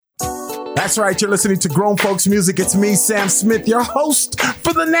That's right, you're listening to Grown Folks Music. It's me, Sam Smith, your host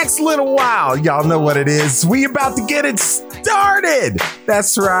for the next little while. Y'all know what it is. We about to get it started.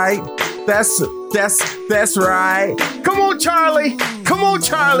 That's right. That's right. Come on, Charlie. Come on,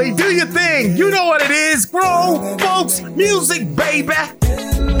 Charlie. Do your thing. You know what it is. Grown Folks Music, baby.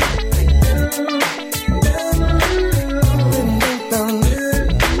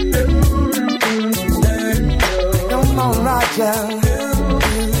 Come on, Roger.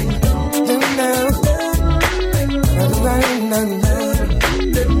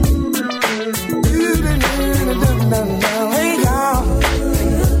 Hey y'all,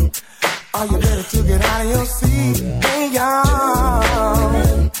 are you ready to get out of your seat? Hey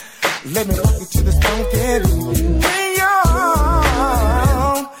y'all, let me rock you to this funky beat. Hey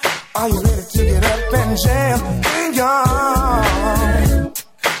y'all, are you ready to get up and jam? Hey y'all,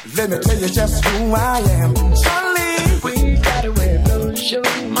 let me tell you just who I am. Charlie, we got it where it blows your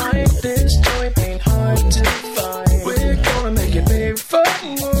mind. This joint ain't hard to find. We're gonna make it big for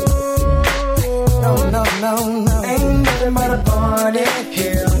more. No. Ain't nothing but a party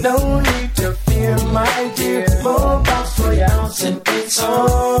here. No need to fear, my dear. More box royales and it's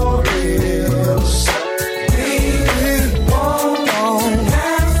all real. We won't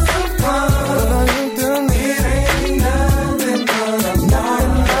have some fun. It ain't nothing but a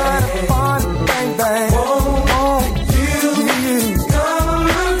party, baby. Won't you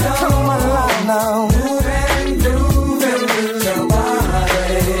come along now? Move it with your body.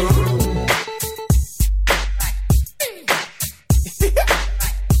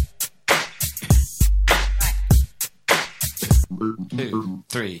 2,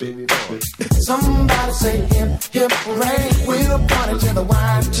 3, 4. Somebody say hip, hip, hooray. We'll party till the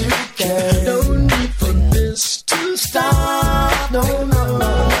Y2K. No need for this to stop. No.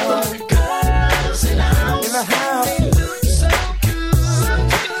 Girls in the house. They look so good.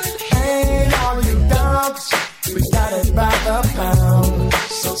 Hey, all you dogs, we got it by the pound.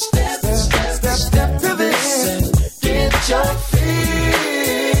 So step to this and get your feet.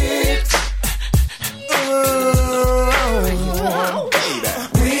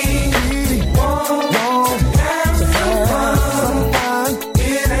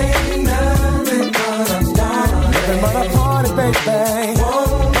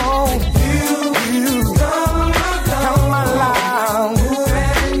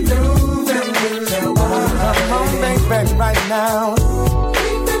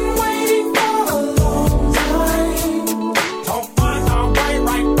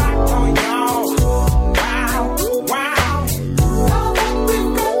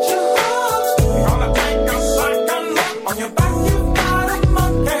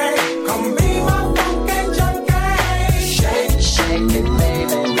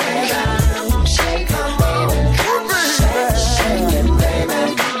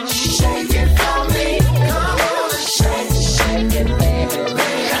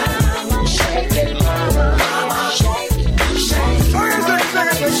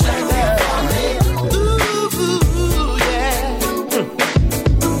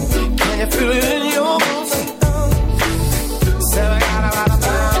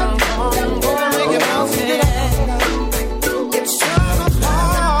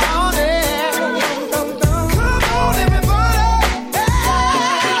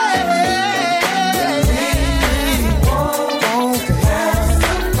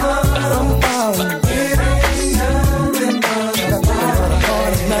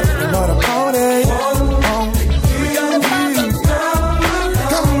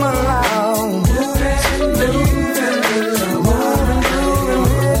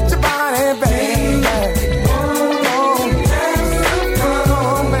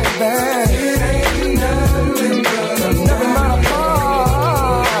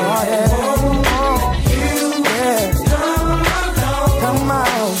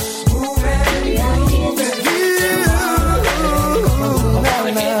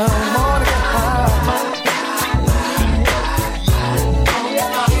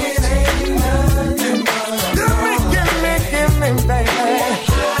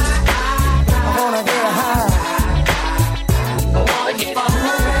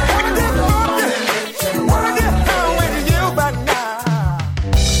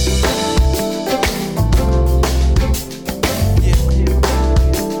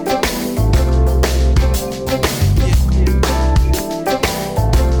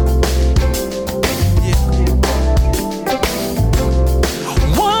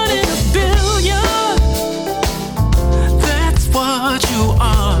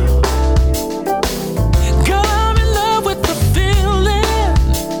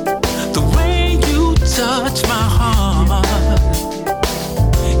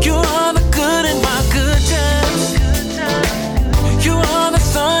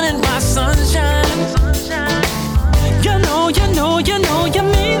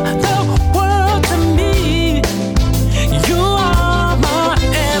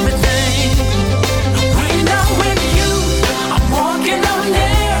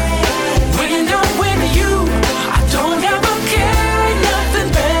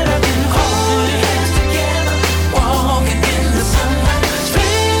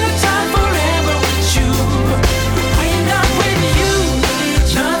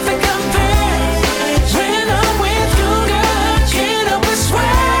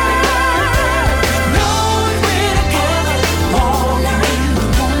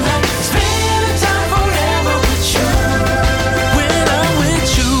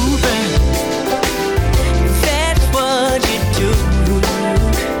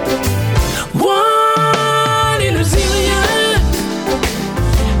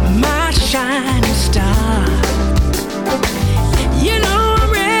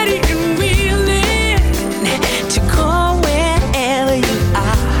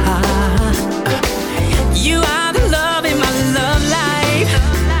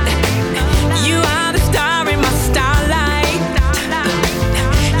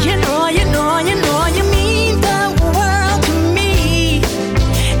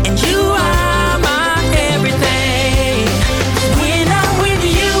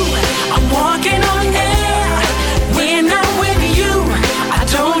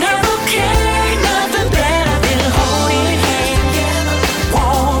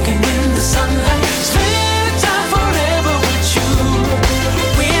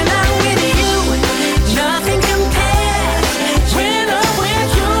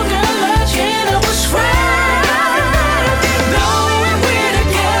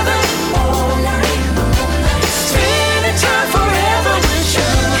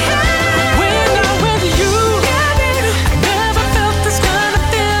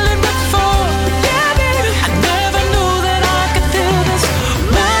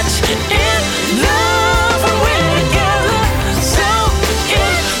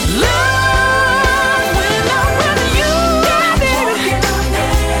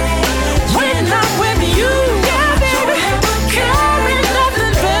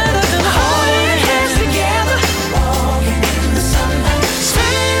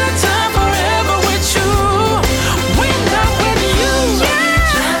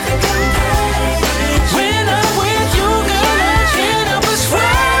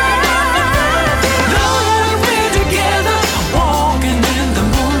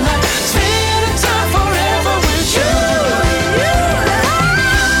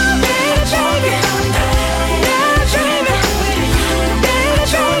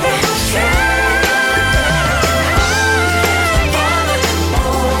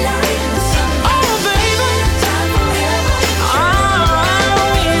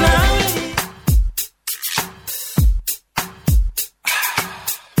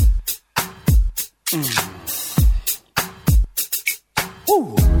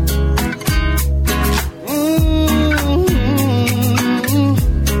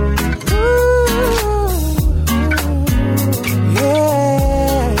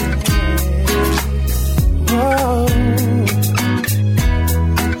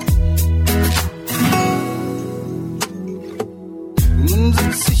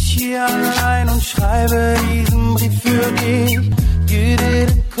 schreibe diesen Brief für dich. You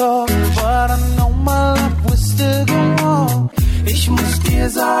didn't call, but I know my love will still go on. Ich muss dir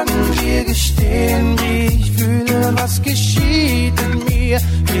sagen, dir gestehen, wie ich fühle, was geschieht in mir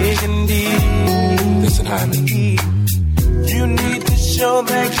wegen dir. Listen, Hyman. You need to show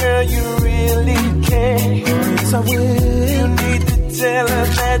that girl you really care. Yes, I will. You need to tell her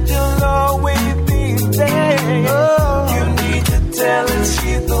that you'll always be there. Oh. You need to tell her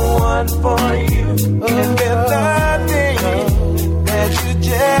she's the one for you. Oh. And there's nothing that you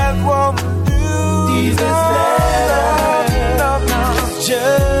just won't do. These is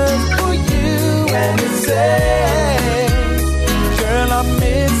just for you. And it says, girl, I'm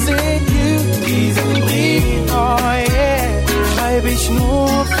missing you. Diese Brief, oh yeah. Schreib ich nur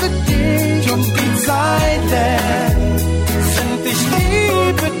für dich und die Zeiten sind ich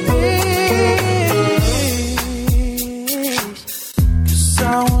liebe dich. 'Cause I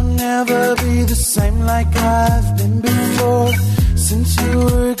will never be the same like I've been before. Since you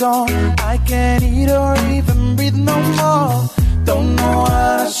were gone, I can't eat or even breathe no more. Don't know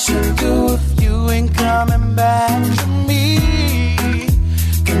what I should do if you ain't coming back to me.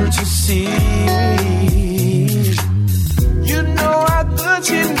 Can't you see? You know how good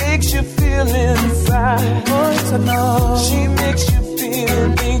she makes you feel inside. Oh, I know. She makes you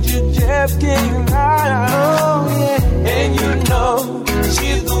feel things you just can't hide. Oh, yeah. And you know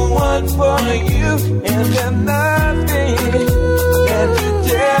she's the one for you. And there's nothing that you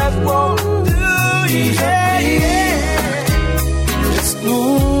just won't do. Yeah, yeah. It's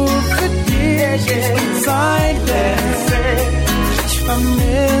nur für dich, it's Zeit, ich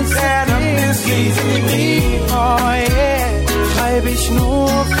vermisse diesen Brief, oh yeah. Schreib ich nur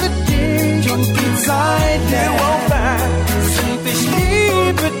für dich und die Zeit, sind ich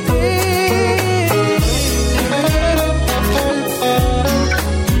liebe dich.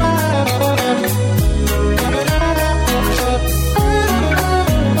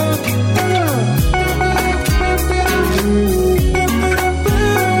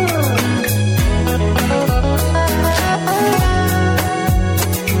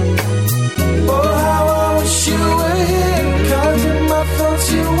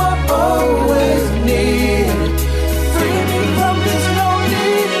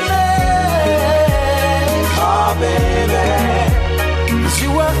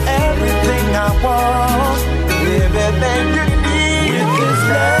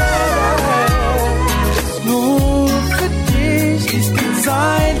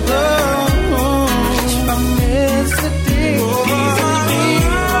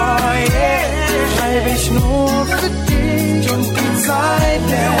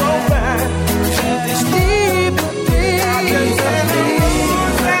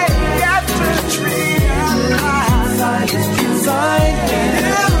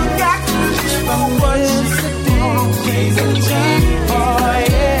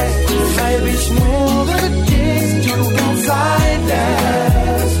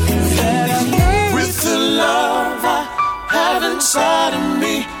 Inside of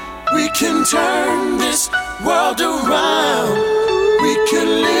me, we can turn this world around. We can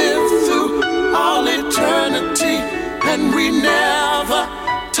live through all eternity, and we never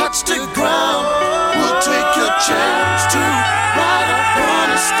touch the ground. We'll take a chance to ride upon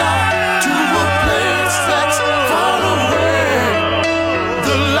a star to a place that's far away.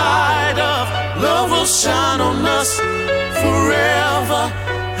 The light of love will shine on us forever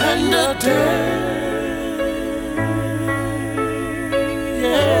and a day.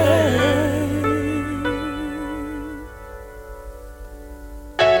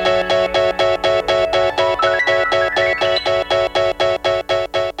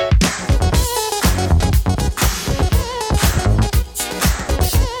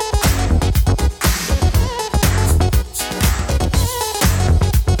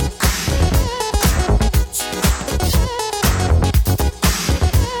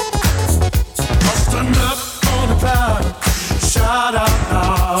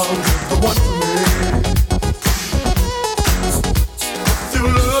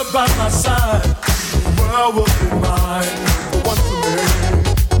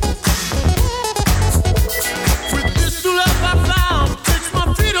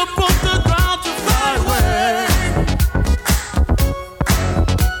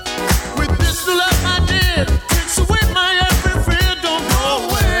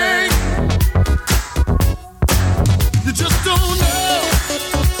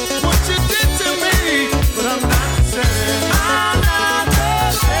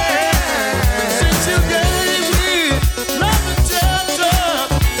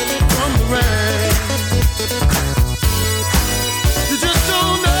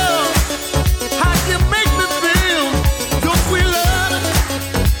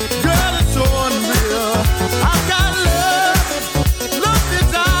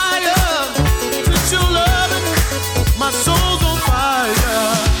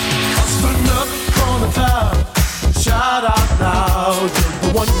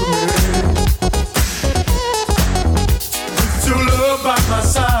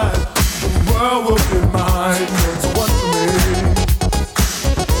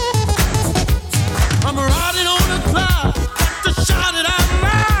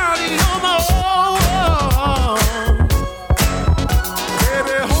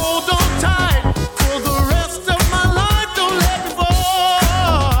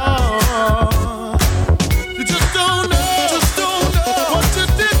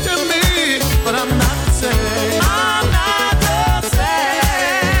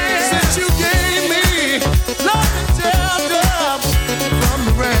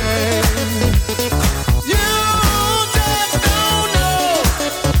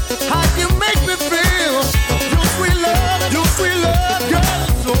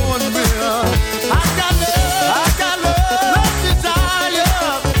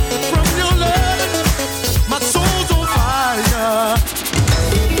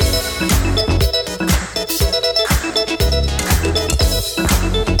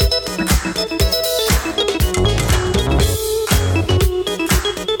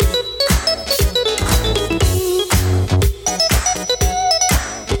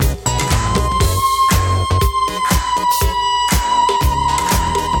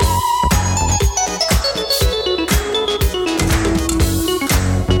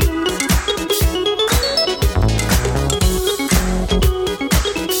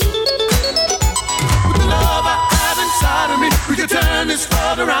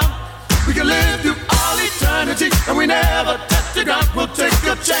 world around. We can live through all eternity, and we never touch the ground. We'll take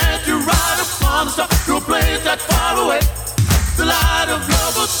a chance to ride upon the star to a place that's far away. The light of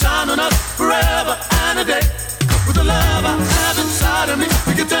love will shine on us forever and a day. With the love I have inside of me,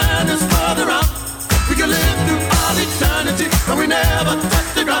 we can turn this world around. We can live through all eternity, and we never touch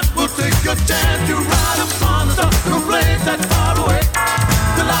the ground. We'll take a chance to ride upon the star to a place that's far away.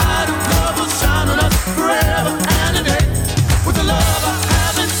 The light of love will shine on us forever and a day. With the love I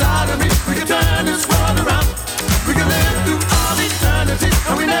have inside of me, we can turn this world around. We can live through all eternity,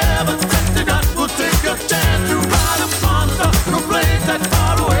 and we never touch the ground. We'll take a chance to ride upon the star to a place that's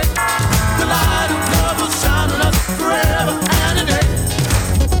far away. The light of love will shine on us forever and a day.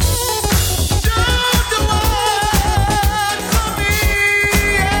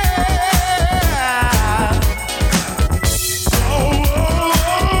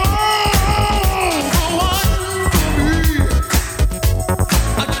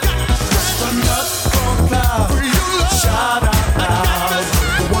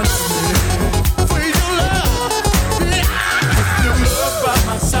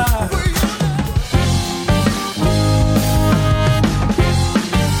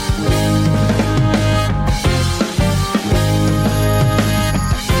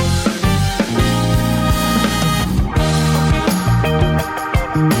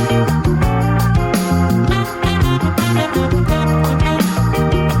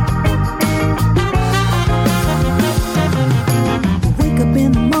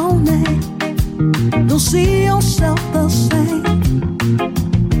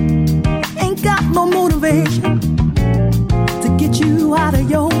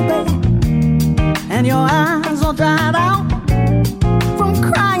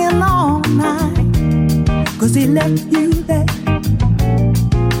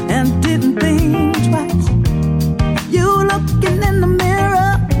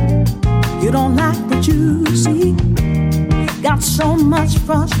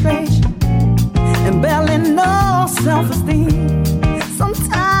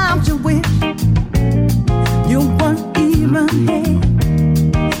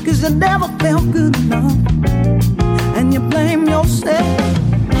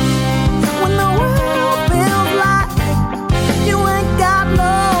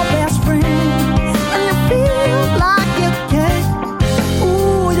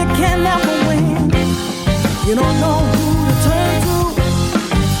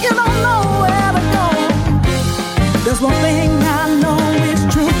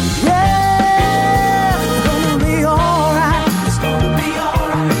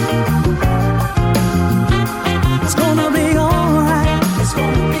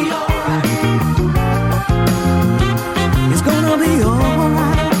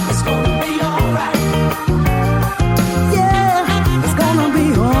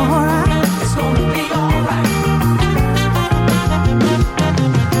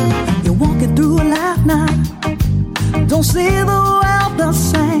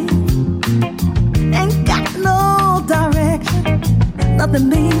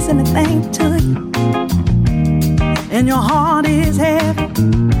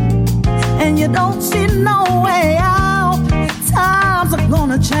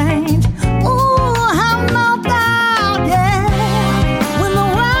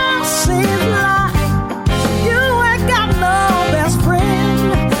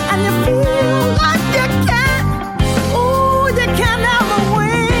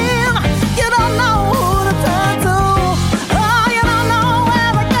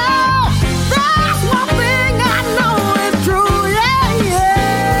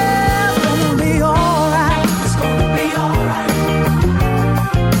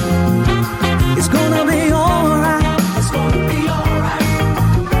 It's gonna be alright.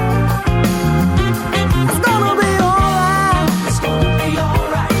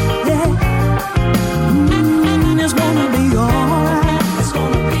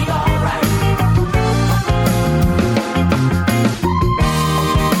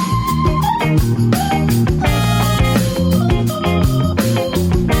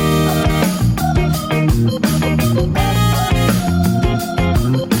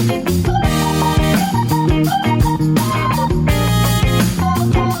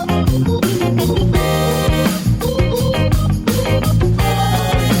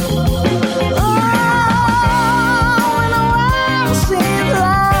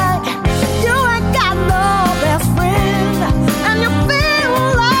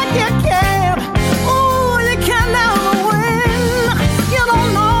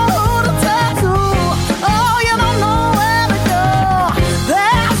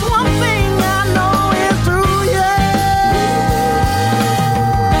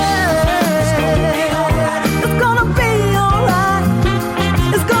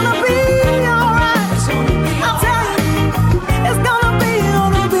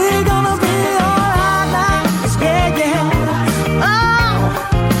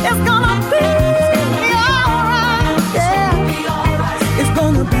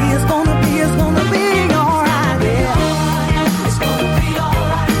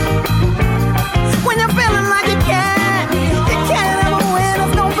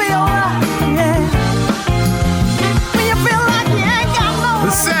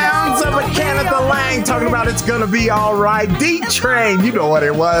 it's gonna be all right. D-Train, you know what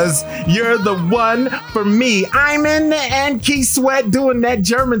it was. You're the one for me. I'm in and Keith Sweat doing that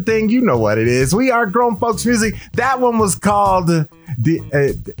German thing. You know what it is. We are Grown Folks Music. That one was called...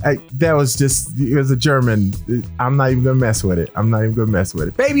 that was just, it was a German. I'm not even gonna mess with it.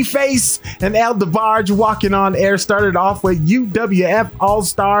 Babyface and El DeBarge walking on air started off with UWF All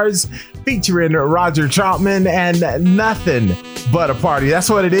Stars featuring Roger Troutman and Nothing But a Party. That's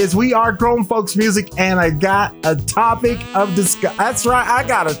what it is. We are Grown Folks Music, and I got a topic of discussion. That's right, I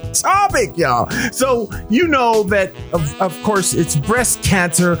got a topic, y'all. So you know that of course it's Breast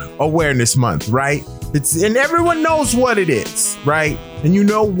Cancer Awareness Month, right? And everyone knows what it is, right? And you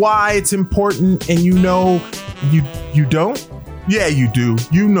know why it's important, and you know you don't? Yeah, you do.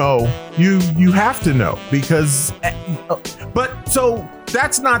 You know, you have to know, because but so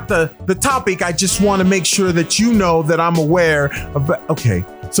that's not the topic. I just want to make sure that you know that I'm aware of. Okay.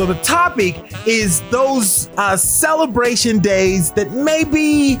 So the topic is those celebration days that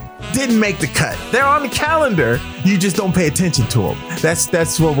maybe didn't make the cut. They're on the calendar. You just don't pay attention to them.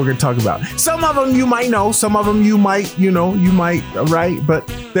 That's what we're going to talk about. Some of them you might know. Some of them you might, right? But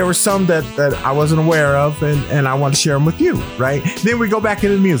there were some that I wasn't aware of, and I want to share them with you, right? Then we go back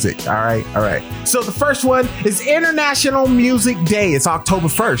into music. All right. So the first one is International Music Day. It's October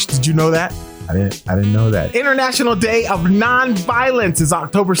 1st. Did you know that? I didn't know that. International Day of Non-Violence is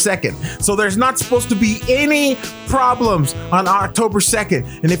October 2nd. So there's not supposed to be any problems on October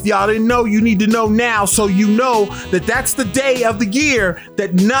 2nd. And if y'all didn't know, you need to know now, so you know that that's the day of the year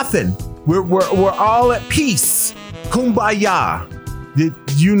that nothing. We're all at peace. Kumbaya.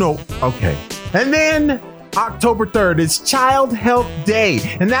 You know. Okay. And then October 3rd is Child Health Day,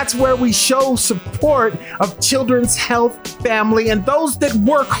 and that's where we show support of children's health, family, and those that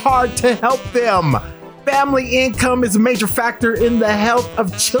work hard to help them. Family income is a major factor in the health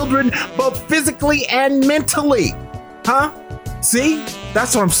of children, both physically and mentally. Huh? See?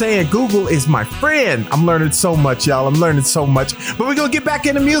 That's what I'm saying. Google is my friend. I'm learning so much, y'all. I'm learning so much. But we're going to get back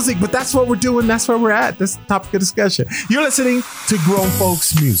into music, but that's what we're doing. That's where we're at. That's the topic of discussion. You're listening to Grown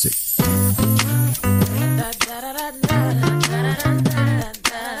Folks Music.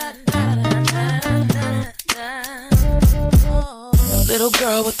 Little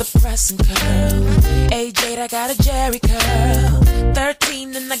girl with the pressing curl. Age 8, I got a Jerry curl.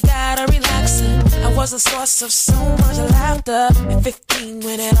 13 and I got a relaxer. I was a source of so much laughter. At 15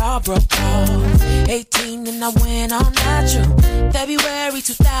 when it all broke off. 18 and I went all natural. February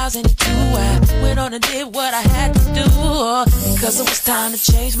 2002, I went on and did what I had to do. Because it was time to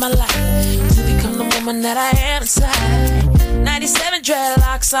change my life, to become the woman that I am inside. 97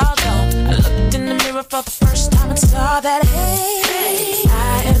 dreadlocks all gone. I looked in the mirror for the first time and saw that, hey,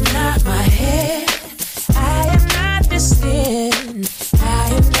 I am not my hair, I am not this skin, I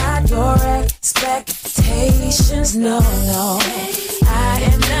am not your expectations, no. I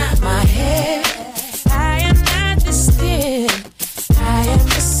am not my hair, I am not the skin, I am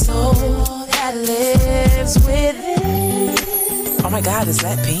the soul that lives within. Oh my God, is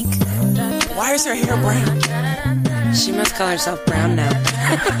that Pink? Why is her hair brown? She must call herself brown now.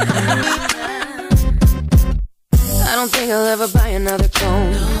 I don't think I'll ever buy another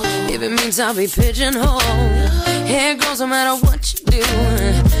comb. If it means I'll be pigeonholed. Hair grows no matter what you do.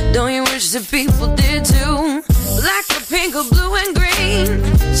 Don't you wish that people did too? Black or pink or blue and green.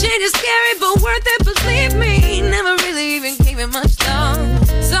 Change is scary but worth it, believe me. Never really even gave it much thought.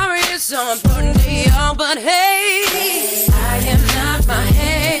 Sorry it's so important to y'all, but hey, I am not my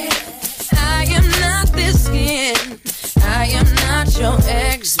hair, I am not this skin, I am not your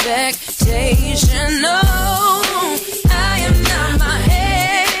expectation, no. I am not my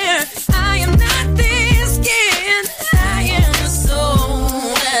hair, I am not this skin, I am the soul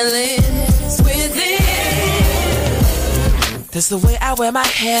that lives within. Does the way I wear my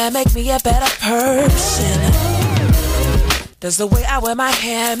hair make me a better person? Does the way I wear my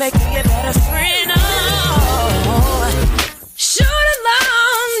hair make me a better friend? Oh, short or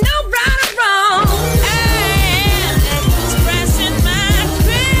long, no right or wrong, and expressing my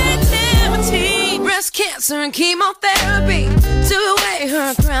creativity. Breast cancer and chemotherapy took away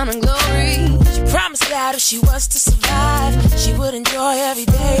her crown and glory. She promised that if she was to survive, she would enjoy every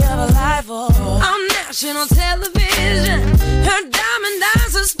day of her life. Oh. On national television, her diamond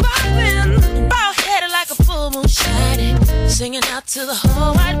eyes are sparkling, bald headed like a full moon shining, singing out to the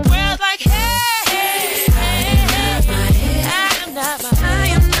whole wide world like, hey, I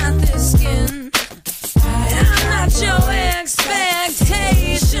am not this skin, I am not your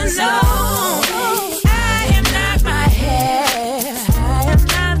expectation, no. I am not my hair, I am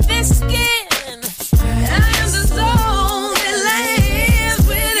not this skin, I am the soul that lives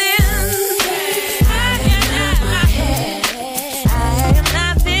within. I am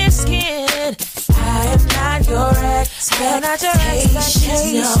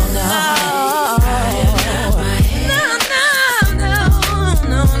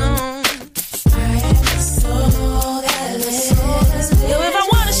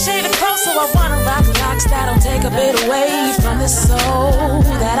Take a bit away from the soul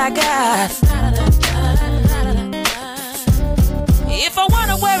that I got. If I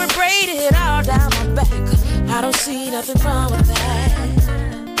wanna wear it braided all down my back, I don't see nothing wrong with that.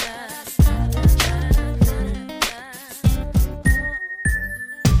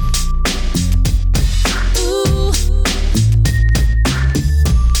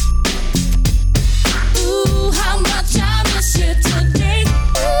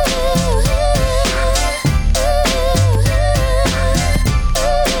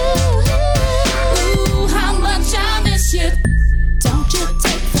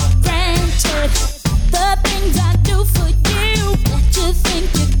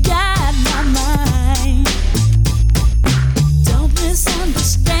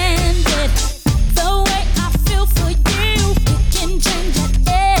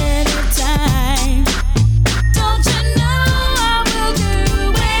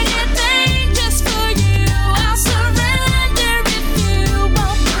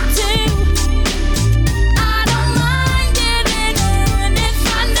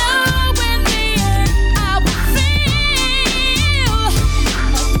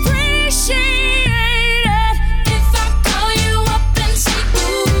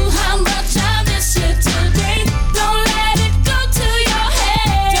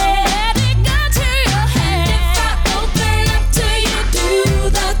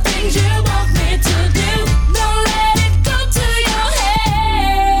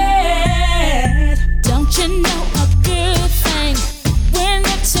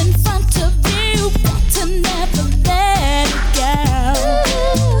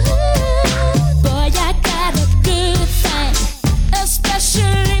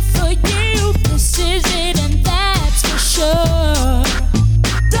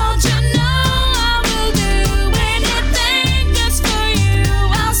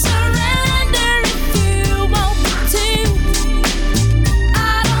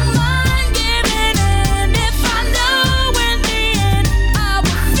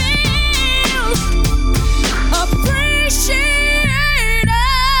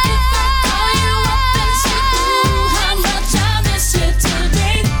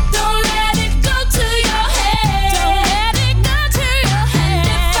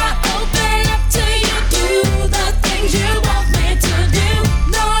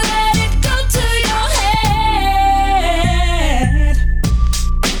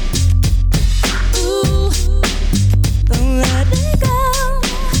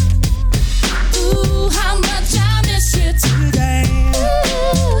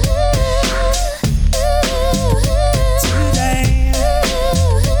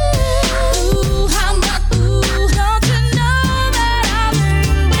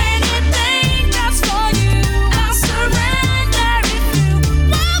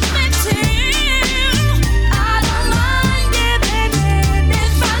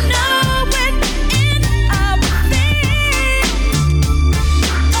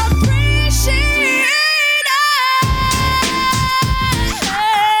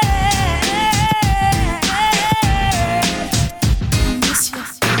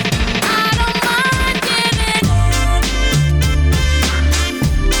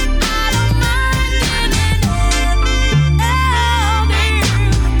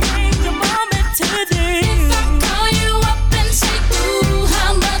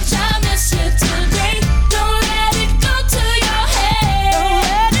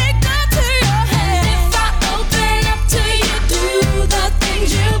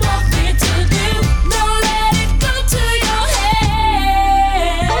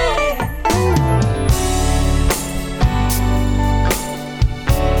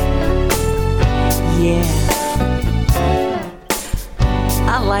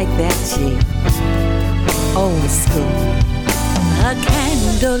 old school. A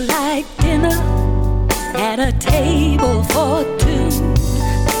candlelight dinner at a table for two.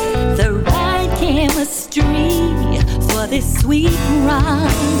 The right chemistry for this sweet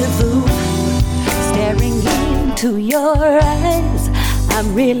rendezvous. Staring into your eyes,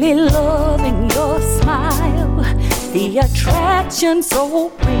 I'm really loving your smile. The attraction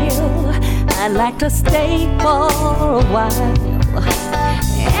so real, I'd like to stay for a while.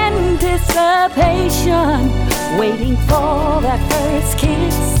 Anticipation, waiting for that first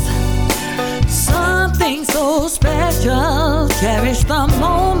kiss. Something so special, cherish the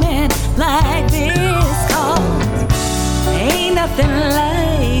moment like this. 'Cause ain't nothing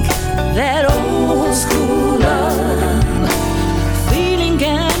like that old school love.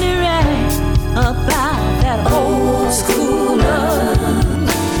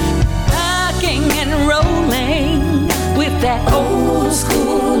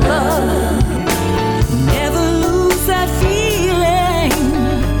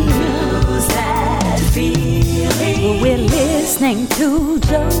 listening to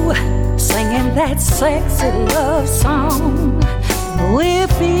Joe singing that sexy love song. We're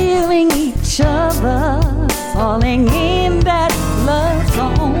feeling each other, falling in that love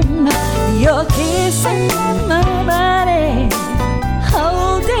zone. You're kissing my body,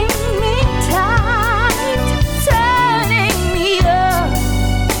 holding me tight, turning me up.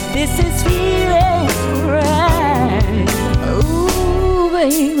 This is feeling right. Ooh,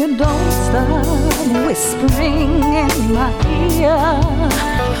 baby, don't stop whispering in my ear,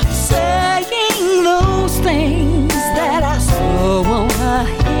 saying those things that I so wanna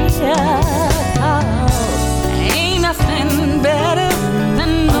hear. Ain't nothing better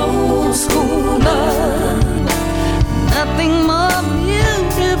than old school love. Nothing more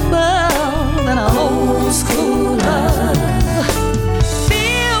beautiful than old school love.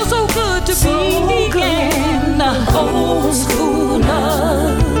 Feels so good to be in old school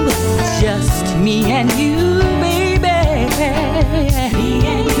love. Just me and you, baby. Me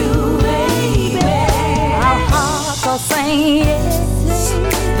and you, baby. Our hearts are saying yes,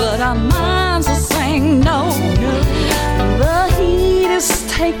 but our minds are saying no. The heat is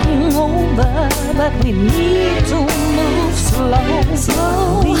taking over, but we need to move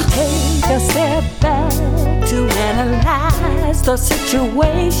slow. We take a step back to analyze the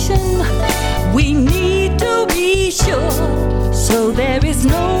situation. We need to be sure, so there is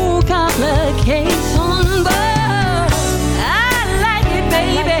no complication. But I like it,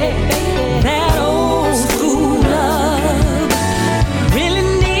 baby, that old school love. Really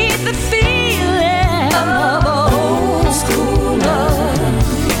need the feeling of old school love.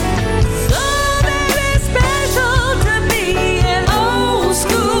 So very special to be in old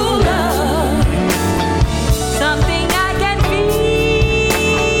school love. Something I can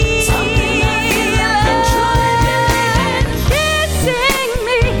feel, something I can try. Kissing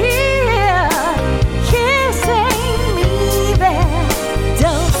me here, kissing me there.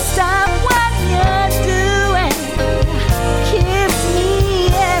 Don't stop what you're doing. Kiss me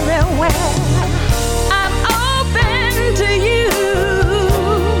everywhere. I'm open to you.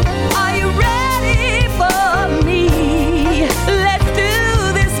 Are you ready for me? Let's do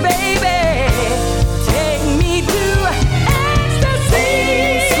this, baby. Take me to ecstasy.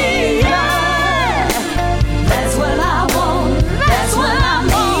 That's what I want. That's what I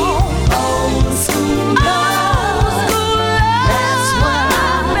need. Old school love. That's what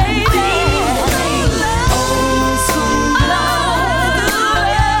I need. Old school love.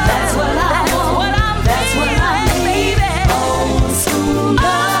 That's what I want. That's what I need. Old school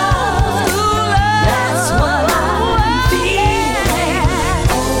love. That's what I feel.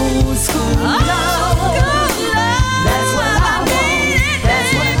 Old school love. That's what I want.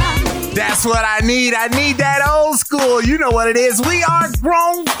 That's what I need. That's what I need. I need that old school. You know what it is. We are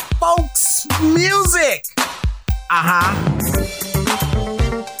grown folks music.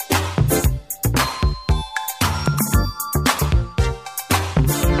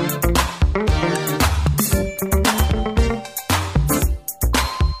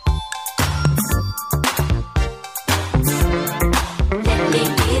 Let me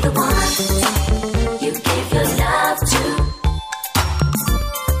be the one you give your love to.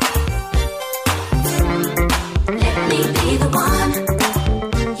 Let me be the one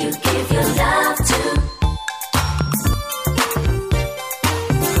you give your love to.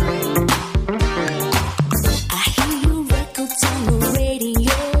 I hear your records on the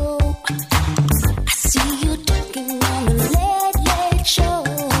radio. I see you talking on the late, late show.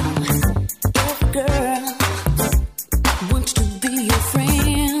 Every girl wants to be your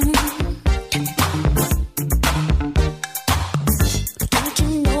friend. Don't you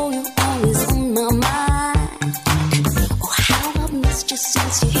know you're always on my mind? Oh, how I've missed you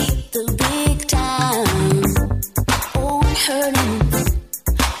since you hit the big time. Oh, I'm hurting.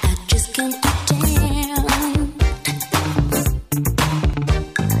 I just can't pretend.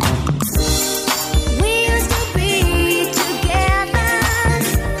 We used to be together,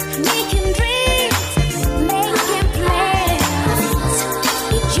 making dreams, making plans.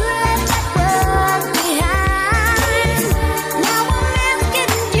 But you left that world behind. Now I'm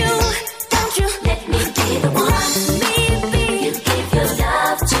asking you, don't you let me be the one, baby, you give your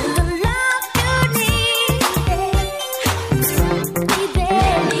love to, the love you need.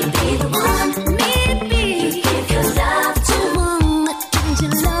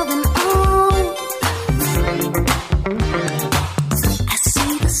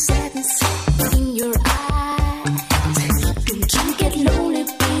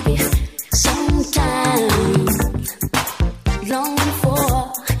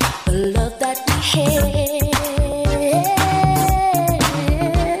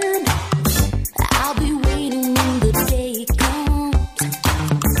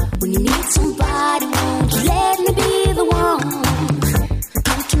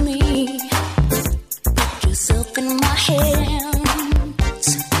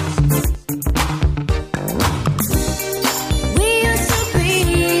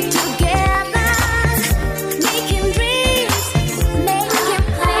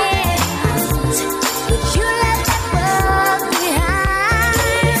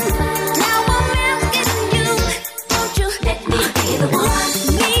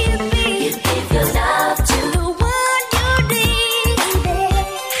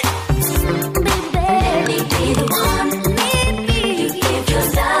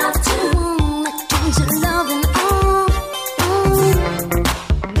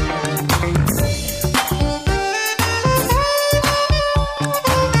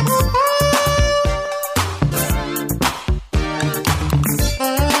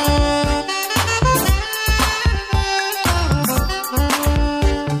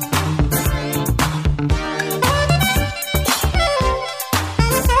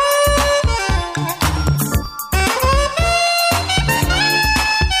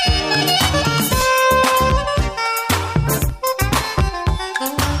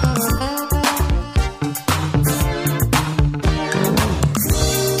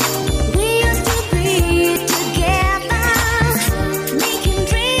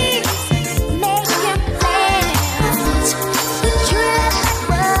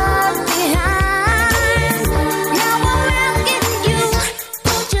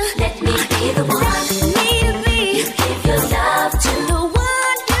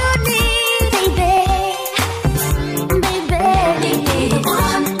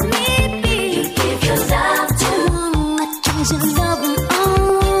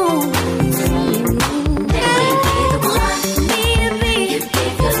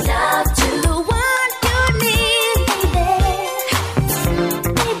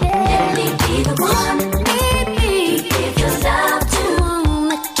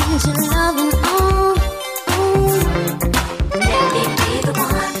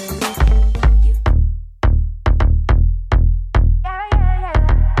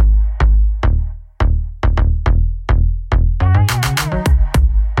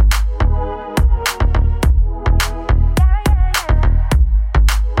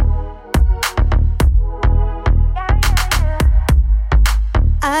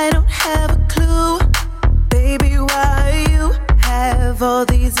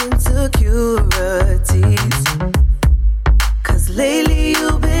 lately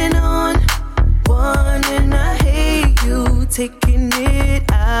you've been on one, and I hate you taking it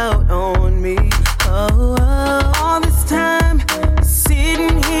out on me. Oh, all this time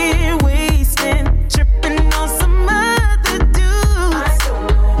sitting here wasting, tripping on some other dudes. I don't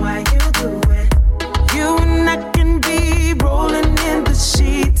know why you do it. You and I can be rolling in the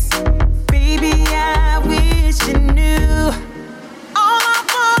sheets. Baby, I wish you knew. All I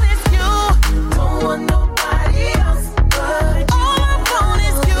want is you. Don't want nobody else but you. All I want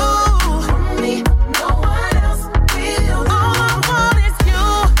is you. From me, no one else will do. All I want is you.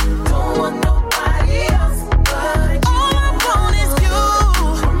 Don't want nobody else but you. All I want is you.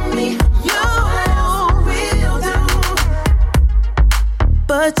 From me, no one else will do.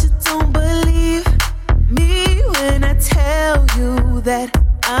 But you don't believe me when I tell you that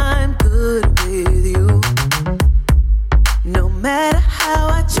I'm good with you. No matter how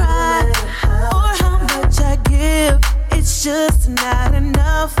I try or how much I give, it's just not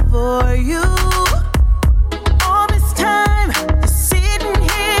enough for you. All this time, you're sitting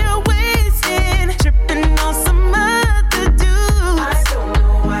here wasting, tripping on some other dudes. I don't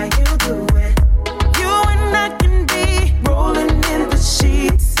know why you do it. You and I can be rolling in the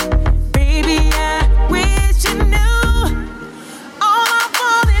sheets. Baby, I wish you knew. All I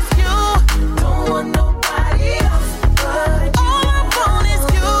want is you. Don't want nobody else but you. All I want is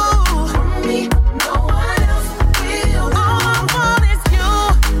you. From me, no one else will do. All I want is you.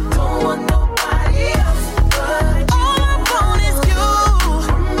 Don't want nobody else but you. All I want is you.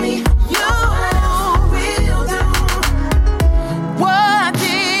 From me, no one else will do. What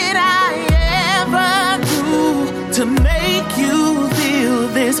did I ever do to make you feel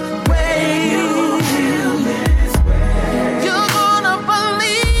this way? You're gonna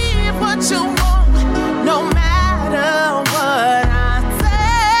believe what you want, no matter what I say.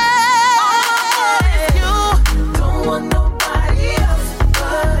 All I want is you. Don't want nobody else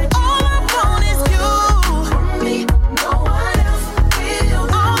but you. All I want is you. From me, no one else will do.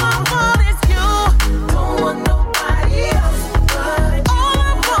 All I want is you. Don't want nobody else but you. All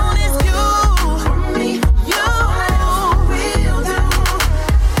I want is you. From me, no one else will do.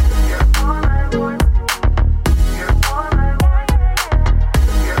 You're all I want. You're all I want.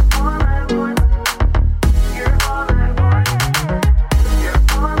 You're all I want. You're all I want. You're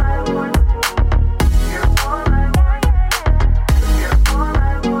all I want. You're all I want. You're all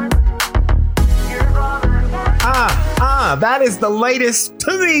I want. You're all I want. That is the latest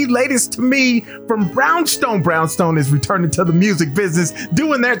to me from Brownstone. Brownstone is returning to the music business,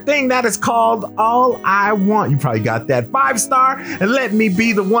 doing their thing that is called All I Want. You probably got that 5-star. And Let Me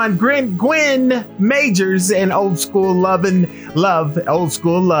Be the One. Gwen Majors and Old School Love.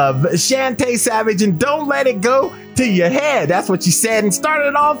 Shantae Savage and Don't Let It Go to Your Head. That's what you said. And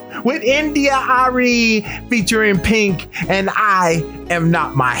started off with India Ari featuring Pink and I Am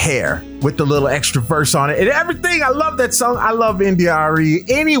Not My Hair with the little extra verse on it. And everything. I love that song. I love India Ari.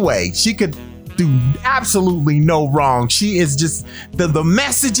 Anyway, she could do absolutely no wrong. She is just the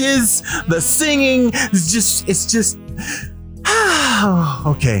messages, the singing, it's just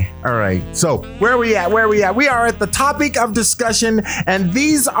okay. All right. So where are we at? We are at the topic of discussion, and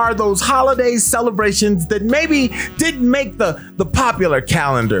these are those holiday celebrations that maybe didn't make the popular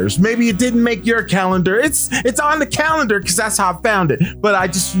calendars. Maybe it didn't make your calendar. It's on the calendar because that's how I found it. But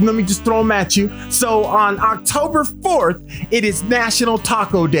let me just throw them at you. So on October 4th, it is National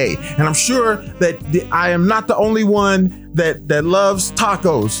Taco Day, and I'm sure that I am not the only one that loves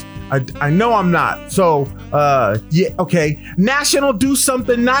tacos. I know I'm not. So, yeah, okay. National Do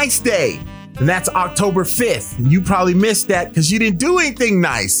Something Nice Day. And that's October 5th. And you probably missed that because you didn't do anything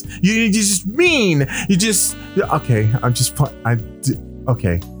nice. You just mean. You just, okay.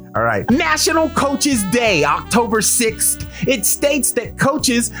 Okay. All right. National Coaches Day, October 6th. It states that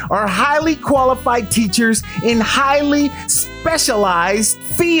coaches are highly qualified teachers in highly specialized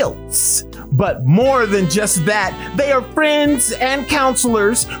fields. But more than just that, they are friends and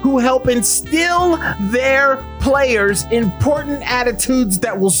counselors who help instill their players important attitudes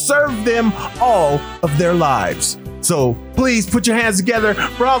that will serve them all of their lives. So please put your hands together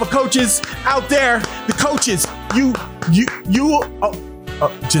for all the coaches out there. The coaches,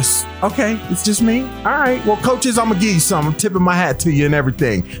 just okay. It's just me. All right. Well, coaches, I'm gonna give you some. I'm tipping my hat to you and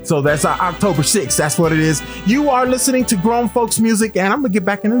everything. So that's October 6th. That's what it is. You are listening to Grown Folks Music, and I'm gonna get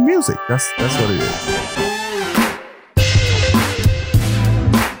back into the music. That's what it is.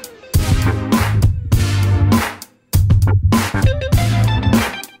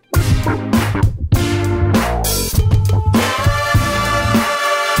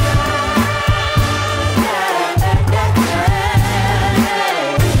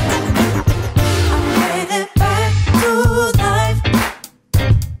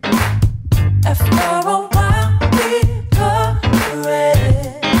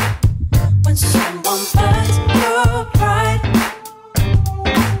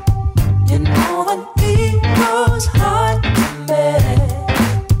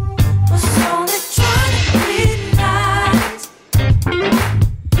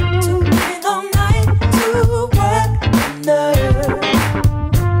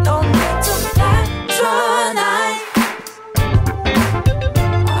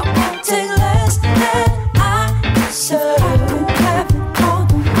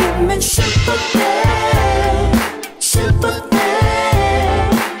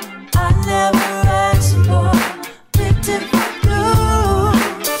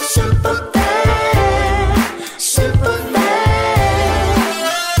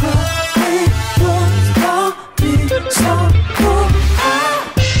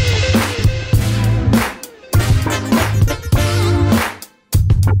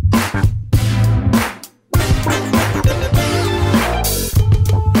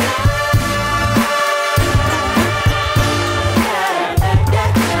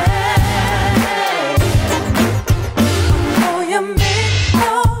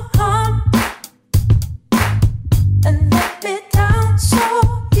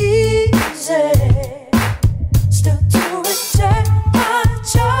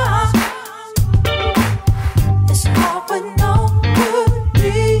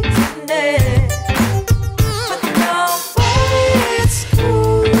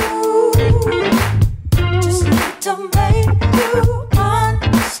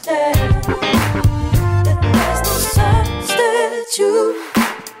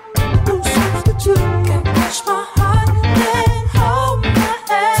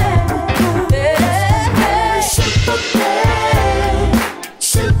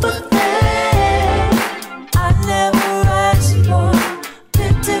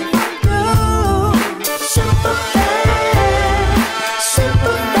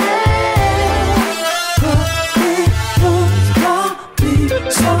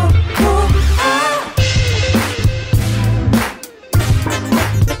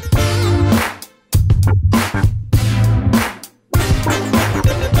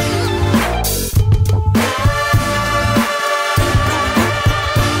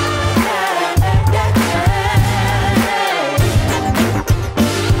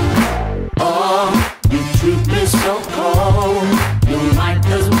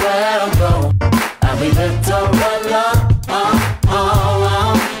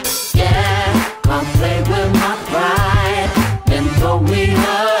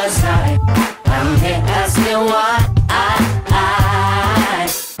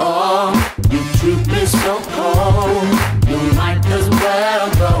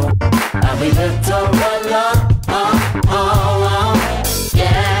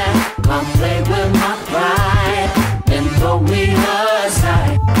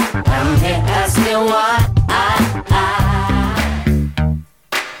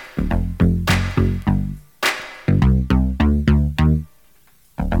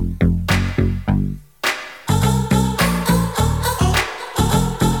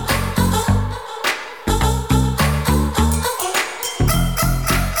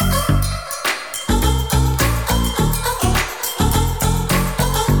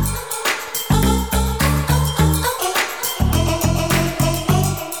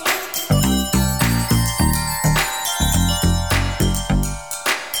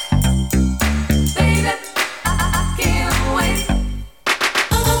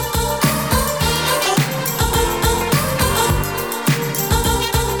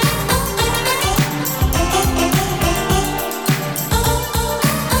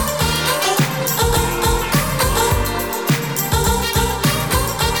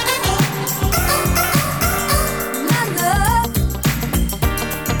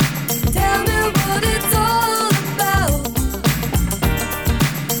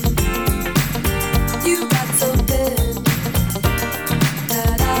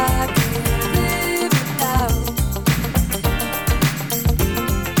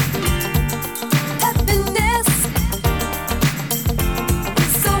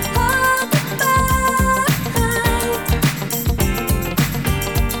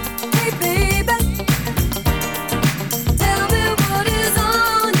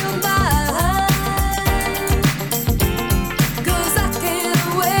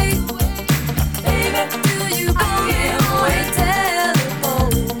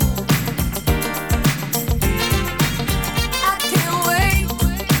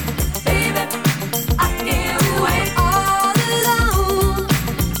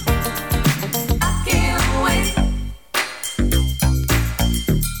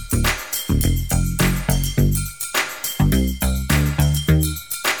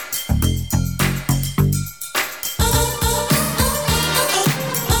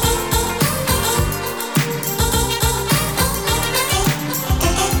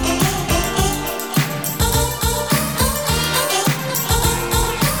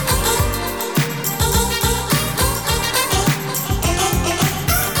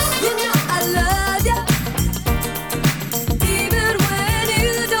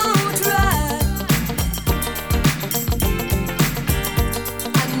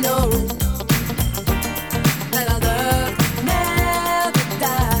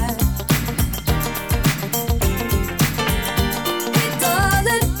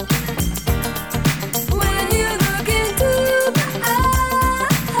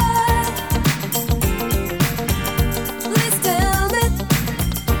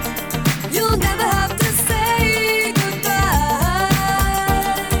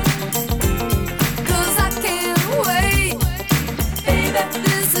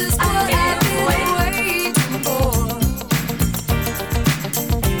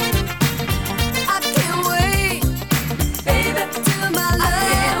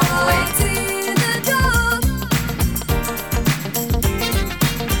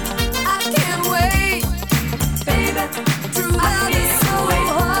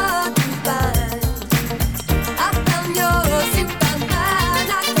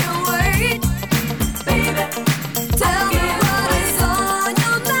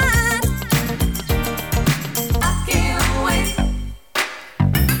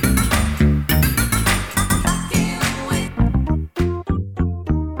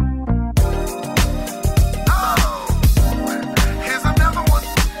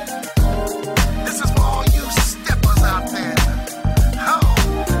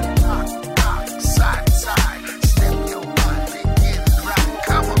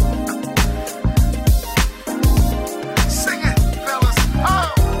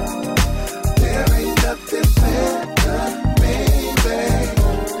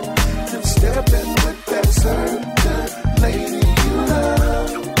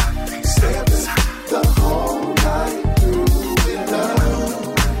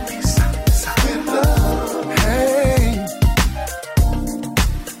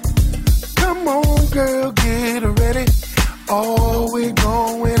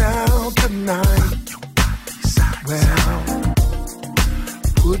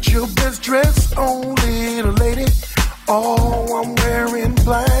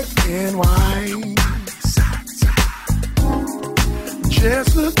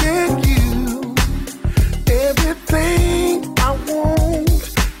 get you everything I want,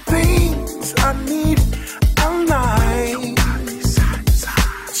 things I need, I like.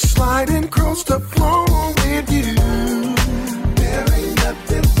 Sliding across the floor with you. There ain't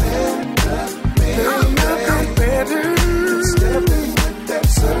nothing better. There ain't nothing better. Stepping with that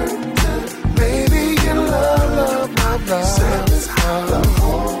certain. Baby, you love. The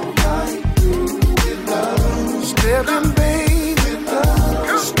whole night through with love. Stepping, baby.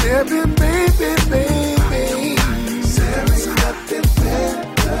 Stepping, baby. There ain't nothing better.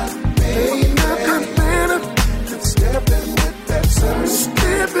 There ain't nothing better than stepping with that certain.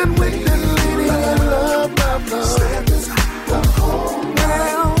 Stepping with that lady, you love. The whole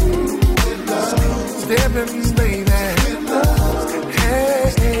night with love. Stepping, baby.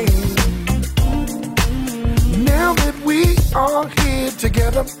 Hey. Now that we are here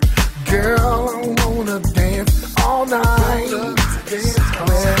together, girl, I wanna dance all night.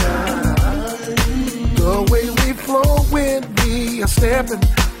 The way we flow when we are stepping,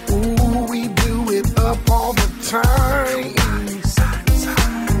 ooh, we do it up all the time.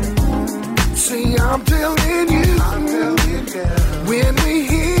 See, I'm telling you, when we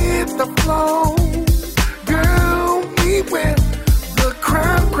hit the floor, girl, we win the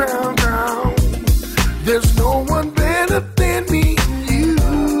crown. There's no one better than me and you.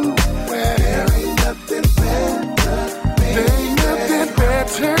 There ain't nothing better. There ain't nothing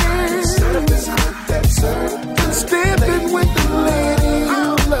better. Stepping with the lady you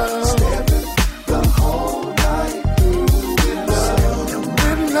love. The whole night through with love.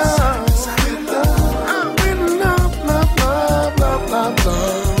 With love.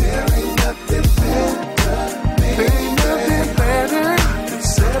 There ain't nothing better. There ain't nothing better.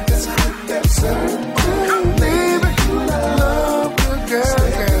 Stepping with that certain.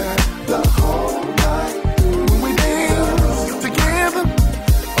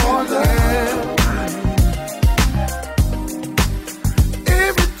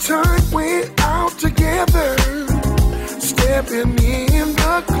 Stepping in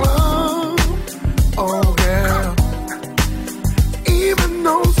the club, oh girl. Even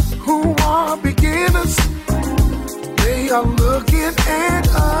those who are beginners, they are looking at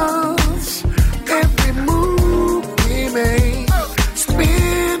us. Every move we make,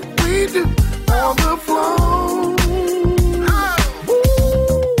 spin we do on the floor.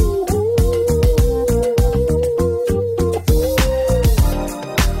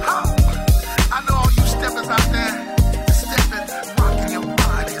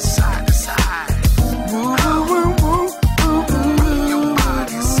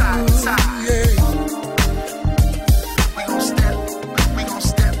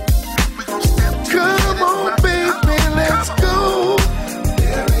 Come on, baby, let's go.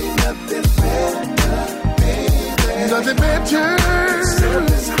 There ain't nothing better.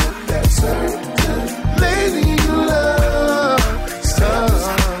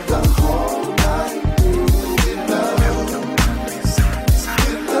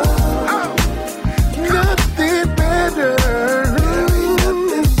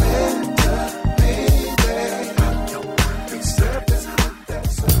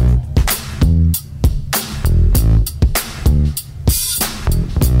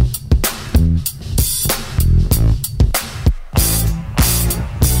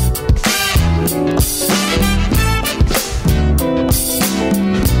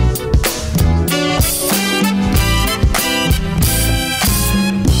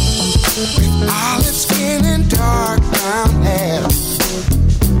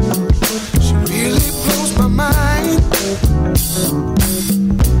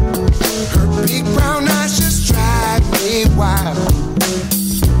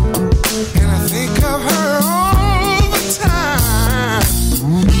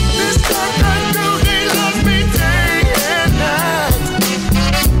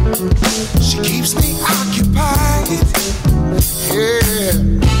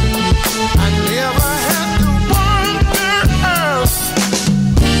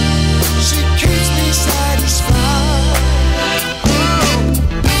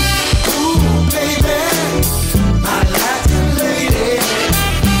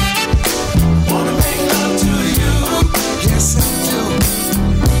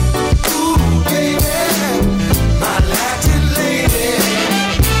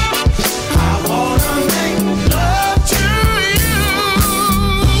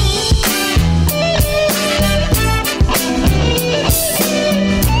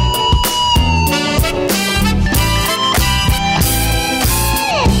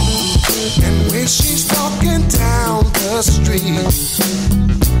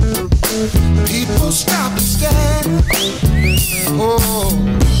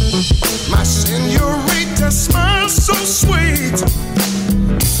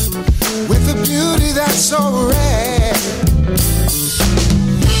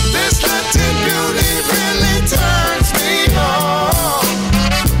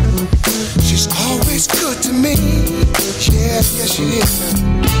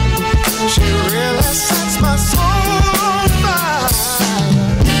 She really sets my soul on fire.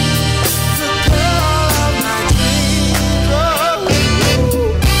 The girl of my dreams.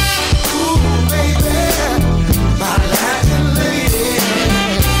 Ooh, baby, my Latin lady.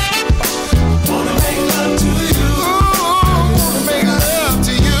 Wanna make love to you. Wanna make love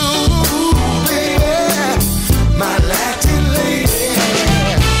to you, baby, my Latin lady.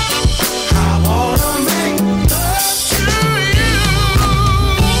 I wanna make love to you.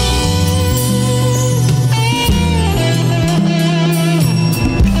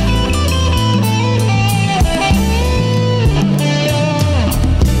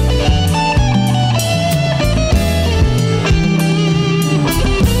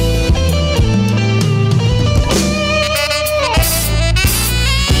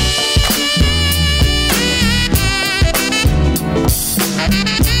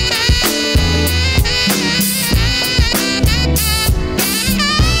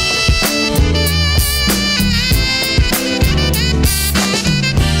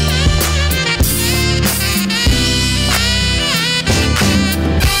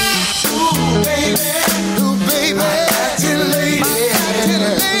 Ooh, baby, my Latin lady.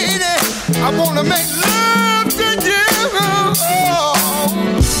 I wanna make love to you.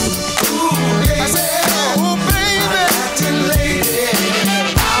 Ooh, baby, ooh, baby, my Latin lady.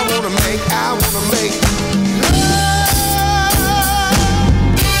 I wanna make love.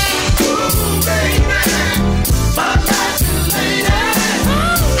 Ooh, baby, my Latin lady.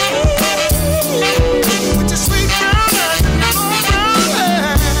 With your sweet brown eyes and your brown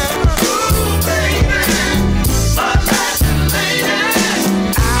hair. Ooh, baby, my Latin lady.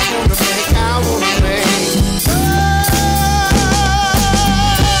 I wanna make love.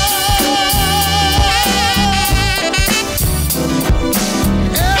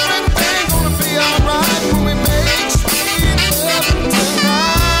 Everything gonna be alright when we make sweet love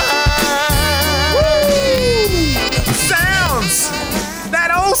tonight. Sounds! That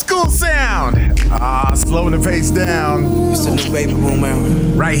old school sound! Slowing the pace down. It's the new baby boom era.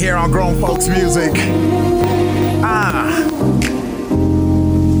 Right here on Grown Folks Music.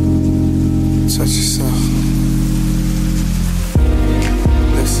 Touch yourself.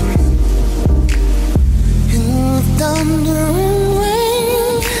 Listen. In the thunder and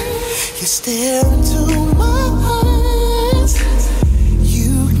rain, you stare into my eyes.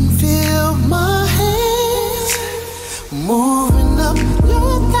 You can feel my hands moving up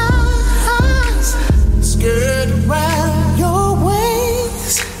your thighs, skirt around your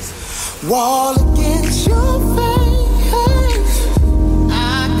waist, wall against your face.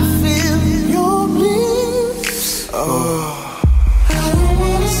 I can feel your lips. I don't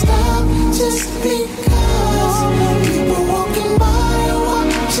wanna stop just because people walking by are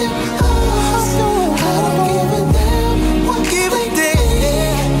watching us. I don't give a damn what they think.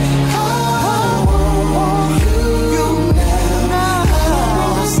 I want you now. I don't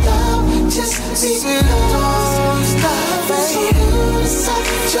wanna stop just because. Stop right here,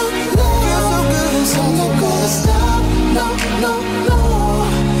 such your love. I'm not gonna stop, no, no, no.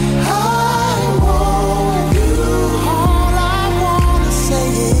 I want you. All I wanna say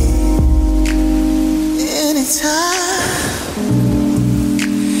is anytime,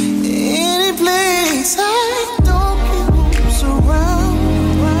 any place, I don't care who's around.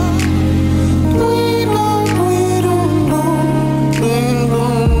 We don't.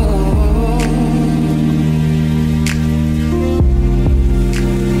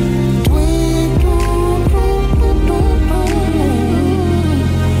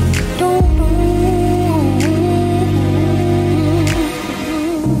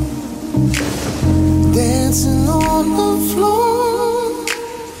 Dancing on the floor,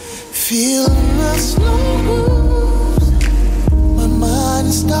 feeling the slow grooves. My mind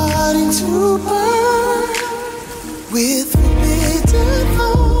is starting to burn with forbidden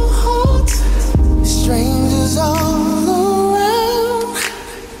thoughts. Strangers all around,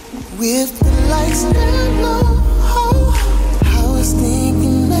 with the lights down low. I was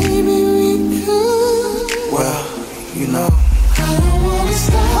thinking maybe we could. Well, you know. I don't wanna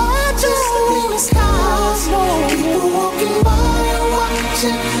stop. I just wanna stop. People walking by and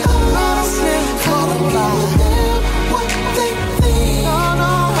watching us. I don't give a damn what they think. I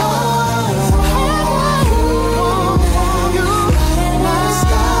want you. I don't wanna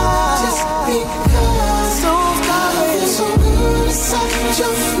stop just because. I feel so good inside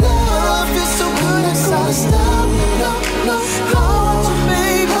your love. I feel so good inside. Stop, no, no, no.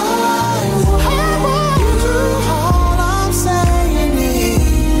 Baby, I want you. All I'm saying is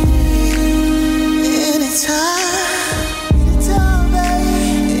anytime,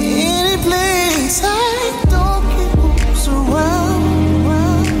 baby, any place. I don't care who's around.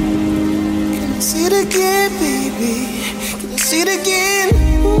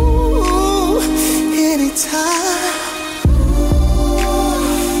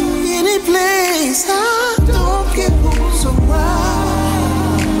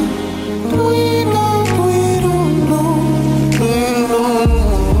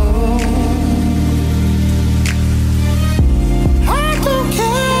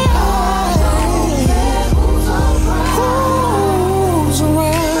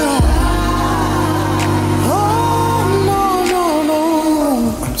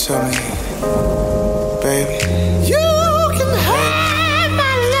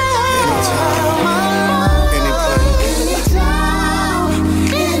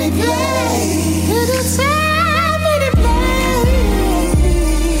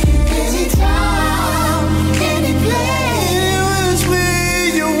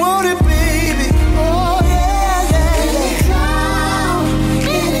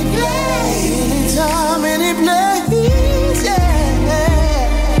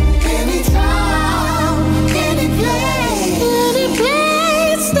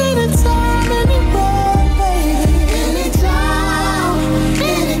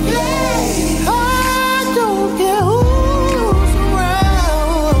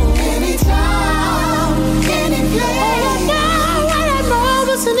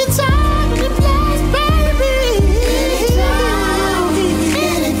 place, any time, any place, baby. Anytime,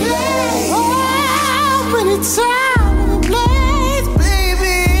 any place. Oh, anytime, any place,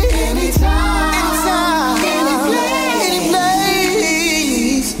 baby. Anytime, any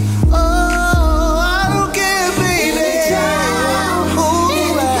place. Oh, I don't care, baby.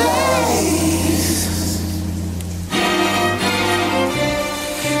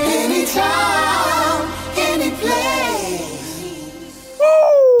 Anytime, any place.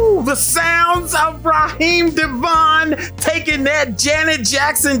 Woo! The sounds of Raheem Devon taking that Janet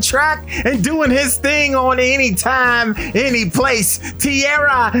Jackson track and doing his thing on Anytime, Any Place.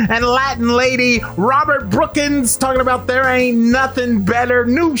 Tierra and Latin Lady Robert Brookins talking about There Ain't Nothing Better.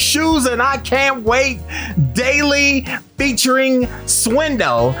 New Shoes and I Can't Wait. Daily featuring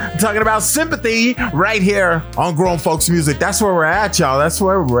Swindle talking about Sympathy right here on Grown Folks Music. That's where we're at, y'all. That's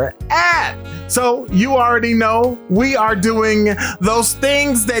where we're at. So you already know we are doing those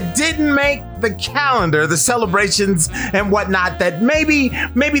things that didn't make the calendar, the celebrations and whatnot, that maybe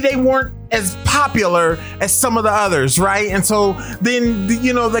they weren't as popular as some of the others, right? And so then,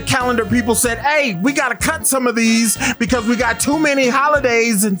 you know, the calendar people said, hey, we got to cut some of these because we got too many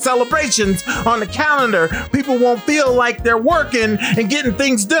holidays and celebrations on the calendar. People won't feel like they're working and getting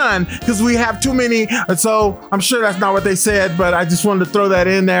things done because we have too many. And so I'm sure that's not what they said, but I just wanted to throw that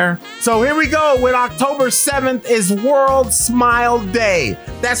in there. So here we go with October 7th is World Smile Day.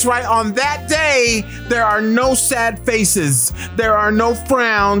 That's right. On that day, there are no sad faces. There are no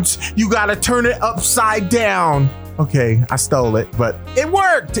frowns. You got to turn it upside down. Okay, I stole it, but it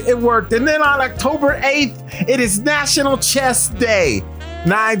worked. It worked. And then on October 8th, it is National Chess Day.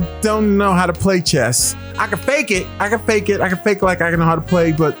 Now, I don't know how to play chess. I can fake it. I can fake like I know how to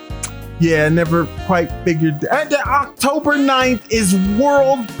play, but yeah, never quite figured. And October 9th is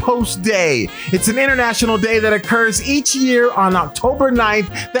World Post Day. It's an international day that occurs each year on October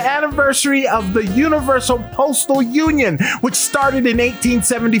 9th, the anniversary of the Universal Postal Union, which started in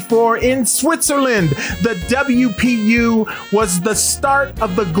 1874 in Switzerland. The WPU was the start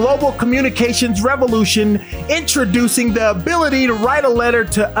of the global communications revolution, introducing the ability to write a letter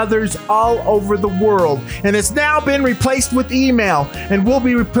to others all over the world. And it's now been replaced with email and will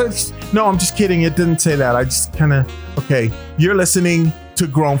be replaced. No, I'm just kidding. It didn't say that. I just kind of, okay. You're listening to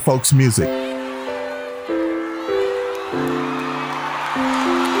Grown Folks Music.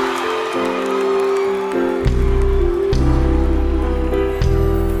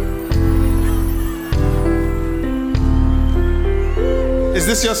 Is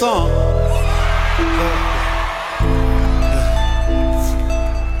this your song?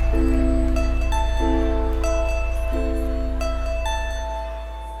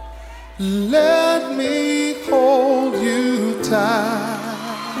 Let me hold you tight,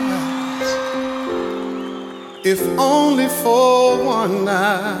 if only for one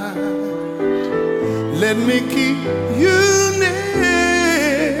night. Let me keep you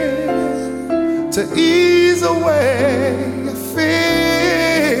near to ease away your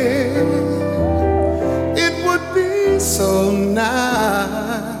fear. It would be so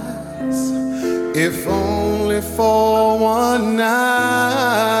nice if only for one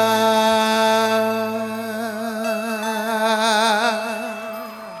night.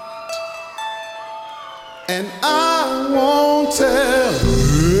 And I won't tell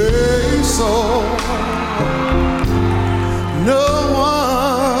you so. No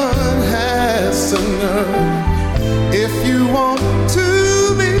one has to know. If you want to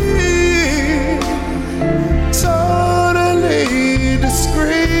be totally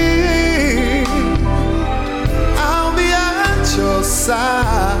discreet, I'll be at your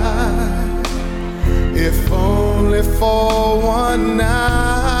side, if only for one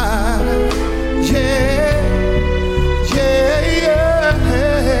night. Yeah.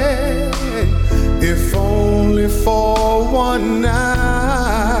 If only for one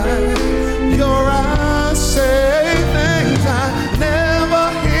night. Your eyes say things I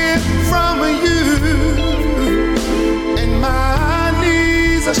never hear from you, and my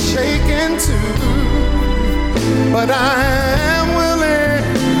knees are shaking too. But I am willing,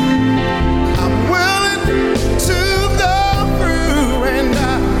 I'm willing to go through, and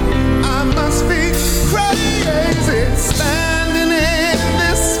I must be crazy standing in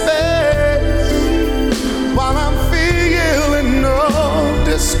this space while I'm feeling no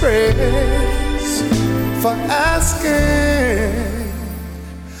disgrace for asking.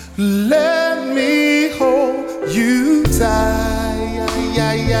 Let me hold you tight,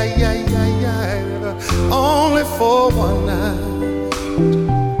 only for one night.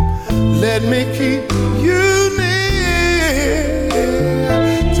 Let me keep you near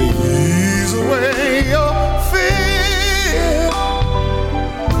to ease away your fear.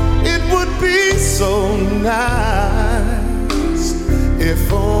 one night,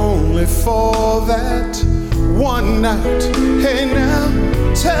 if only for that one night. Hey now,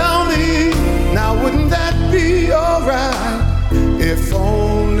 tell me, now wouldn't that be alright? If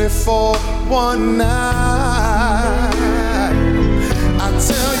only for one night. I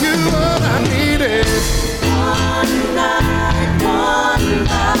tell you what I needed. One night.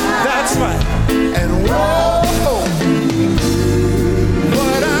 That's right. And whoa,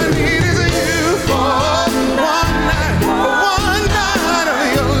 what I need is you for one night of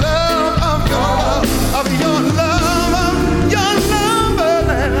your love, of your love,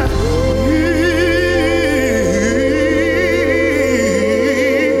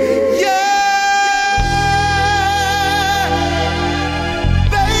 yeah,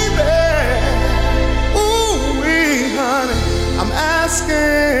 baby. Ooh, honey, I'm asking.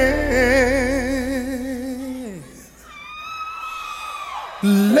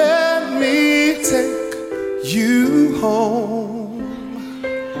 Let me take you home.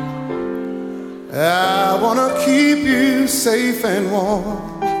 I wanna keep you safe and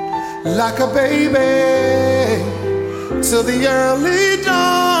warm, like a baby, till the early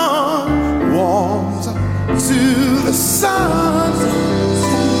dawn warms to the sun.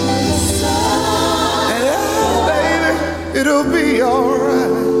 And baby, it'll be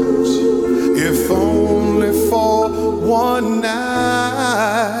alright, if only for one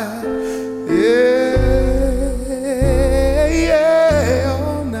night. Yeah,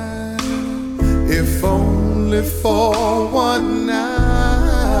 all night. If only for one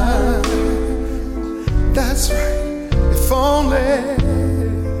night. That's right.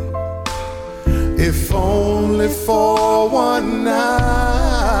 If only for one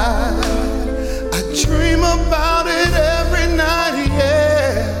night. I dream about it every night,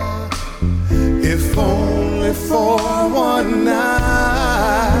 yeah. If only for one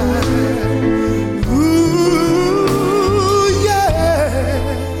night. Ooh,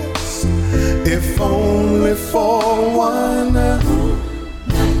 yes. If only for one night.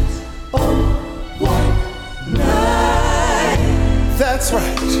 That's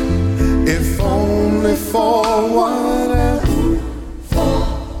right. If only for one night. For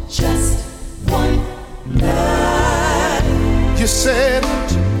just one night. You said it.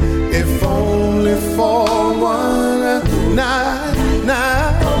 If only for one night,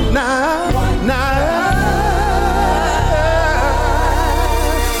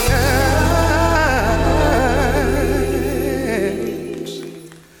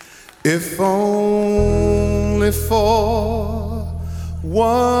 if only for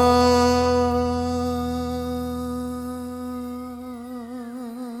one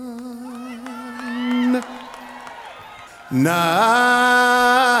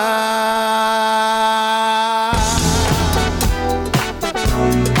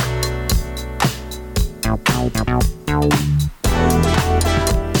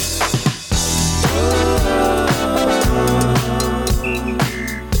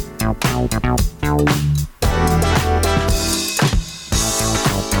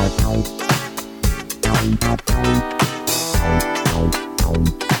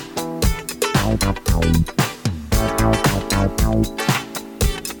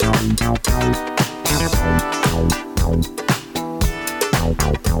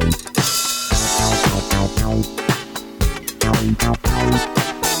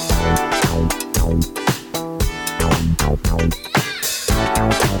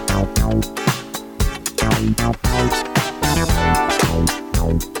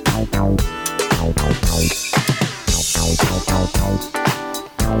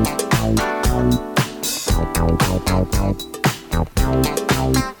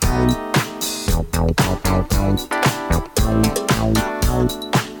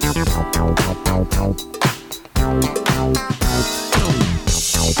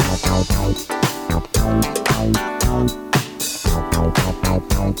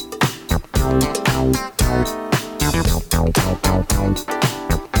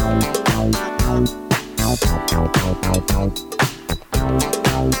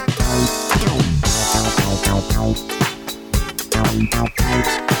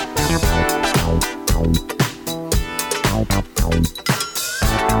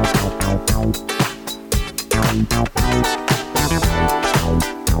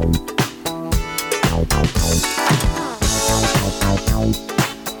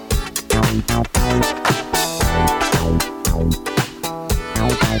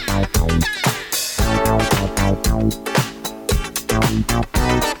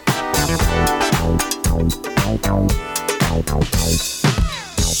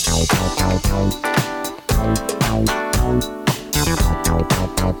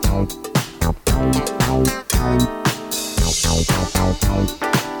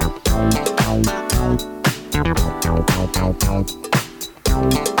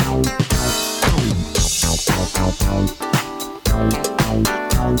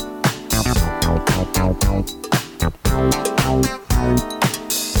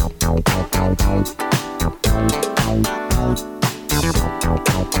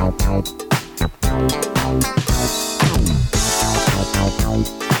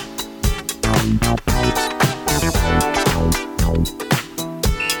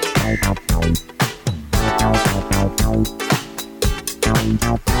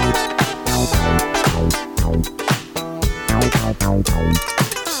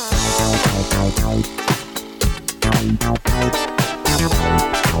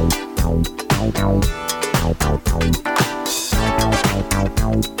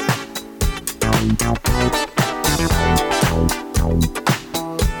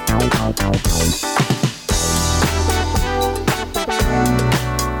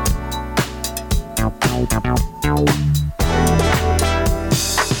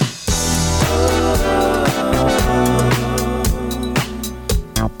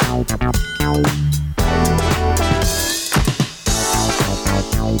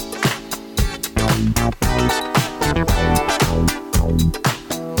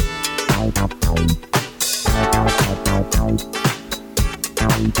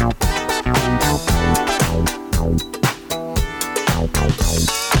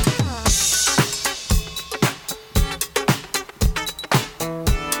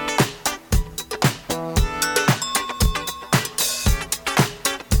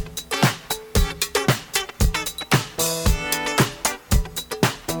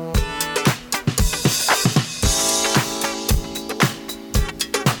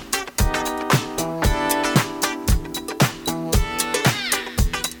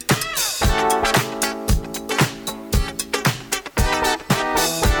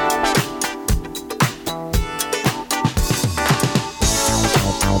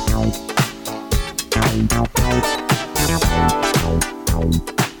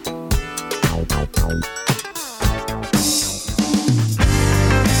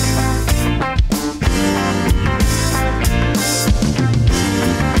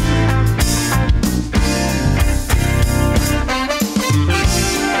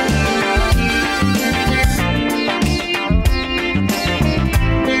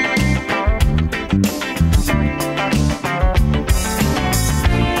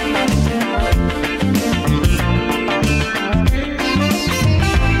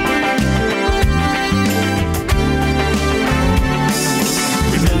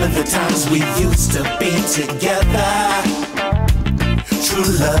we used to be together. True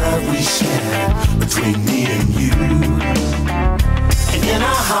love we shared between me and you. And in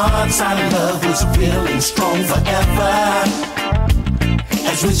our hearts our love was real and strong forever,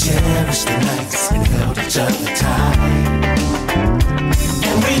 as we cherished the nights and held each other tight.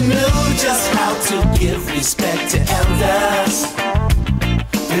 And we knew just how to give respect to elders.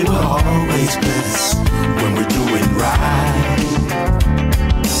 They were always blessed when we're doing right.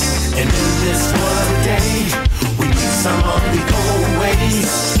 And in this world today, we need some of the old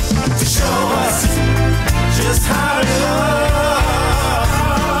ways to show us just how to love.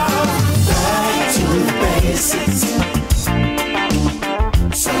 Back to the basics,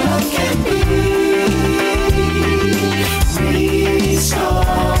 so love can be restored.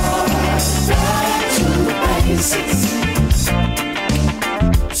 Back to the basics,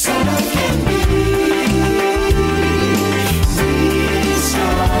 so love can be.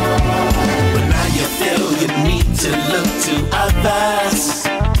 To look to others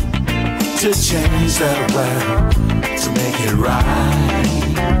to change the world, to make it right.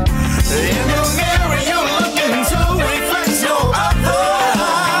 In the mirror you're looking to reflect no other,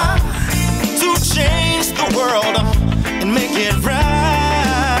 to change the world and make it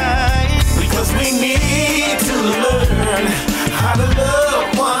right. Because we need to learn how to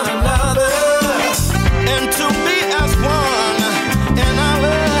love one another and to be as one in our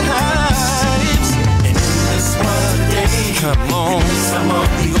lives. Come on, some of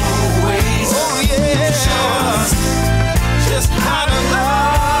the old ways. Oh yeah, show us just how to love.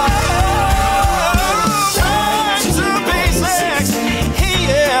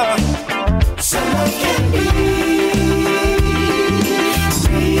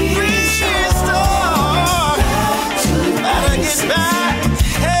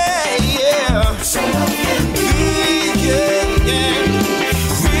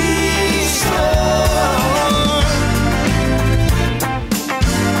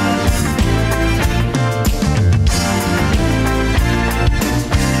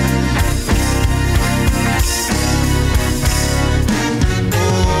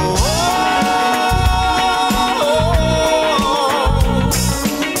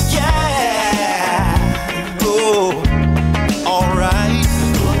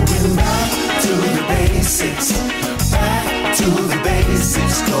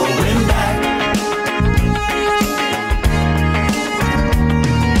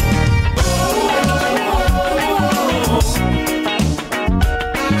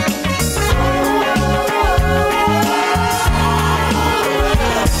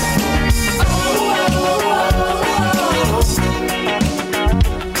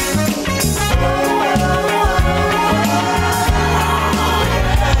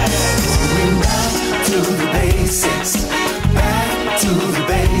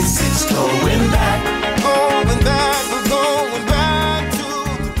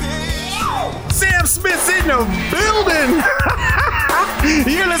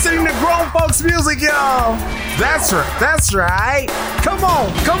 You're listening to Grown Folks Music, y'all. That's right. That's right. Come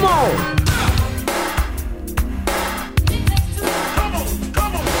on. Come on.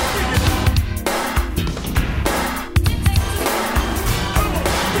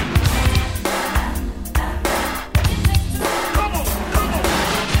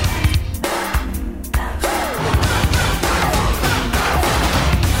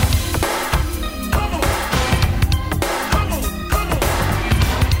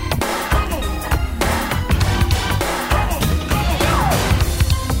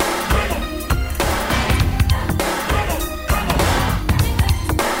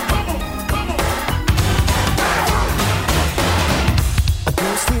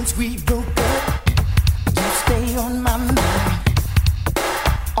 Since we broke up, you stay on my mind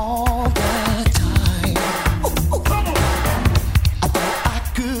all the time. I thought I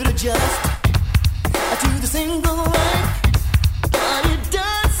could adjust to the single life, but it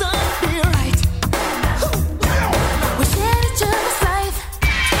doesn't feel right. We shared each other's life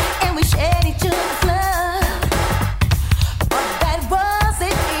and we shared each other's love, but that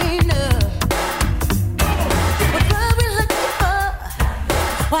wasn't enough. What were we looking for?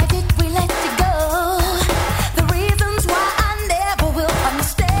 Why did we let you go? The reasons why I never will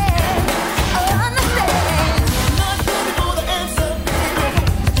understand. Understand. Not looking for the answer,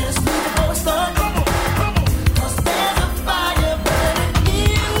 just looking for a start. 'Cause there's a fire burning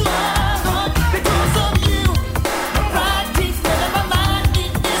in my heart because of you. My pride keeps telling my mind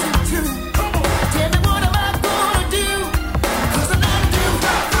it isn't true. Tell me what am I gonna do? 'Cause I'm not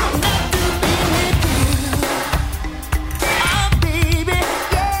due being with you. Oh baby,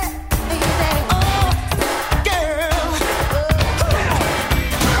 yeah, baby.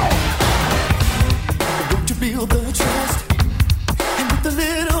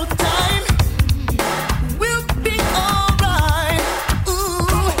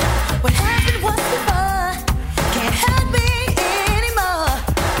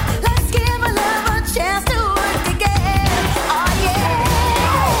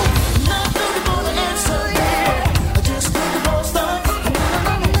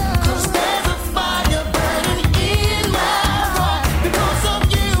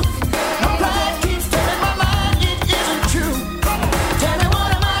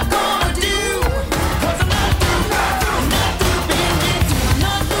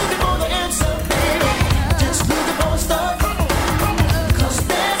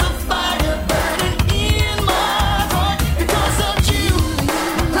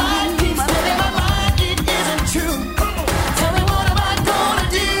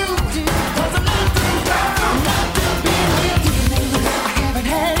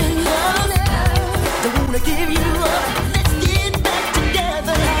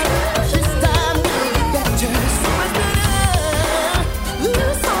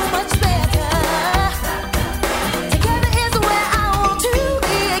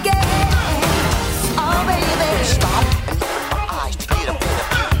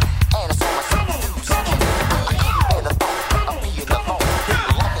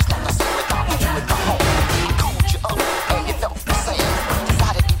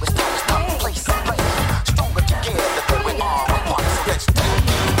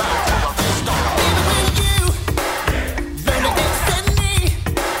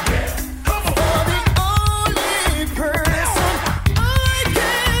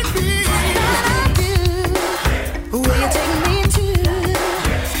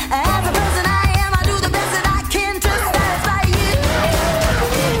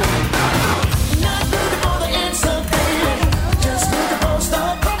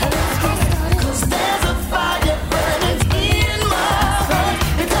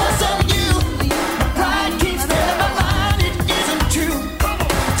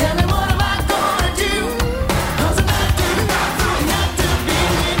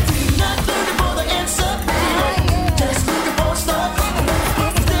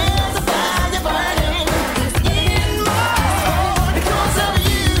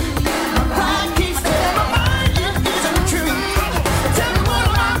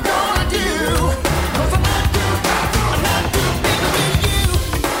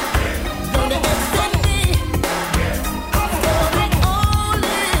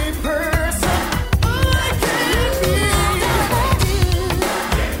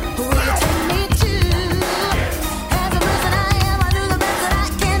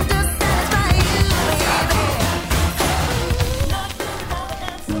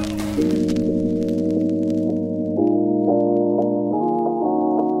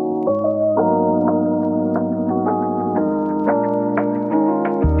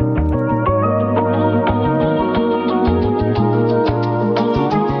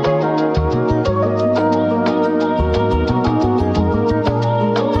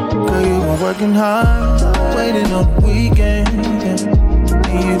 working hard, waiting on the weekend.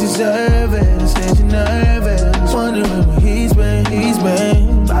 And you deserve it, instead you're nervous, wondering where he's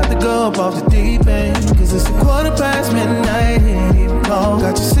been. About to go up off the deep end, cause it's midnight, ain't even home.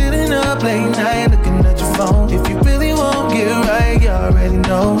 Got you sitting up late night, looking at your phone. If you really won't get right, you already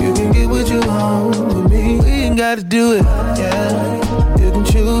know. You can get what you want with me, we ain't gotta do it, yeah. You can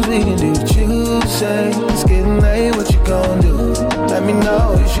choose, we can do what you say. It's getting late, what you gon' do? Let me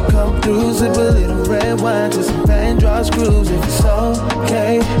know, you should come through. Sip a little red wine to some pan, draw screws if it's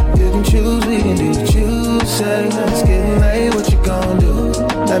okay. You can choose, we can do what you say. It's getting late, what you gon' do?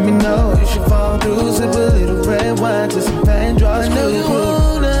 Let me know, you should fall through. Sip a little red wine to some pan, draw screws. I know you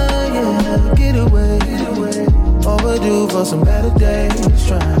wanna, yeah, get away. Overdue for some better days.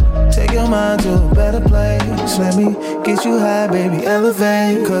 Tryna take your mind to a better place. Let me get you high, baby,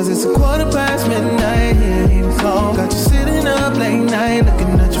 elevate. Cause it's midnight, yeah, even home. Got you sitting up late night,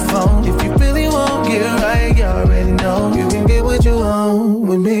 looking at your phone. If you really won't get right, you already know. You can get what you want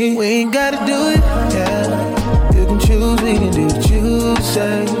with me, we ain't gotta do it, yeah. You can choose, we can do what you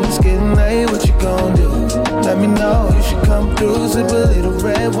say. It's getting late, what you gon' do? Let me know, you should come through. Sip a little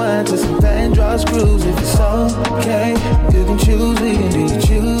red wine to some pan, draw screws if it's okay. You can choose, we can do what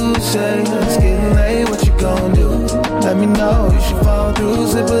you say. It's getting late, what you gon' do? Let me know, you should fall through.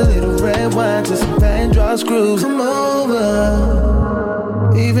 Sip a little red wine to some pan, draw screws. Come over,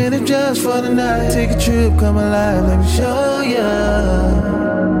 even if just for the night. Take a trip, come alive, let me show ya.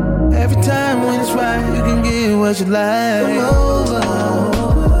 Every time when it's right, you can get what you like. Come over,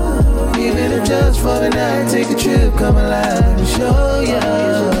 even if just for the night. Take a trip, come alive, let me show ya.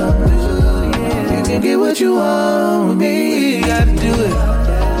 You can get what you want with me, you gotta do it.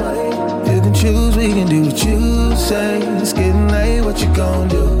 You can choose, we can do what you say. It's getting late, what you gon'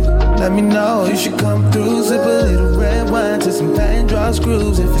 do? Let me know, you should come through. Sip a little red wine to some pan, draw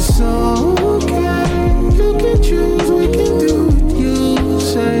screws if it's okay. You can choose, we can do what you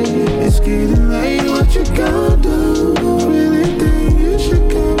say. It's getting late, what you gon' do? Really think you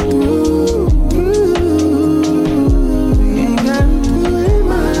should come through? We ain't gotta do it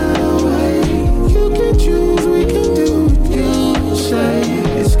my way. You can choose, we can do what you say.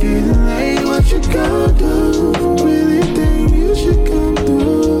 It's getting late, what you gon' do? Really think you should come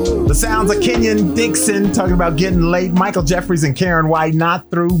through? The sounds of Kenyon Dixon talking about getting late. Michael Jeffries and Karen White, Not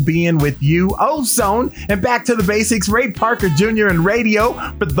Through Being With You. Ozone and Back to the Basics. Ray Parker Jr. and Radio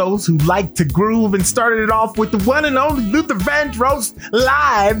for those who like to groove, and started it off with the one and only Luther Vandross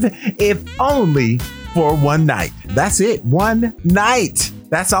live, If Only for One Night. That's it. One night.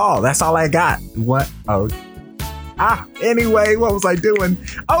 That's all. That's all I got. What? Oh. Anyway, what was I doing?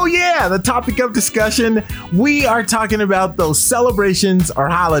 Oh yeah, the topic of discussion. We are talking about those celebrations or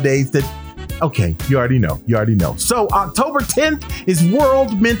holidays that, okay, you already know. So October 10th is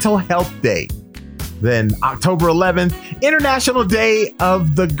World Mental Health Day. Then October 11th, International Day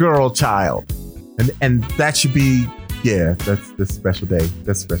of the Girl Child. And that should be, yeah, that's the special day.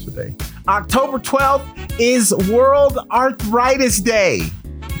 That's special day. October 12th is World Arthritis Day.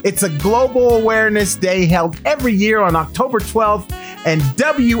 It's a global awareness day held every year on October 12th, and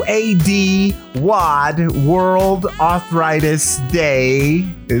WAD, World Arthritis Day,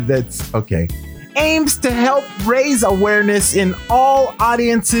 that's okay, aims to help raise awareness in all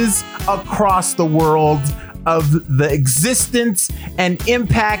audiences across the world of the existence and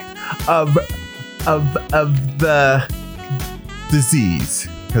impact of the disease.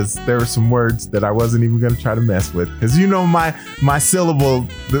 Because there were some words that I wasn't even going to try to mess with. Because you know my syllable,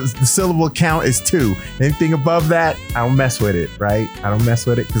 the syllable count is 2. Anything above that, I don't mess with it, right? I don't mess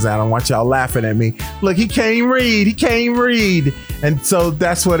with it because I don't want y'all laughing at me. Look, he can't even read. And so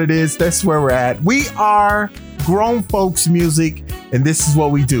that's what it is. That's where we're at. We are grown folks music, and this is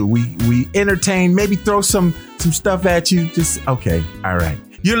what we do. We entertain, maybe throw some stuff at you. Just, okay, all right.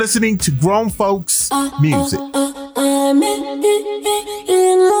 You're listening to Grown Folks Music. I'm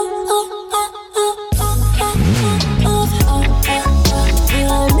in love.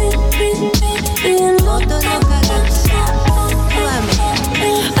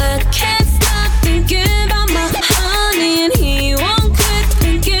 I can't stop thinking about my honey, and he won't quit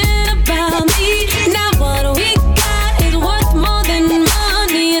thinking about me. Now what we got is worth more than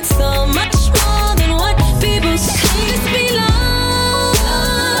money. It's so much more than what people say. Just be love.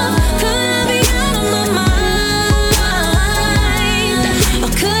 Could I be out of my mind?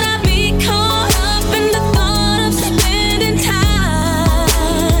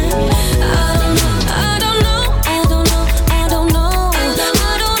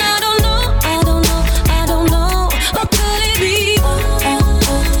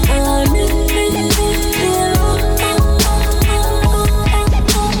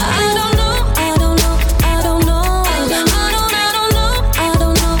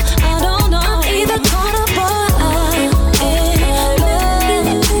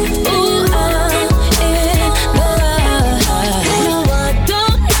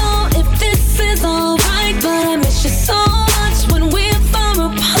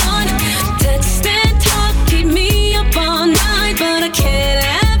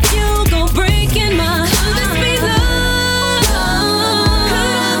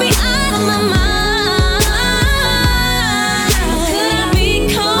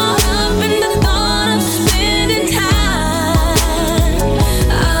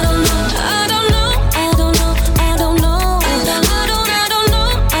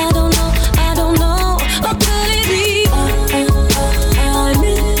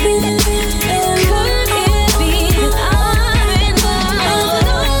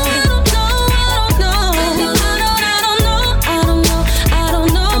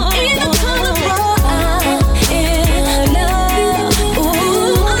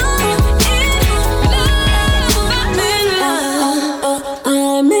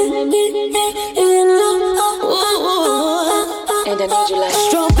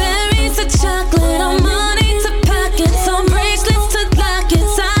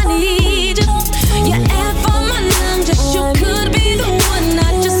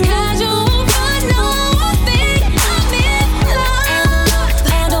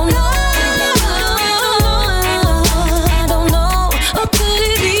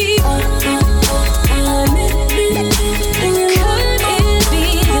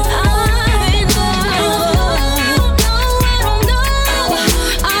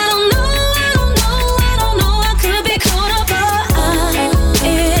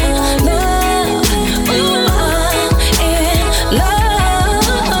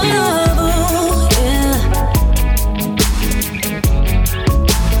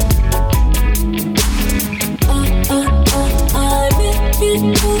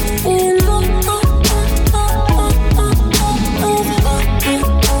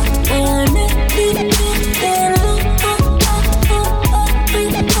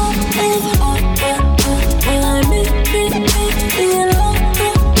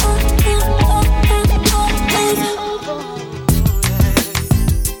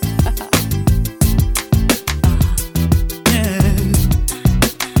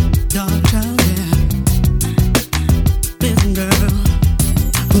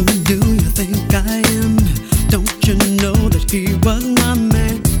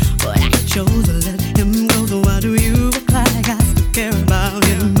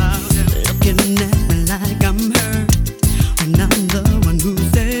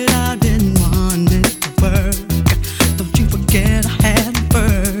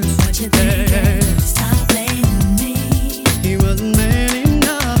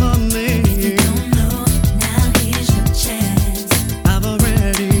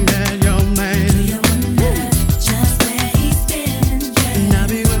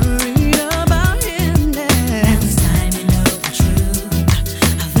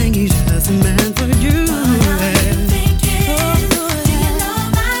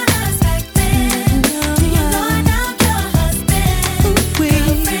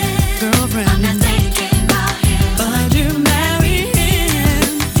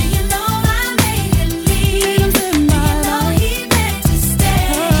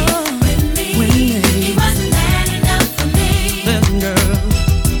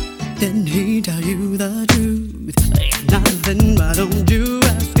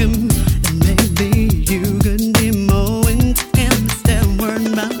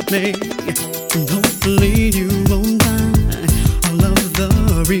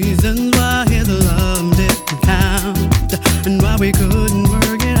 were reasons why his love didn't count and why we couldn't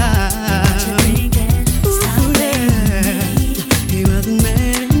work it out. Ooh, yeah. He wasn't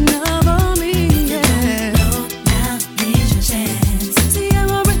man enough for me. Yeah. Now here's your chance. See, I'm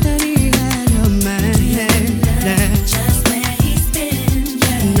already that he had a man. Yeah. Just where he's been.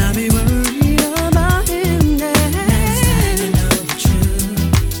 Yeah. And I'll be worried about him. Yeah. Next time you know the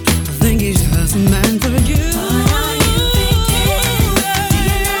truth. I think he's just a man for you. Do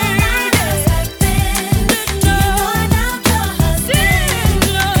you know now you're husband?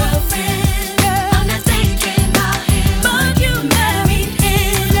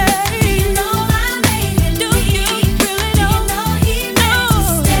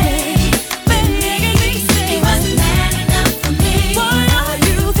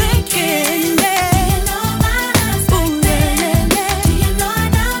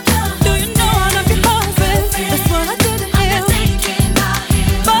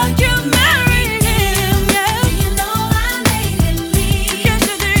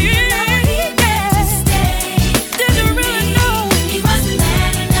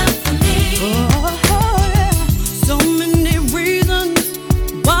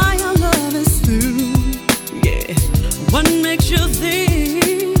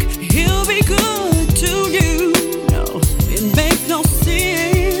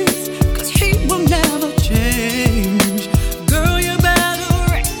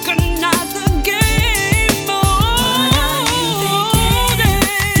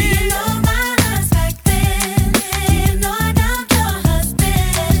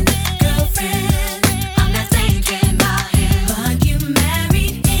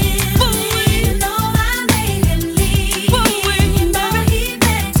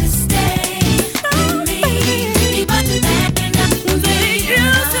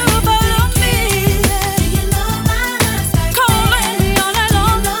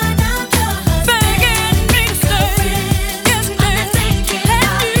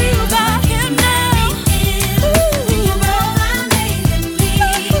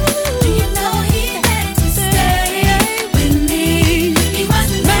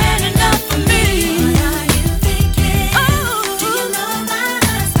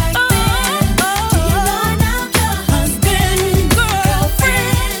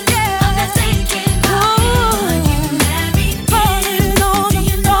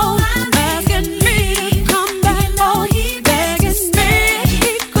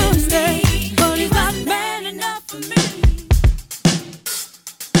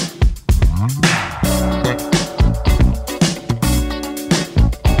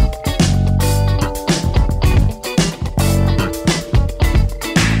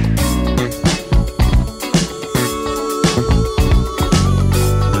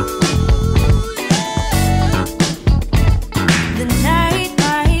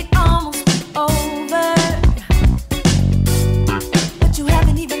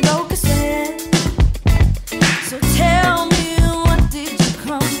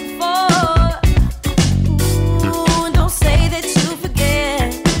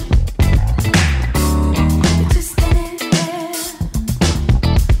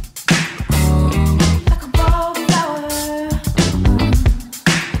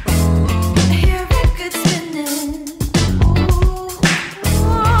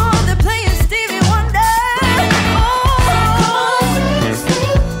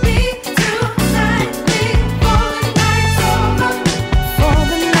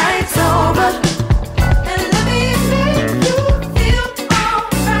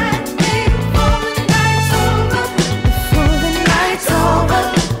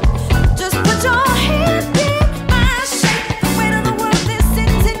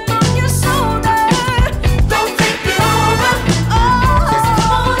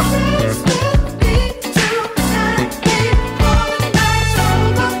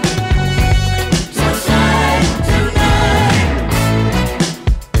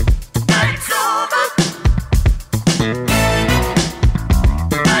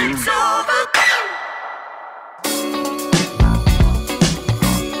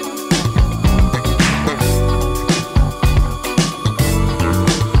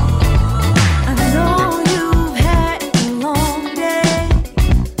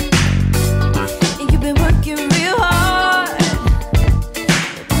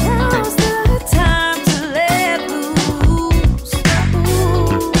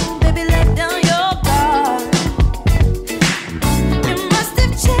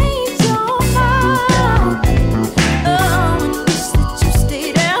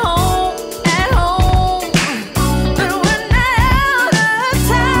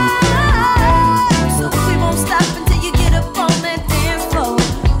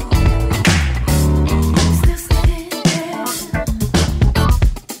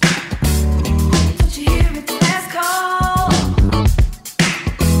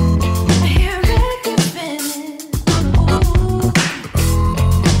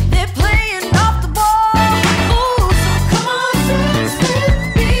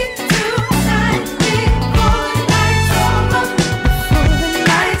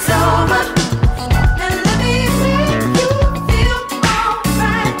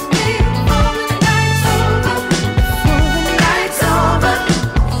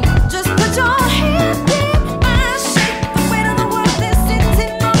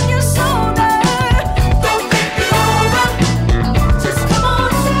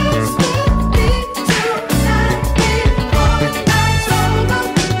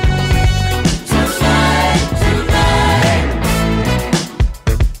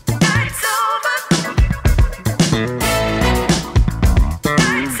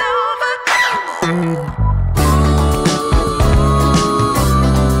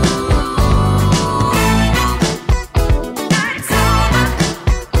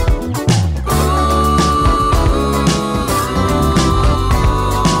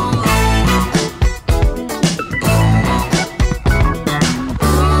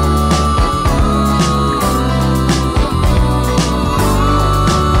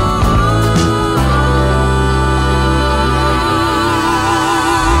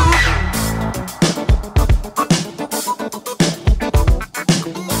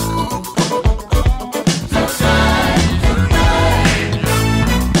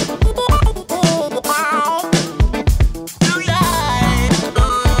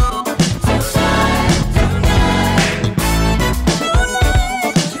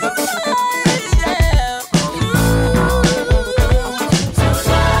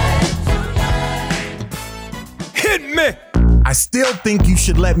 still think you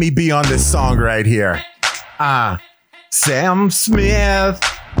should let me be on this song right here. Sam Smith,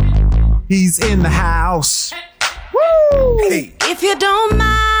 he's in the house. Woo! Hey. If you don't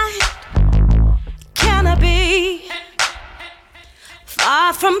mind, can I be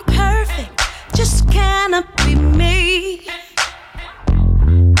far from perfect? Just can I be me?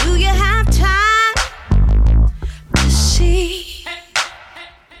 Do you have time to see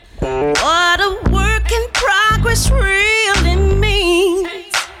what a work in progress really means?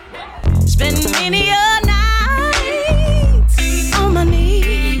 Spend many a night on my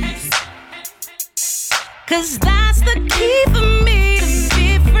knees, 'cause that's the key for me to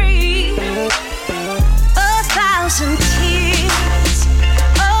be free. 1,000 tears,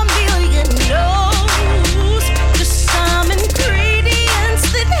 a million no's, just some ingredients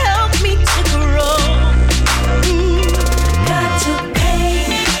that help me to grow. Got to pay,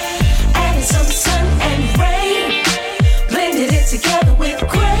 added some sun and rain, blended it together with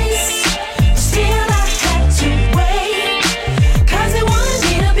grace. Still I had to wait, 'cause they wanted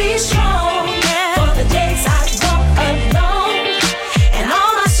me to be strong for the days I walk alone, and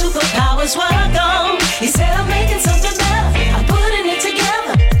all my superpowers were gone. He said I'm making something better, I'm putting it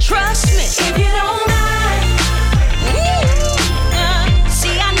together. Trust me, if you don't mind.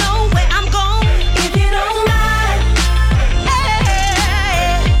 See, I know where I'm going. If you don't mind.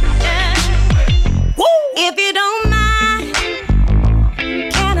 If you don't mind,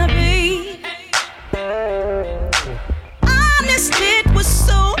 can I be honest? It was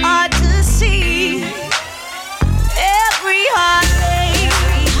so hard to see. Every heartache,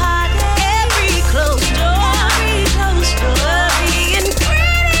 every closed door, the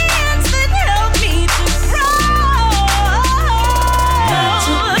ingredients that help me to grow. Got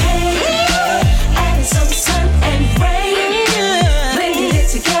to pay, added some sun and rain, blended it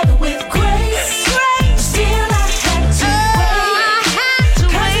together with grace. Still I had to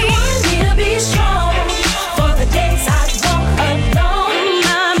wait, 'cause he wanted me to be strong for the days I walk alone,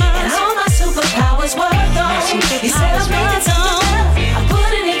 and all my superpowers were gone. He said I'm making something better, I'm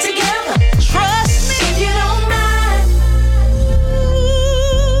putting it together. Trust me, if you don't mind.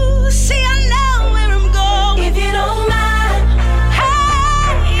 See, I know where I'm going. If you don't mind. Hey,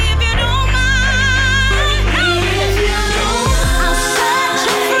 if you don't mind. If you don't mind. I'll set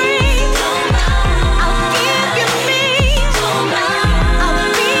you free. I'll give you me. I'll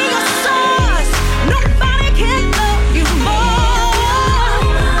be your source. Nobody can love you more.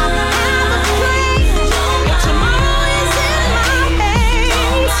 I'll never play. Tomorrow is in my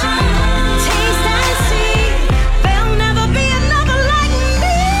hands. Taste and see. There'll never be another like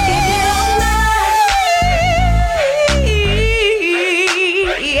me. If you don't mind.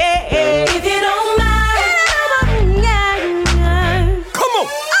 Yeah. If you don't mind. Come on.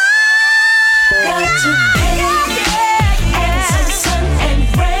 Got to pay, added some sun and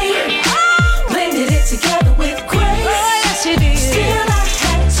rain, blended it together with grace. Still I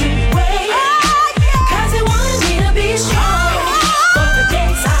had to wait, 'cause he wanted me to be strong for the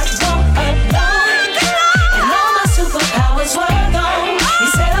days I walk alone, and all my superpowers were gone. He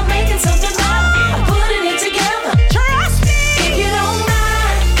said I'm making something better, I'm putting it together. Trust me, if you don't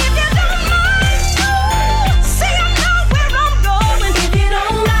mind. If you don't mind. See, I know where I'm going. If you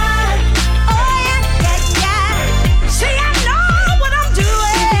don't mind. Oh yeah, yeah, yeah. See, I know what I'm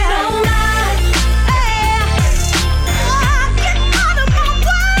doing. If you don't mind. Get out of my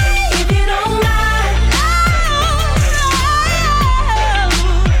way. If you don't mind.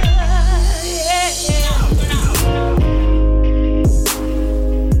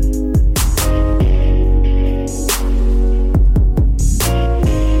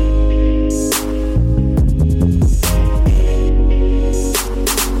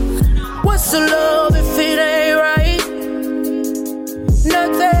 What's the love if it ain't right?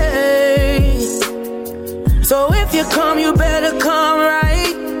 Nothing. So if you come, you better come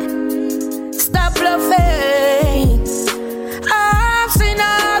right. Stop bluffing. I've seen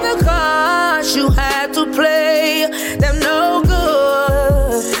other cards you had to play. Them no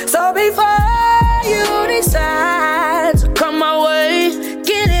good. So before you decide to come my way,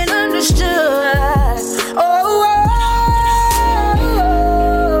 get it understood. Oh,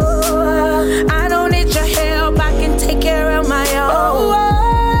 I don't need your help, I can take care of my own.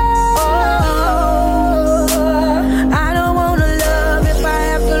 I don't wanna love if I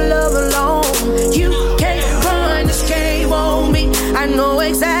have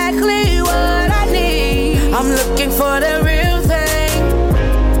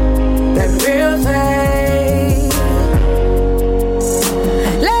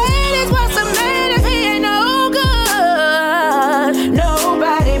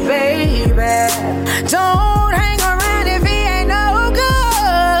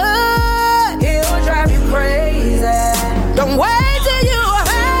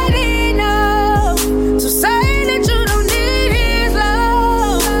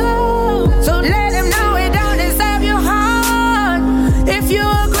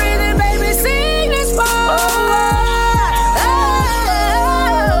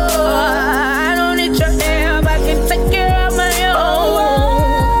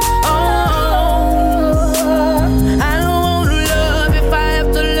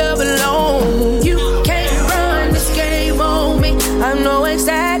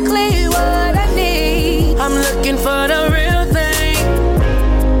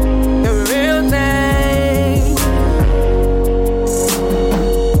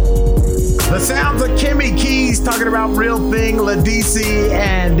talking about Real Thing, Ladisi,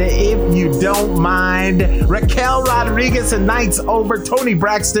 and If You Don't Mind, Raquel Rodriguez and Nights Over, Tony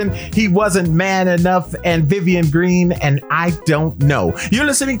Braxton, He Wasn't Man Enough, and Vivian Green, and I Don't Know. You're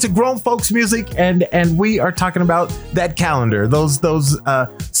listening to Grown Folks Music, and we are talking about that calendar, those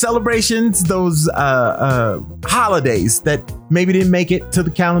celebrations, those holidays that maybe didn't make it to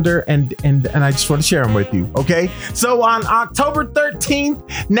the calendar, and I just want to share them with you, okay? So on October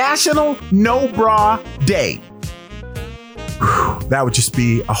 13th, National No Bra Day. Whew, that would just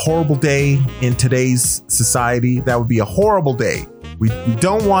be a horrible day in today's society. That would be a horrible day. We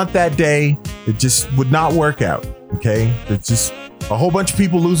don't want that day. It just would not work out, okay? It's just a whole bunch of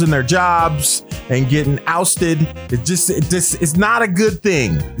people losing their jobs and getting ousted. It's not a good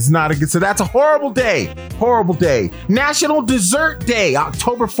thing. It's not a good, so that's a horrible day. Horrible day. National Dessert Day,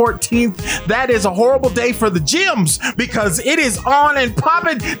 October 14th. That is a horrible day for the gyms because it is on and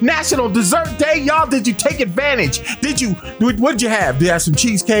popping. National Dessert Day. Y'all, did you take advantage? What did you have? Did you have some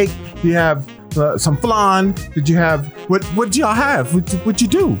cheesecake? Did you have some flan? Did you have, what did y'all have? What'd you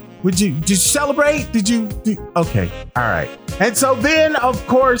do? Did you celebrate? Okay. All right. And so then, of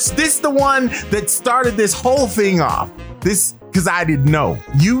course, this is the one that started this whole thing off. This, because I didn't know.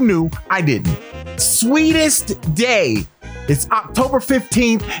 You knew, I didn't. Sweetest Day. It's October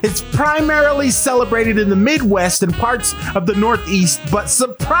 15th. It's primarily celebrated in the Midwest and parts of the Northeast, but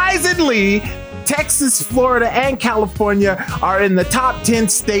surprisingly, Texas, Florida, and California are in the top 10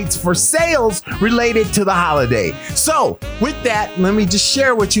 states for sales related to the holiday. So with that, let me just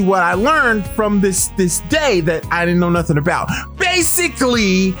share with you what I learned from this day that I didn't know nothing about.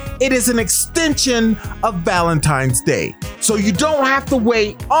 Basically, it is an extension of Valentine's Day. So you don't have to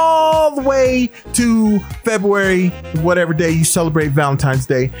wait all the way to February, whatever day you celebrate Valentine's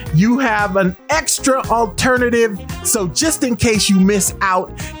Day. You have an extra alternative. So just in case you miss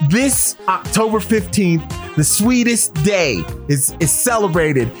out, this October 15th, the sweetest day is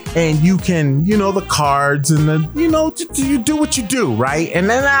celebrated, and you can, the cards and you do what you do, right? And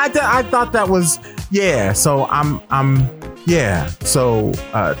then I thought that was, yeah. So So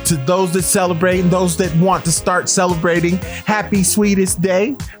to those that celebrate and those that want to start celebrating, happy sweetest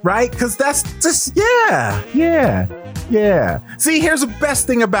day, right? Because that's just, yeah. See, here's the best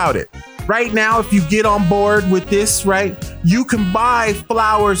thing about it. Right now, if you get on board with this, right, you can buy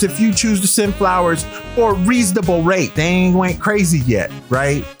flowers if you choose to send flowers for a reasonable rate. They ain't went crazy yet,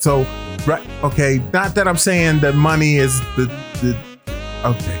 right? So, right, okay, not that I'm saying that money is the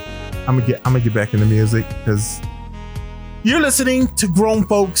okay. I'm gonna get back into music because you're listening to Grown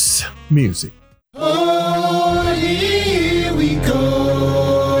Folks Music. Oh, here we go.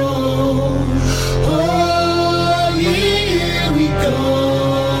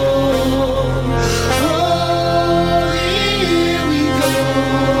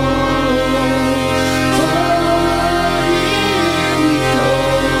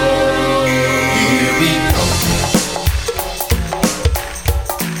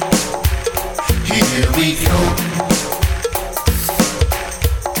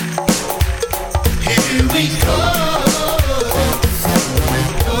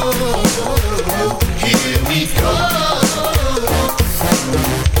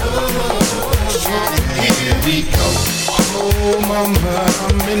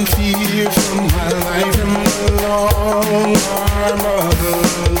 I'm in fear for my life in the long arm of the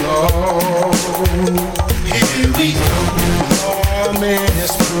law. Here we go. Lawman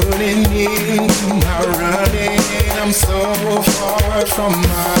is pulling in my running. I'm so far from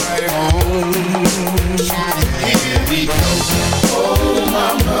my home. Here we go. Oh,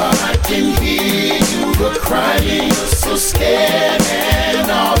 mama, I can hear you were crying. You're so scared and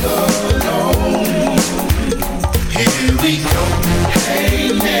all alone. Here we go.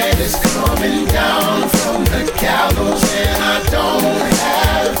 Hey man is coming down from the gallows, and I don't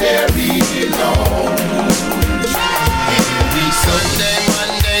have very long. Here we Sunday,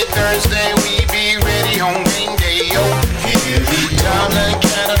 Monday, Thursday, we be ready on game day, yo. Here we Dublin,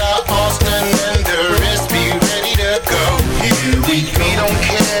 Canada, Austin, and the rest be ready to go. Here we don't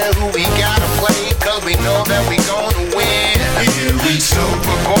care who we gotta play, cause we know that we gonna win. Here we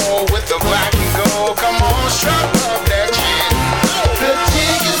Super Bowl with the black and gold. Come on, strap up that chin.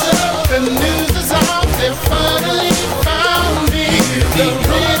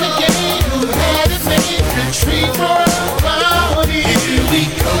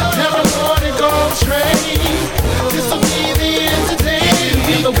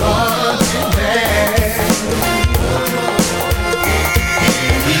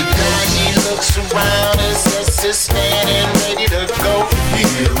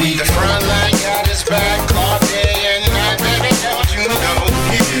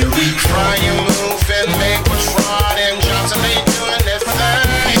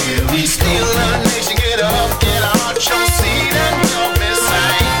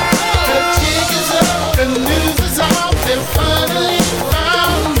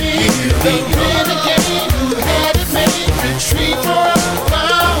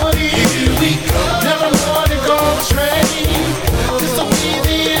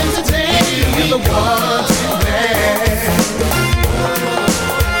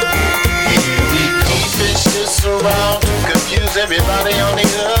 everybody on the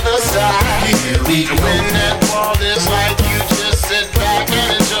other side. Here we go. When that wall is like you just sit back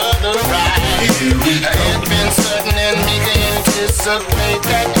and enjoy the ride. Here we go. It's been certain and me to anticipate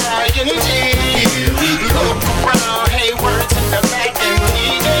that ING. Here we go. Look around, hey, words in the back and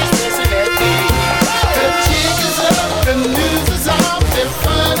DJs listen at me. The jig is up, the news is off, they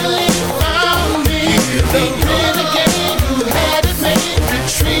finally found me. The renegade who had it made,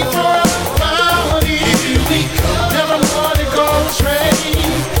 retreat for a bounty. Here we go. Never more to go train.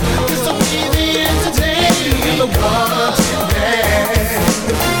 This'll be the entertainment and the wanted man.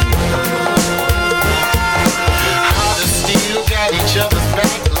 How the steel got each other's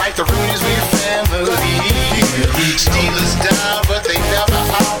back like the Rooney's we family. Steelers down, but they never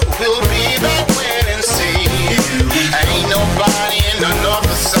out. We'll be back when and see. Ain't nobody in the north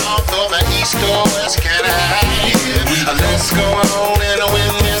or south or the east or west can hide. Let's go on and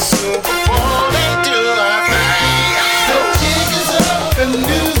win this Super Bowl. They do our thing. The jig is up, the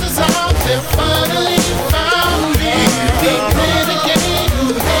news is out. They finally found me. The renegade who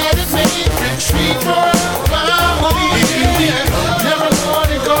had it made, retreat for a bounty. Never more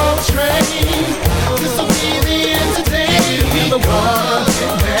to go train. This'll be the entertainment and the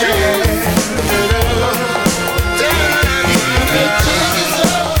wanted man. The jig is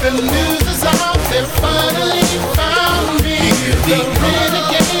up, the news is out. They finally found me. The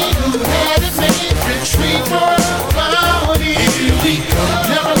renegade who had it made, retreat for a bounty.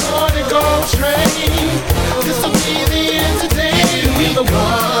 Never more to go train. This'll be the entertainment and the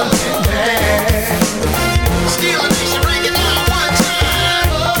wanted man. Steal a nation, break it down one time.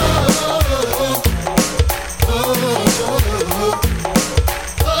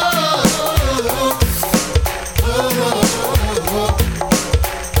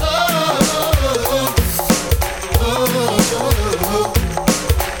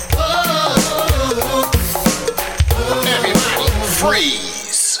 Everybody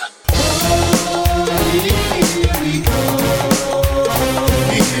freeze. Here we go.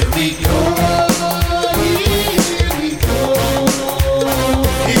 Here we go. Here we go.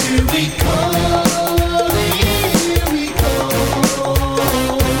 Here we go. Here we go.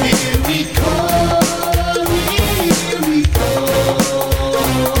 Here we go. Here we go.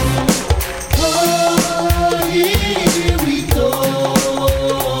 Here we go.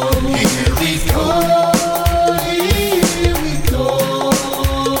 Here we go. Here we go.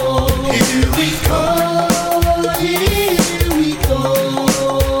 Here we go. Here we go.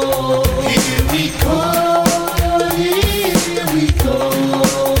 Here we go. Here we go.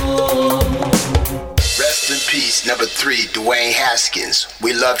 Rest in peace, number 3, Dwayne Haskins.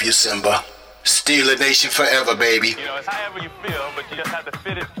 We love you, Simba. Steeler Nation forever, baby. You know, it's however you feel, but you just have to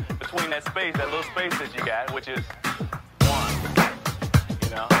fit it between that space, that little space that you got, which is one. You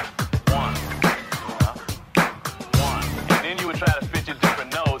know? One. You know? One. And then you would try to fit your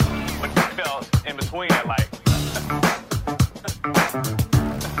different notes, but you felt in between it like,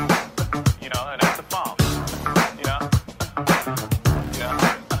 you know, and that's the funk. You know? You know?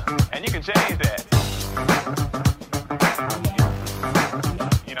 And you can change that.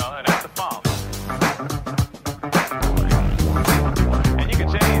 You know, and that's the funk. And you can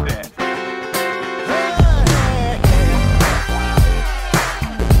change that.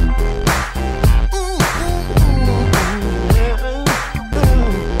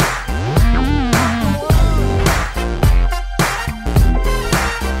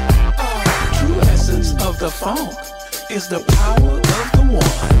 True essence of the funk is the power of the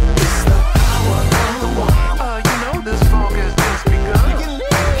one. It's the power of the one. You know this funk has just begun. You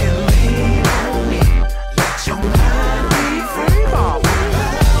can lean on me. Let your mind be free.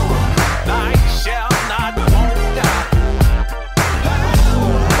 Night shall not won't die.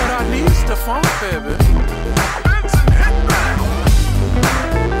 But I need the funk, baby.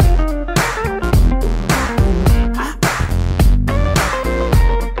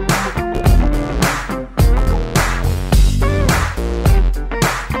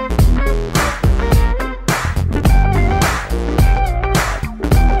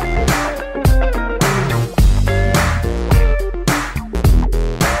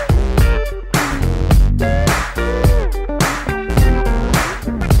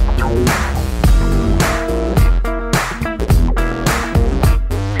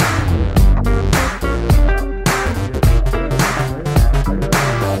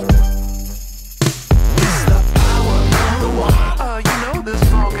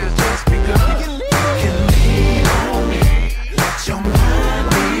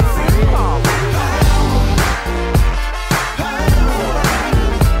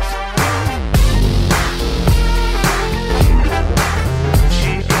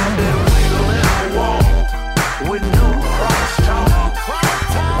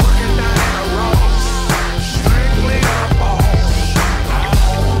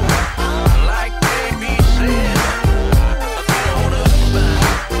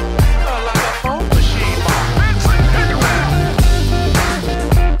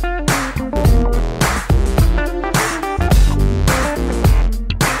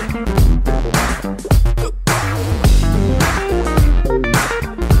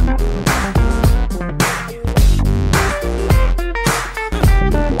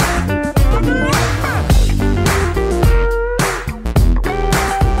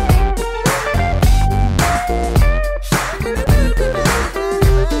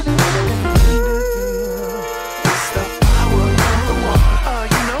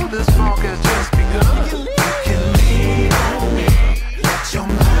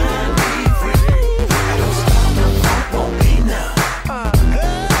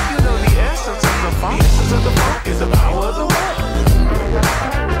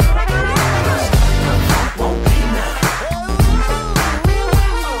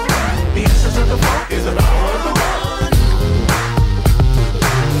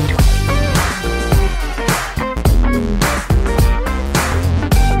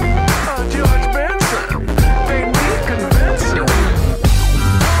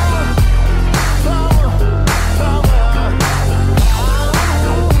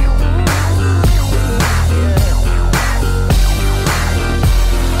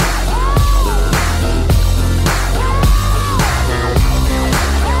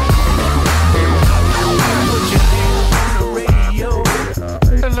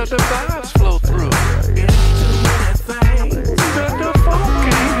 let the vibes flow through. It's too many things that the funk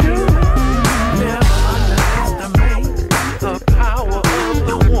can't do. Never underestimate the power of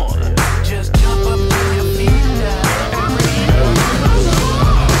the one. Just jump up to your feet now and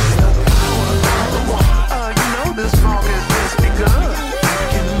you know this funk has just begun.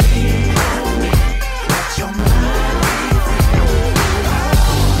 Can let your mind be free.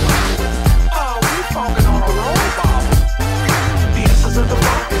 Oh, we funkin' on a roll ball. The essence of the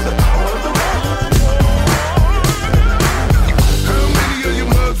funk is the power of the one. How many of you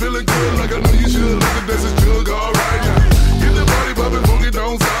mud feeling good like I know you should? Like the dance is jug, all right now. Get the body poppin', funky,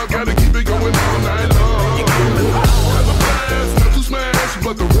 don't stop. Gotta keep it going all night long. Have a blast, not to smash,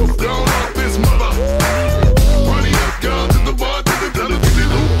 but the roof gone off this mother. Party up, girl, to the bar, to the dollar, to the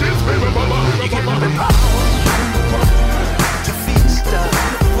loop, this baby mama. You give me the power to feast up.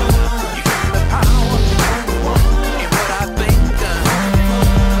 You give me the power in what I think of.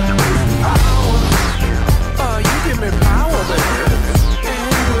 You give me power, baby.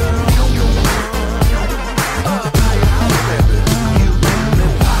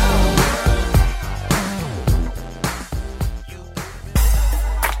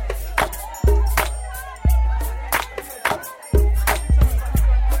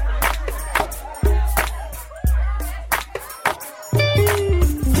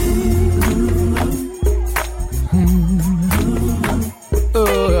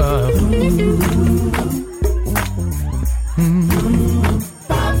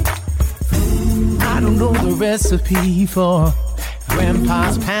 I don't know the recipe for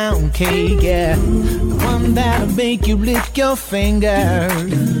Grandpa's pound cake, yeah. The one that'll make you lick your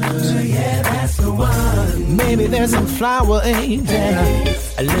fingers. Yeah, that's the one. Maybe there's some flour in there,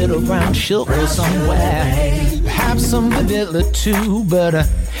 a little brown sugar somewhere. Perhaps some vanilla too, but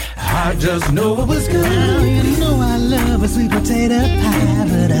I just know it was good. You know I love a sweet potato pie,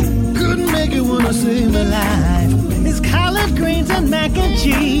 but I couldn't make it wanna save my life. It's collard greens and mac and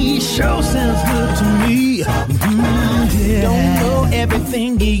cheese. Sure sounds good to me. Yeah. Don't know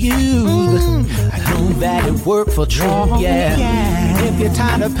everything you use. I know that it worked for true, yeah. If you're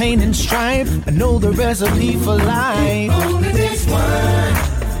tired of pain and strife, I know the recipe for life. Only takes one.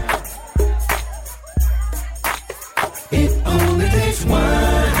 It only takes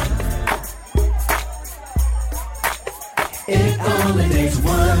one. It only takes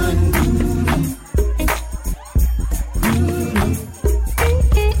one.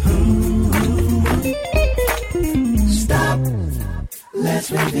 Stop.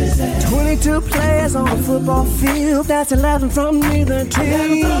 Let's revisit. 22 players on the football field. That's 11 from neither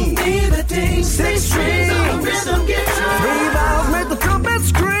team. 6 strings on the rhythm guitar. 3 balls make the trumpet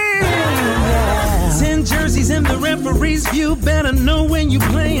scream. Yeah. 10 jerseys in the referee's view. Better know when you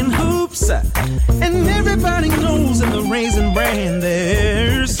playing hoops. And everybody knows in the Raisin Brand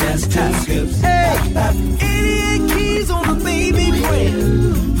there's just 2 scoops. Hey, 88 keys on the baby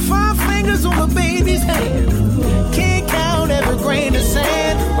grand. 5 fingers on the baby's hand. Can't count every grain of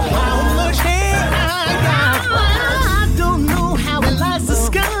sand. How much hair I got. I don't know how it lights the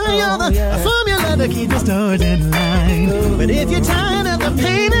sky or the formula to keep the stars in line. But if you're tired of the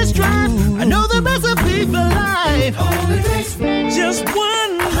pain and strife, I know the recipe for life. Only takes just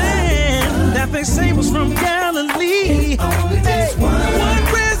one man that they say was from Galilee. Only takes one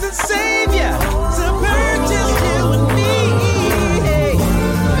present savior to purchase you and me. Hey,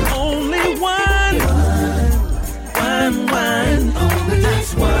 only one. Only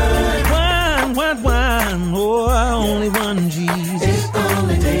takes one. Oh, only one Jesus. It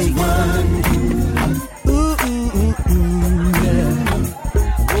only takes one. Ooh, yeah.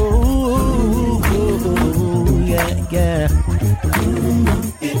 Ooh, yeah.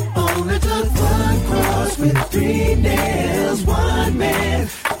 It only took one cross with 3 nails, 1 man,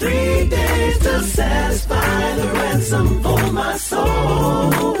 3 days to satisfy the ransom for my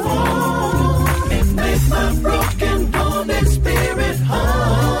soul. And make my broken, bonded spirit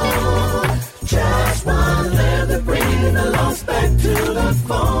whole. Just one lamb to bring the lost back to the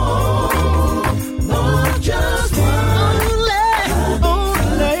fold. Lord, just one.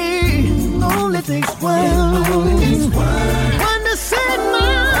 Only takes one. Only takes one. One to set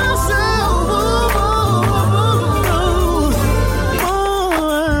my soul.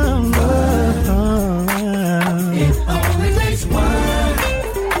 It only takes one.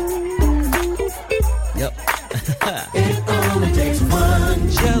 Yep. It only takes one.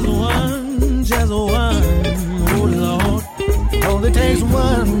 Just one. Oh Lord, only takes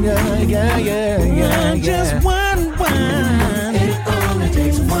one. Yeah. Just one. It only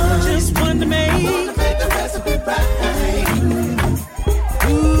takes one. Just one to make the recipe right.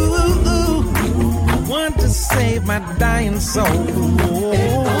 Ooh, one to save my dying soul.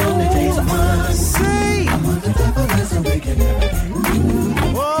 It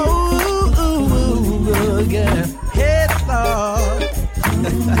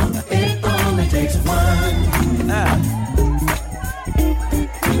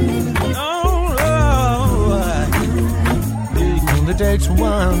only takes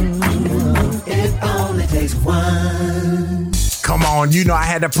one. It only takes one. Come on, you know I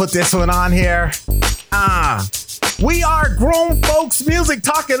had to put this one on here. We are grown folks music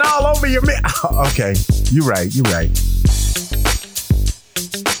talking all over your okay, you right. You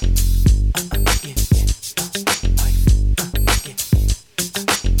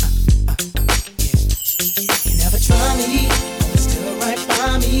never try me, still right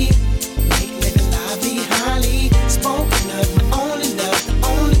by me. Make living lively, highly spoken of. My only love, the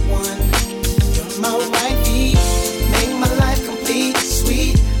only one. You're my wifey, make my life complete,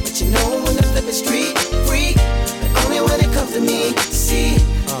 sweet. But you know when the flip is street freak, but only when it comes to me. See,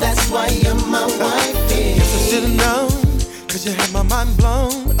 that's why you're my wifey. Guess I should've known, 'cause you had my mind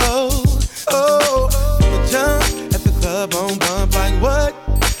blown. Oh, from the jump at the club on bump, like what?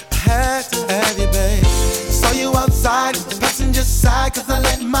 I had to have you, babe. Saw you outside with the passenger side, 'cause I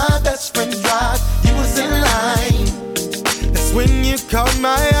let my best friend drive. You was in line. That's when you caught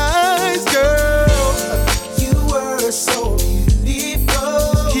my eyes, girl. You were so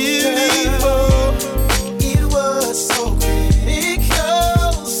beautiful. It was so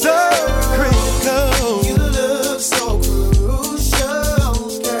critical. So critical. You look so crucial,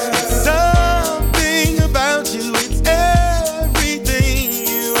 girl. Something about you, it's everything.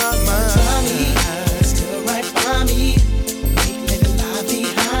 You are mine. Still right by me. Make living lively,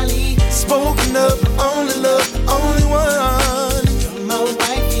 highly spoken of, only love, the only one. You're my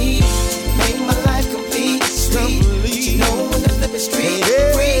wifey, make my life complete, sweet. But you know when the flip is street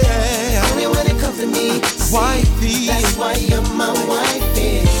free, only when it comes to me. Wifey, that's why you're my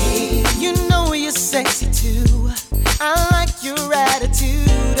wifey. You know you're sexy too. I like your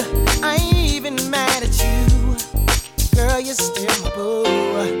attitude. I ain't even mad at you. Girl, you're still my boo.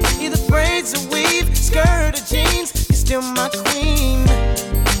 Either braids or weave, skirt or jeans, you're still my queen.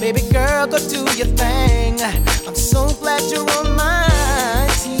 Baby girl, go do your thing. I'm so glad you're on my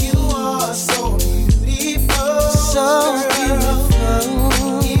team. You are so beautiful. So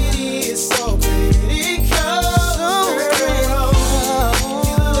beautiful. It is so critical. So critical.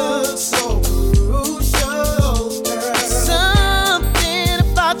 You look so crucial, girl. Something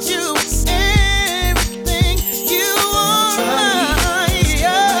about you is everything. You are mine.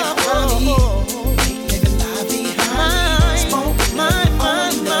 Living lively, high. Mine.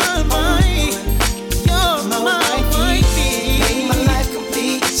 You're my wifey. Make my life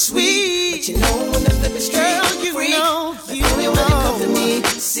complete, sweet. But you know when the flip is straight, you freak. Only when it comes to me.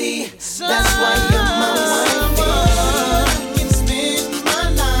 See, that's why you're my wifey. I can spend my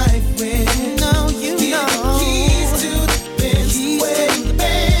life with. You know. Keys to the Benz, wearing the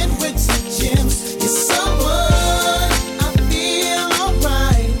band with some gems. You're someone I feel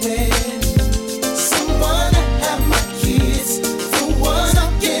alright with. Someone to have my kids. The one I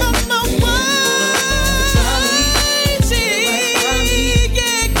get my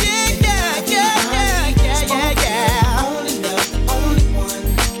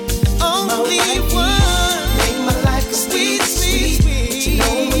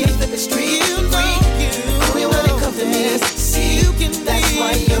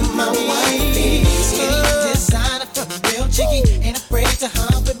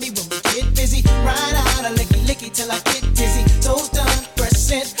till I get dizzy. Toes done, fresh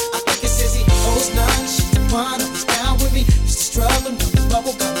scent, I think it's Izzy. O's none, she's the one who's down with me. Used to struggle, no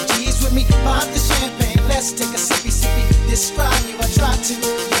bubble, got the G's with me. Pop the champagne, let's take a sippy. Describe you, I try to.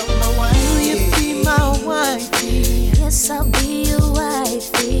 You're my wife. Will you be my wifey? Yes, I'll be your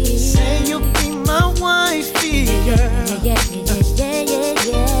wifey. Say you'll be my wifey, girl. Yeah.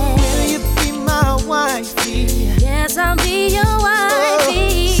 Will you be my wifey? Yes, I'll be your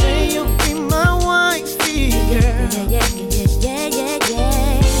wifey. Say you'll be my wifey, girl. Yeah.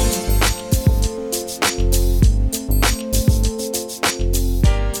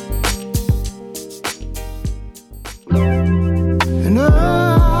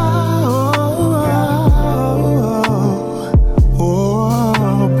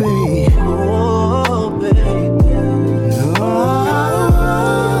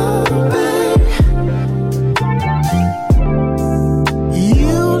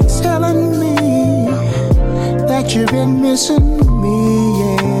 And you've been missing me,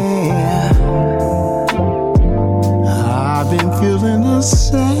 yeah. I've been feeling the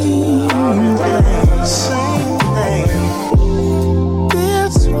same thing.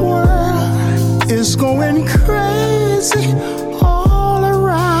 This world is going crazy all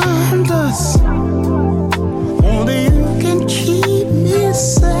around us. Only you can keep me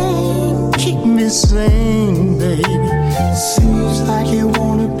sane, baby. Seems like you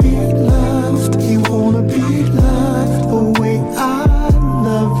wanna be loved the way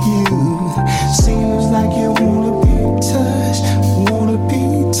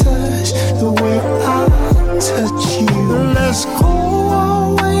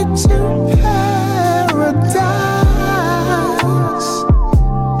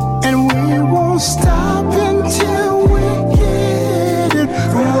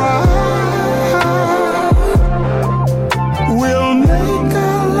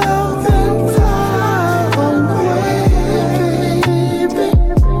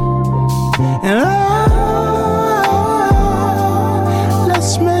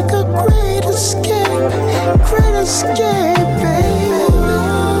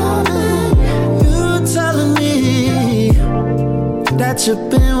that you've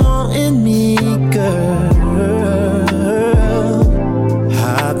been wanting me, girl.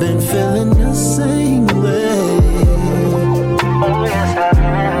 I've been feeling the same way. Oh, yes, I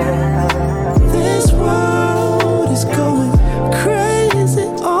have. This world is going crazy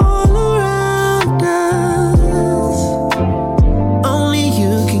all around us. Only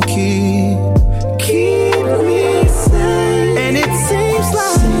you can keep me safe. And it seems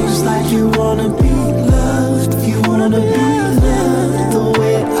like you wanna be loved. You wanna be loved the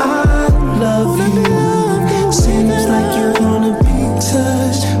way I love you. Seems like you wanna be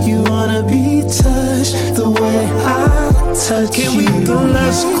touched. You wanna be touched the way I touch you. Can we go?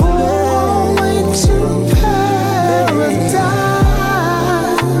 Let's go away to paradise.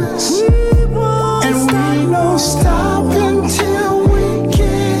 And we won't stop until we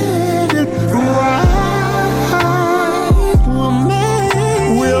get it right.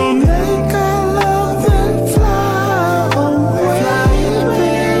 We'll make our love and fly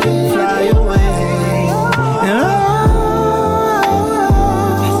away.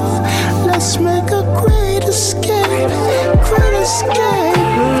 Let's make a great escape.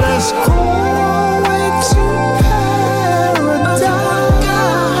 Let's go away to paradise.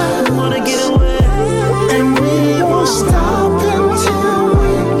 Wanna get away, and we won't stop until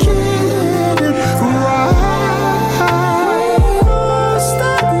we get it right.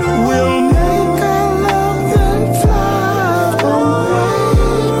 We'll make our love and fly away,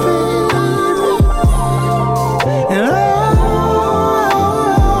 baby.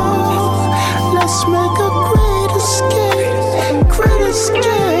 Let's make a great escape,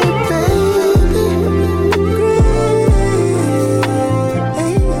 baby.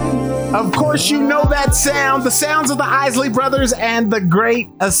 Of course, you know that sound. The sounds of the Isley Brothers and The Great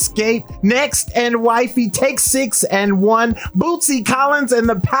Escape. Next and Wifey, Take 6 and 1. Bootsy Collins and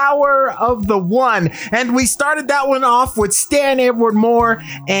The Power of the One. And we started that one off with Stan Edward Moore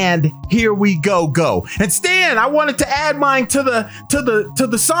and Here We Go. And Stan, I wanted to add mine to the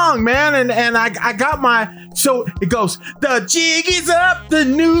song, man. And I got my, so it goes, the jig is up, the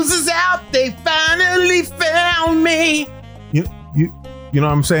news is out, they finally found me. You know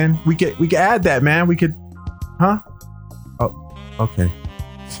what I'm saying? We could add that, man. We could, huh? Oh, okay.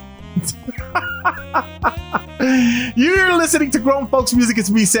 You're listening to Grown Folks Music. It's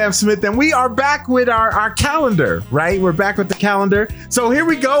me, Sam Smith, and we are back with our calendar, right? We're back with the calendar. So here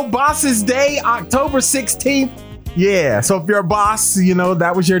we go. Boss's Day, October 16th. Yeah. So if you're a boss, you know,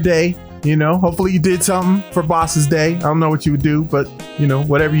 that was your day. You know, hopefully you did something for Boss's Day. I don't know what you would do, but you know,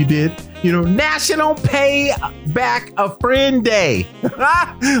 whatever you did. You know, National Pay Back a Friend Day.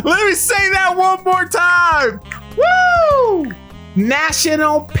 Let me say that one more time. Woo!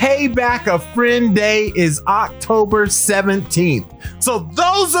 National Pay Back a Friend Day is October 17th. So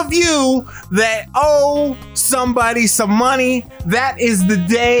those of you that owe somebody some money, that is the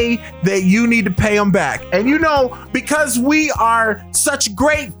day that you need to pay them back. And you know, because we are such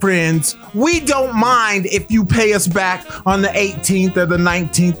great friends, we don't mind if you pay us back on the 18th or the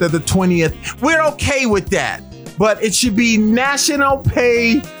 19th or the 20th. We're okay with that. But it should be National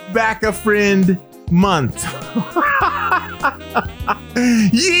Pay Back a Friend Month.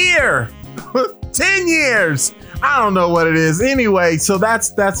 Year. 10 years. I don't know what it is. Anyway, so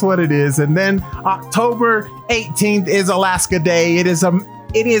that's what it is. And then October 18th is Alaska Day. It is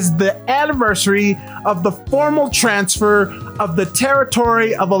the anniversary of the formal transfer of the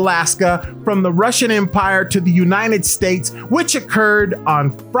territory of Alaska from the Russian Empire to the United States, which occurred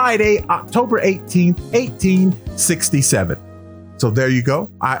on Friday, October 18th, 1867. So there you go.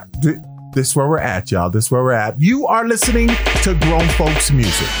 This is where we're at, y'all. This is where we're at. You are listening to Grown Folks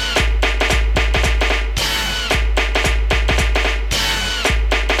Music.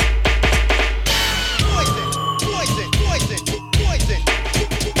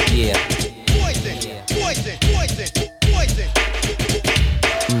 Yeah.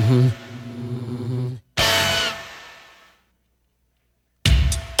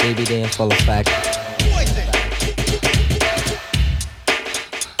 Baby, they ain't full of fact.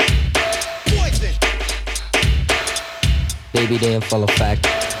 Baby, they ain't full of fact.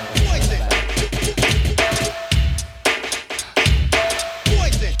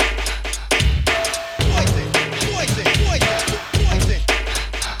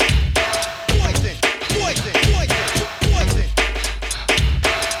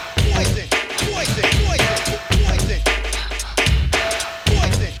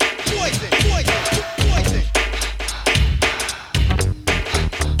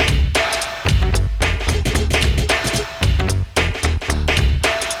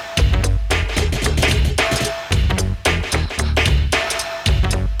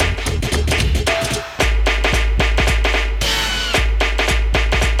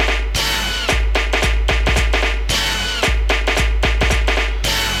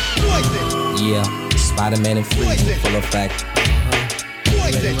 Bottom man and free, full effect.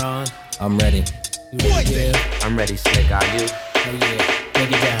 Ready, Ron? I'm ready. You ready, Bill? I'm ready, Slick. Are you? Oh yeah,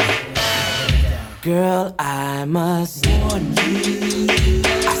 break it down. Girl, I must warn you.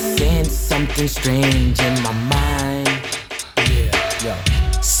 I sense something strange in my mind. Yeah, yo.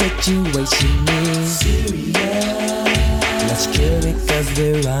 Situation is serious. Let's cure it cause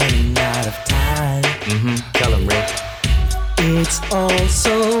we're running out of time. Tell him, Rick. It's all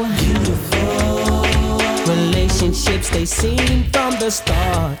so beautiful. Relationships, they seem from the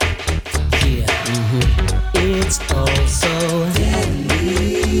start. Yeah, it's all so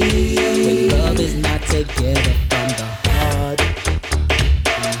deadly when love is not together from the heart.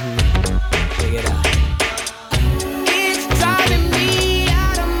 Check it out. It's driving me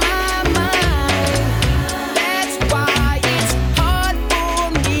out of my mind. That's why it's hard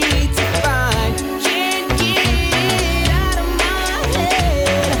for me to find. Can't get it out of my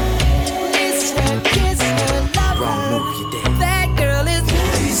head. It's her kiss, her love. Wrong move, you dead. That girl is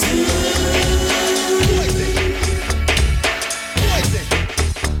crazy.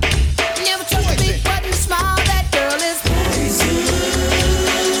 Never trust a big button smile. That girl is crazy.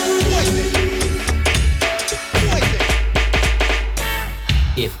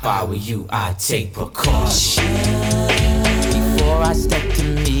 If I were you, I'd take precaution before I step to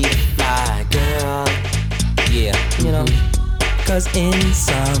meet a fly girl. Yeah, you know, cause in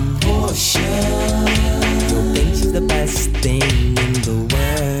some portion, you'll think she's the best thing in the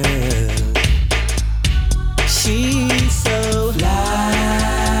world. She's so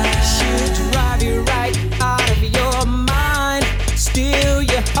fly, she'll drive you right out of your mind, steal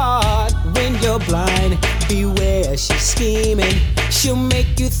your heart when you're blind. Beware, she's scheming. She'll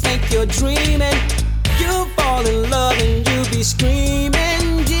make you think you're dreaming. You'll fall in love and you'll be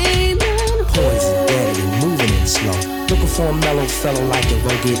screaming, demon. Poison, deadly, moving it slow. Looking for a mellow fellow like the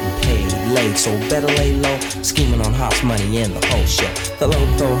road getting paid late. So better lay low, scheming on house money and the whole show. The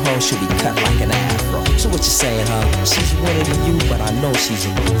little throw hoe should be cut like an afro. So what you saying, huh? She's winning to you, but I know she's a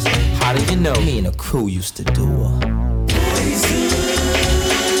loser. How do you know? Me and the crew used to do her.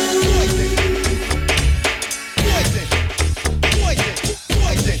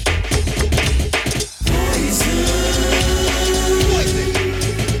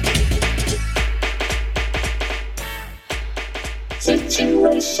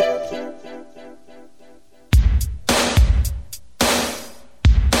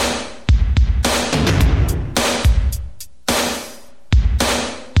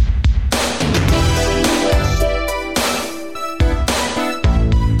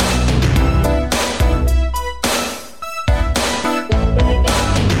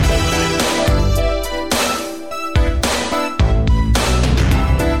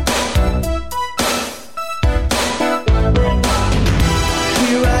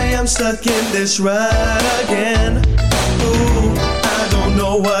 Stuck in this ride again. Ooh, I don't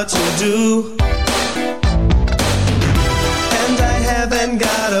know what to do. And I haven't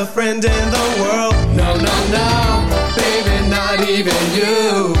got a friend in the world. No, no, no, baby, not even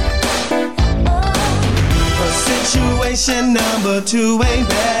you. But situation number 2 ain't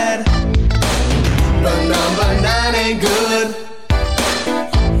bad, but number 9 ain't good.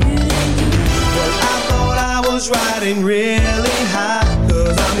 Well, I thought I was riding really high,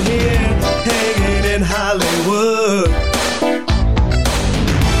 'cause I'm here, hanging in Hollywood.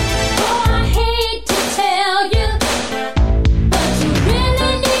 Oh, I hate to tell you, but you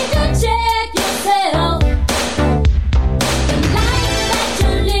really need to check yourself. The life that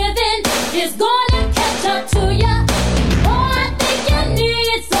you're living is gonna catch up to you. Oh, I think you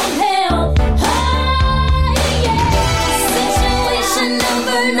need some help. Oh, yeah. Situation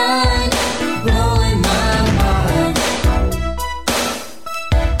number 9, blowing my mind.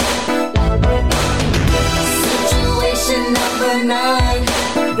 Situation number 9,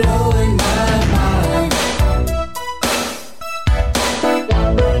 blowing my mind.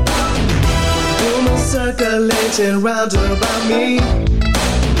 Rumors circulating round about me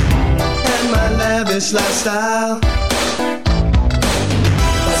and my lavish lifestyle.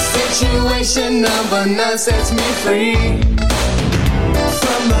 But situation number 9 sets me free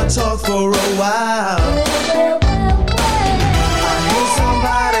from the talk for a while. I hear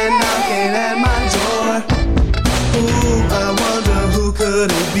somebody knocking at my door. Ooh, I wonder who could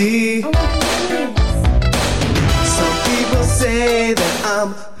it be? Some people say that I'm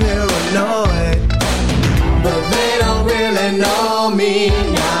paranoid, but they don't really know me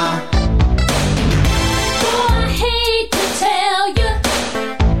now. Oh, I hate to tell you,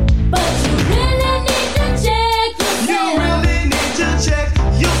 but you really need to check yourself. You really need to check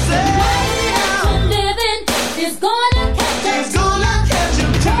yourself. The life that you're living is gonna catch up to you. It's gonna catch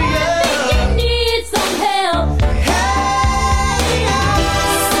up to Oh, I you. think you need some help.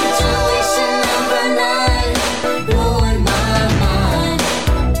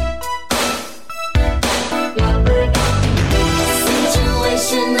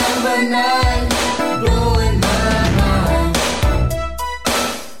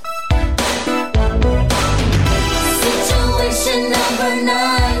 number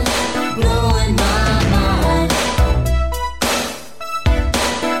 9, blowing my mind.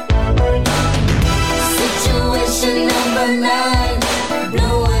 Situation number 9,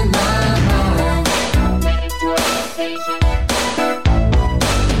 blowing my mind.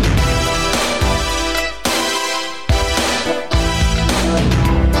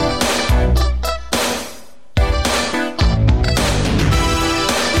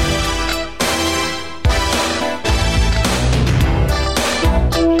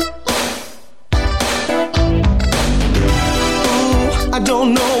 I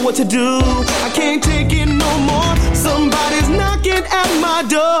don't know what to do. I can't take it no more. Somebody's knocking at my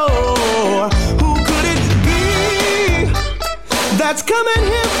door. Who could it be that's coming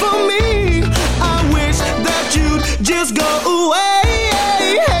here for me? I wish that you'd just go away.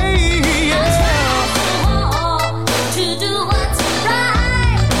 To do what's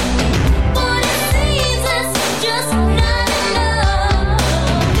right, but it seems it's just not enough.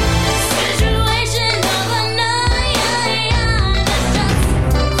 Situation number 9, that's just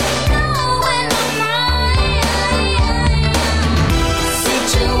knowing I'm right.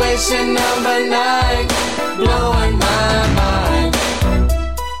 Situation number 9, blowing my mind.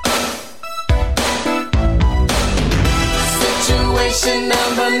 Situation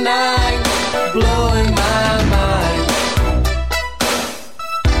number 9, blowing my mind.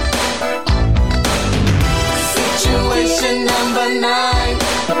 Situation number 9,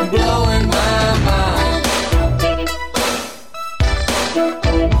 blowing my mind.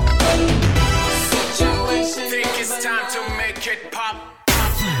 Think it's time to make it pop.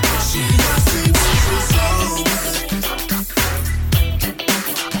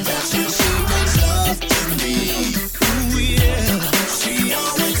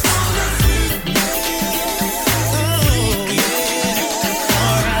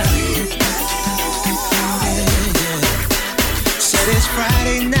 Said it's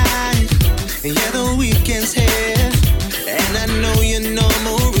Friday night, and yeah, the weekend's here. And I know your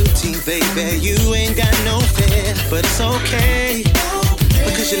normal routine, baby. You ain't got no fear, but it's okay,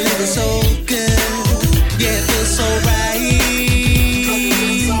 because you're living so good. Yeah, it feels so right.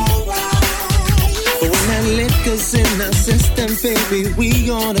 But when that liquor's in our system, baby, we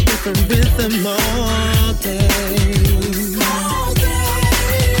on a different rhythm all day.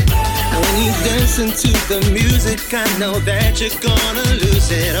 When you dancing to the music, I know that you're gonna lose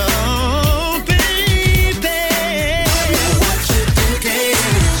it all, baby. What you thinking?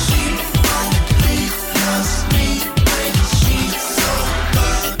 She only loves me when she's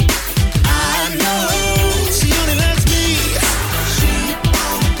sober. I know she only loves me. She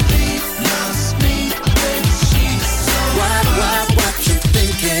only loves me when she's sober. What you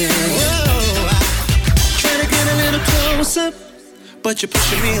thinking? Whoa, trying to get a little closer, but you're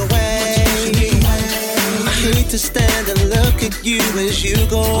pushing me away. I hate to stand and look at you as you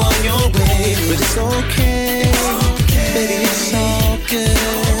go on your way, but it's okay, baby, it's all good.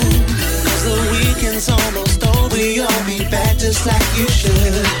 'Cause the weekend's almost over, you'll be back just like you should.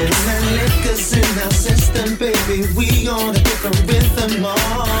 When that liquor's in our system, baby, we on a different rhythm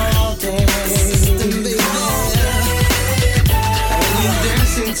all day. When you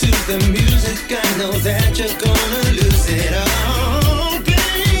dancing to the music, I know that you're gonna lose it all.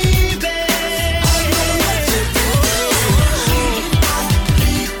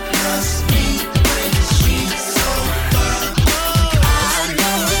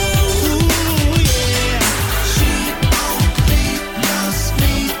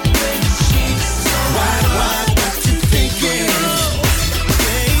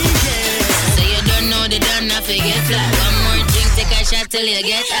 Till you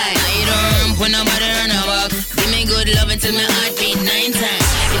get high. I don't ramp when nobody run a walk. Give me good love until my heart beat 9 times.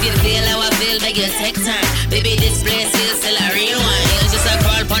 If you feel how I feel, beg you take time. Baby, this place is still a real one. It's just a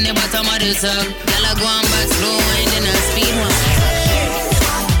crawl on the bottom of the tub. Girl, I go on back slow and then I speed one.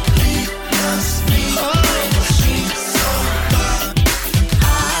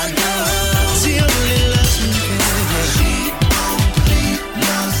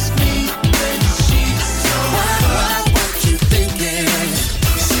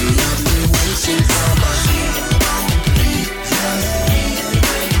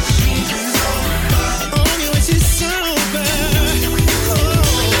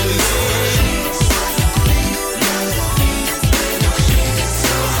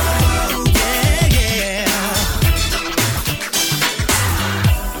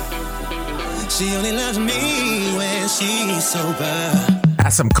 She only loves me when she's sober.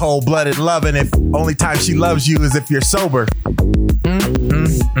 That's some cold-blooded loving. If only time she loves you is if you're sober.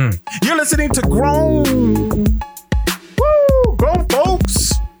 You're listening to Grown. Woo! Grown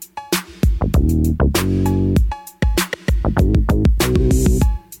folks.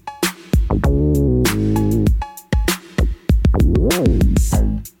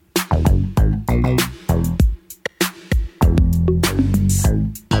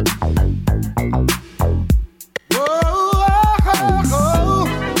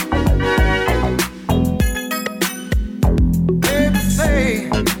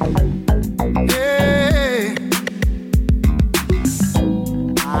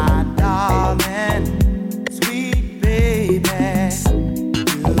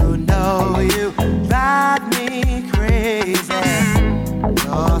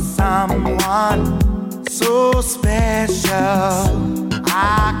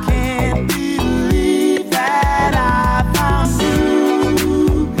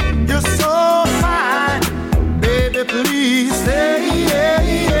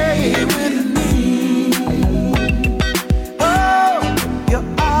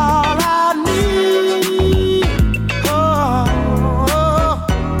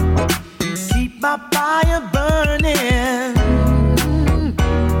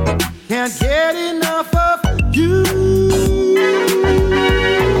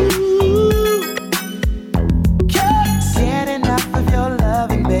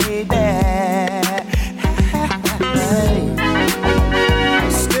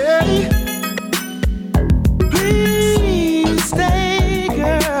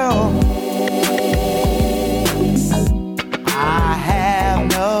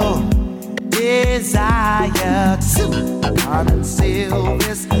 conceal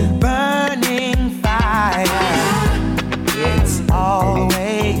this burning fire. It's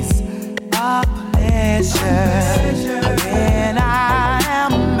always a pleasure when I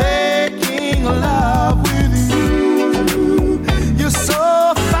am making love with you. You're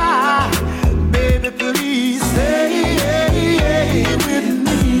so fine, baby, please stay with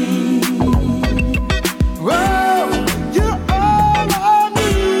me. Oh, you're all I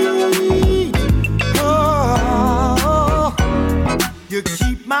need. Oh, you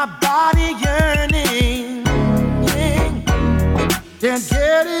keep my body yearning. Can't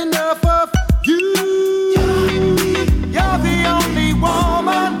get enough of you. You're the only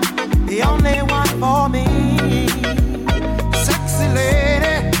woman, the only one for me. Sexy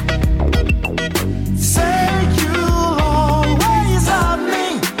lady, say you'll always love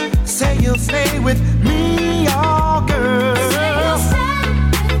me. Say you'll stay with me, oh girl.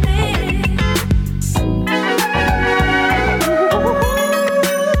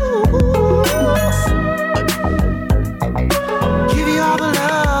 Give you all the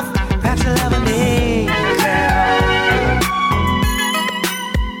love that you love me, girl.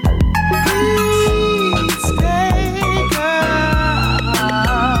 Please stay, girl.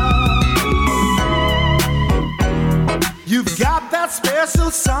 You've got that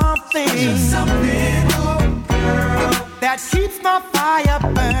special something, oh girl, that keeps my fire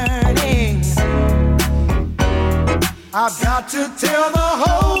burning. I've got to tell the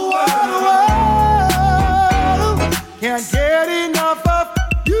whole world, can't get enough of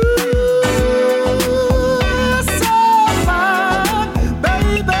you. So fine,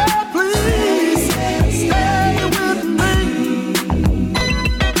 baby, please stay with me.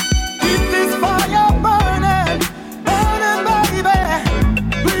 Keep this fire burning, burning, baby.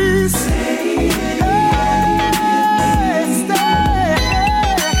 Please stay,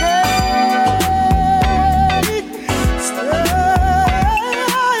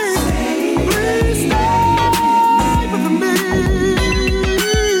 please stay with me.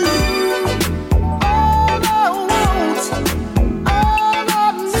 All I want, all I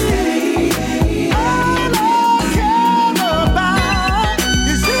need, all I care about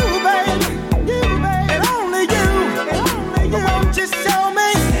is you, baby, and only you. Won't you show me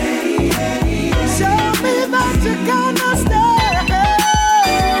that you're gonna stay?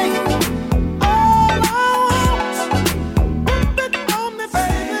 All I want, put it on me,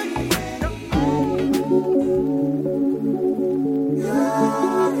 baby.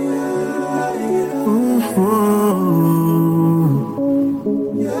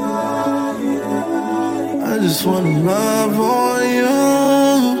 I just wanna love on you,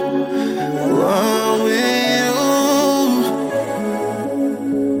 love with you.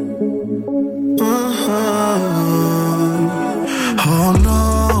 Oh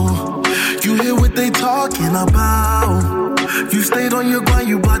no, you hear what they talking about? You stayed on your grind,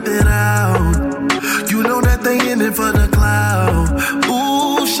 you blocked it out. You know that they in it for the cloud.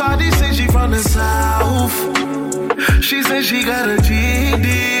 Ooh, shawty say she from the south. She said she got a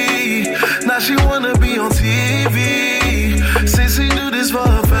GD. Now she wanna be on TV. Since she do this for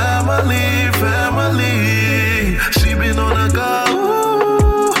her family. She been on the go.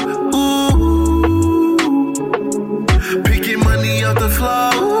 Ooh, picking money off the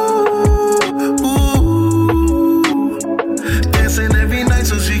floor. Ooh, dancing every night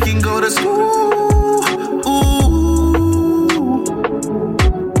so she can go to school. Ooh,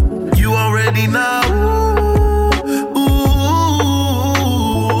 you already know.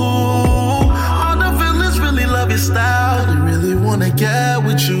 Style, they really wanna get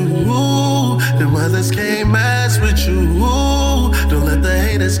with you. The others can't mess with you. Don't let the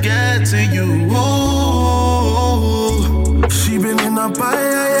haters get to you. She been in a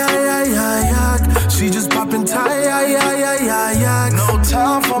she just popping tie. No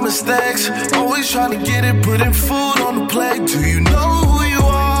time for mistakes. Always trying to get it, putting food on the plate. Do you know who you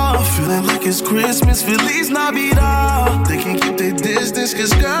are? Feeling like it's Christmas, Feliz Navidad. They can't keep their distance,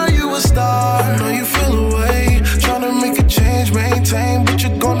 cause girl, you a star. I know you feel away, trying to make a change, maintain, but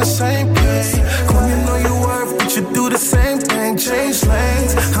you're going the same place. Come, you know your worth, but you do the same thing, change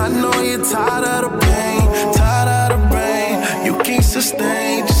lanes. I know you're tired of the pain, tired of the rain. You can't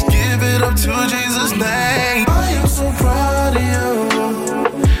sustain, just give it up to Jesus' name. I am so proud of you,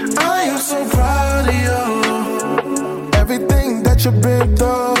 I am so proud of you. Everything that you've been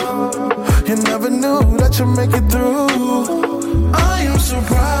through, you never knew that you'd make it through. I am so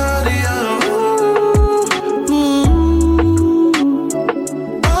proud of you.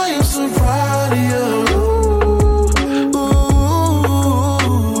 I am so proud.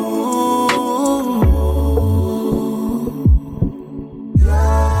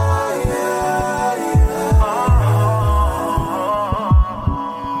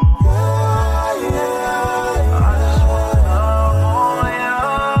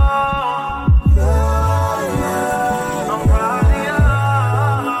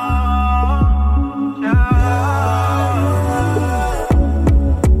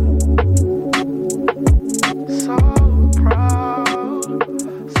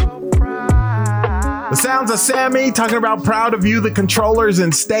 Me, talking about Proud of You, The Controllers,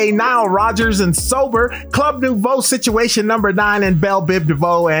 and Stay Now, Rogers and Sober, Club Nouveau, Situation Number 9, and Belle Biv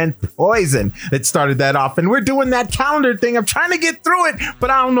DeVoe and Poison that started that off. And we're doing that calendar thing. I'm trying to get through it, but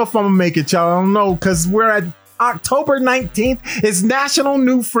I don't know if I'm gonna make it, y'all. I don't know, because we're at October 19th is National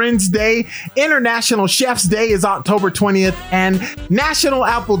New Friends Day. International Chef's Day is October 20th, and National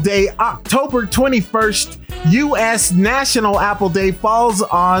Apple Day, October 21st. U.S. National Apple Day falls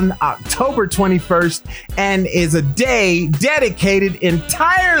on October 21st and is a day dedicated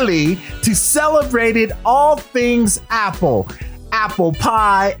entirely to celebrating all things Apple. Apple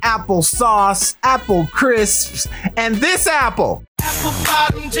pie, apple sauce, apple crisps, and this apple.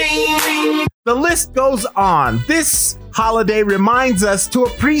 The list goes on. This holiday reminds us to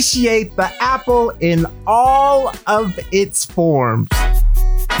appreciate the apple in all of its forms.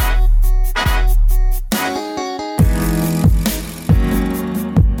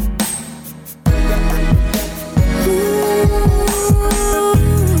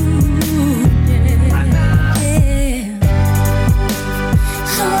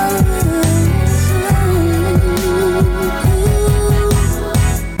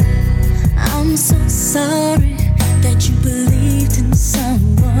 Sorry that you believed in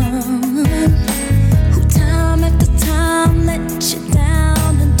someone who time after time let you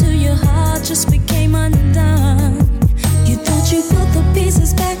down until your heart just became undone. You thought you put the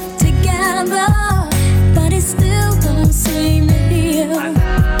pieces back together, but it still don't seem to heal.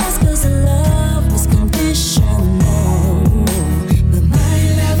 That's 'cause the love was conditional, but my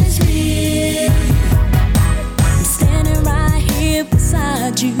love is real. I'm standing right here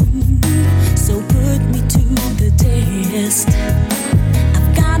beside you, so put me to the test.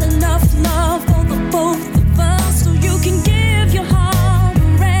 I've got enough love for the both of us, so you can give your heart a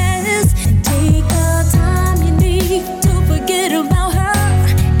rest and take the time you need to forget about her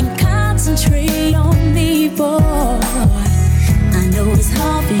and concentrate on me, boy. I know it's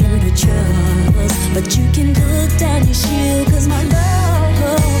hard for you to trust, but you can look down your shield, 'cause my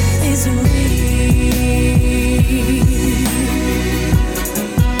love is real.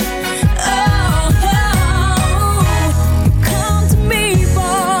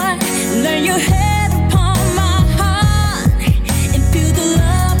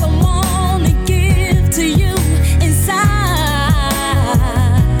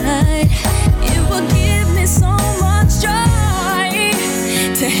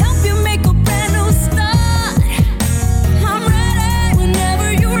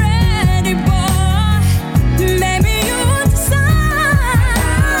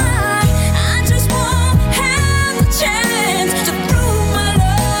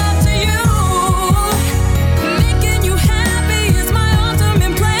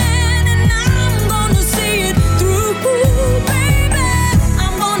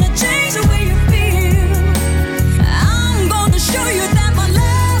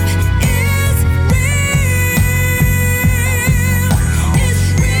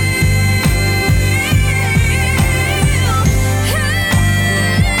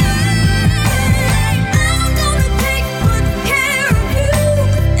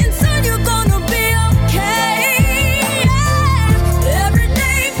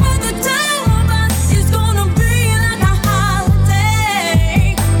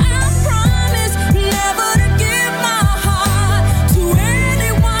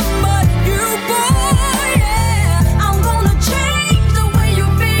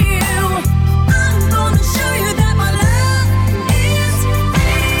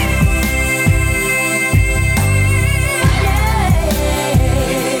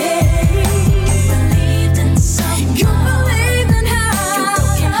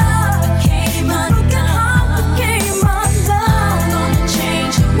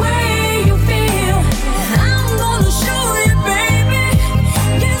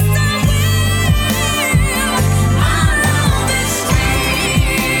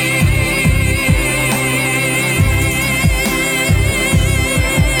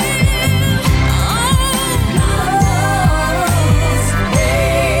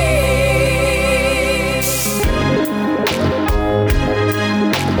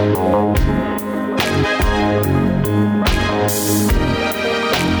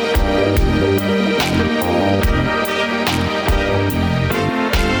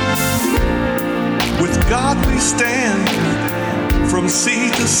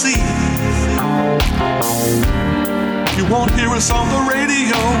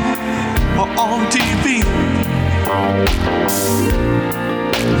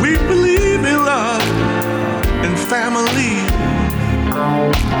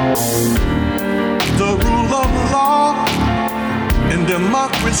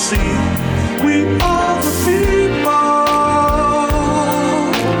 democracy. We are the people.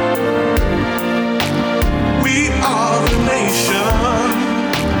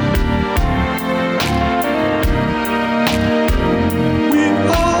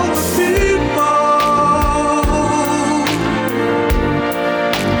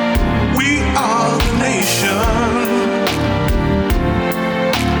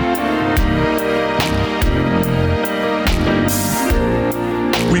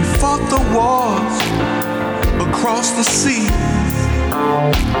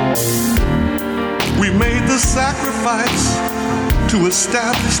 sacrifice to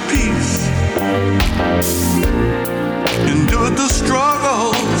establish peace. Endured the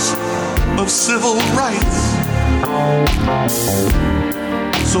struggles of civil rights,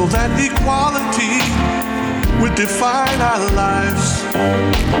 so that equality would define our lives.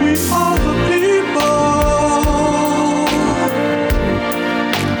 We are the people.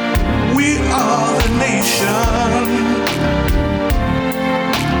 We are the nation.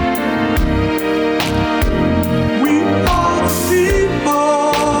 We are the people.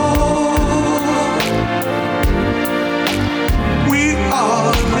 We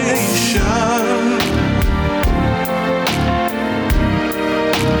are the nation.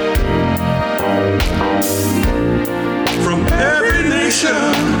 From every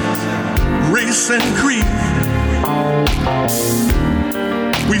nation, race and creed,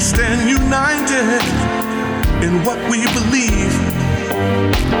 we stand united in what we believe,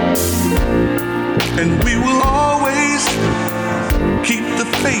 and we will always keep the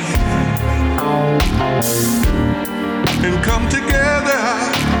faith and come together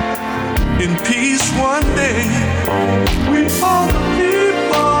in peace one day. We are the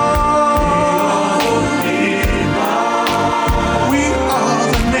people. We are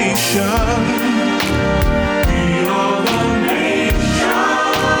the nation. We are the nation.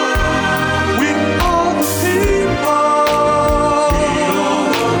 We are the people.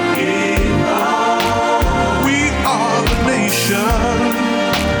 We are the nation.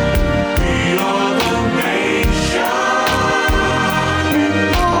 We are the nation.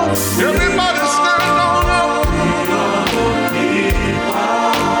 Everybody stand on up.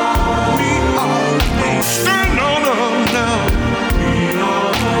 We are the nation. Stand on up now.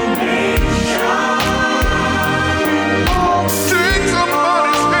 Take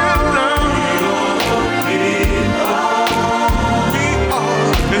somebody's hand down. We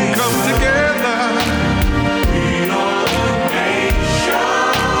are and come together. We are the nation.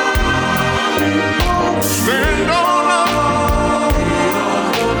 Stand on up.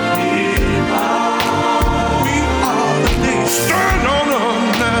 We are the nation. Stand on up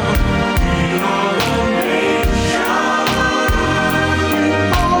now. We are the nation.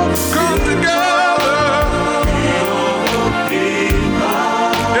 Come together.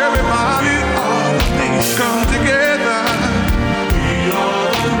 Everybody, all the nations come together. We are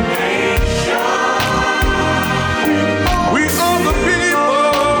the nation. We are the people.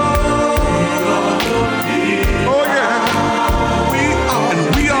 Oh yeah. We are, and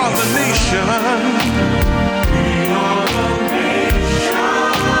we are the nation. We are the nation.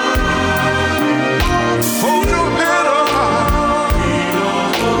 Hold your head up high. We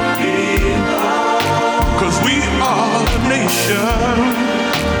are the people. 'Cause we are the nation.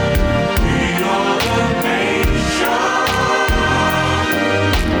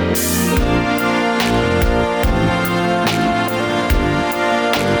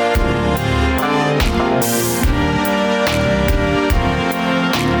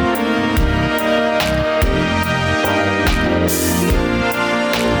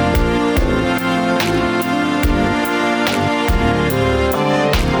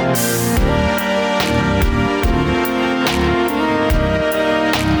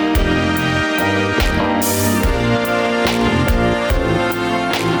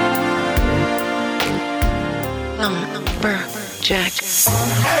 Jack.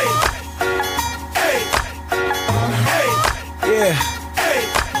 Yeah.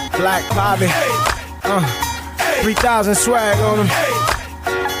 Black Bobby. 3,000 swag on him.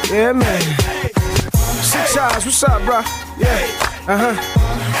 Yeah, man. 6 eyes, what's up, bro? Yeah.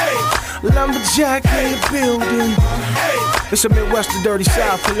 Lumberjack in the building. It's a Midwest to Dirty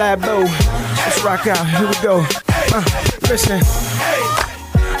South collabo. Let's rock out. Here we go. Listen.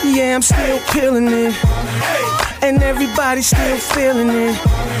 Yeah, I'm still killing it. And everybody's still feeling it.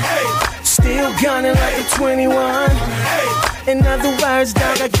 Still gunning like a 21. In other words,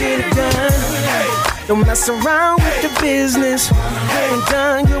 dog, I get it done. Don't mess around with the business. When I'm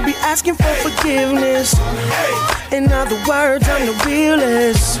done, you'll be asking for forgiveness. In other words, I'm the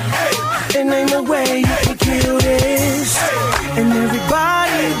realest. And ain't no way you can kill this. And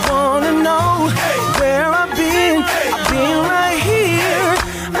everybody wanna know where I've been. I've been right here.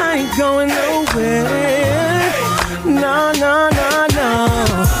 I ain't going nowhere. No, no, no, no.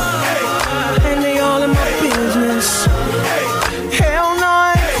 And they all in my business. Hell no,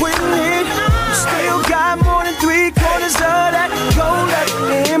 I ain't quitting it. Still got more than 3/4 of that gold left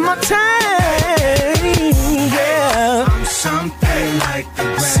in my tank. Yeah. I'm something like the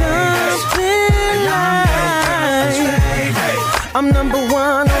greatest. Something like. I'm number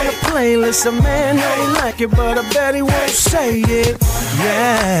one on the playlist. A man know he like it, but I bet he won't say it.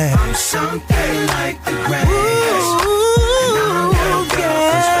 Yeah. I'm something like the greatest.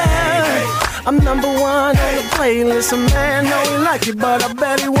 playlist. A man know he like it, but I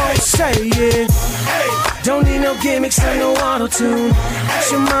bet he won't say it. Don't need no gimmicks and no auto-tune.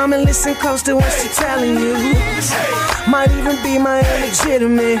 Ask your mom and listen close to what she's telling you. Might even be my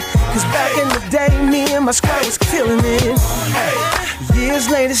illegitimate, cause back in the day, me and my squad was killing it. Years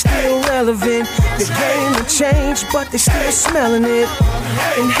later, still relevant. The game will change, but they still smelling it,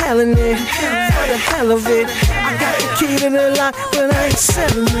 inhaling it, for the hell of it. I got the key to the lock, but I ain't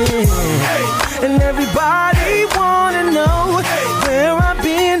selling it. And everybody wanna know where I've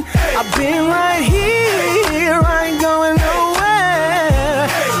been. I've been right here, I ain't going nowhere.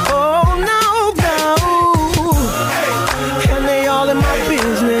 Oh no, no. And they all in my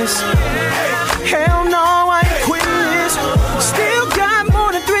business. Hell no, I ain't quitting this. Still got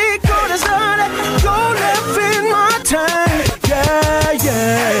more than 3/4 of that gold left in my tank. Yeah,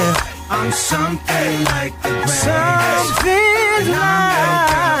 yeah. I'm something like the greatest. Something like.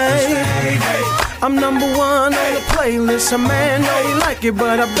 I'm number one on the playlist. A man know he like it,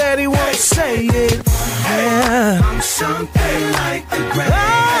 but I bet he won't say it. Yeah. I'm something like the greatest. Oh,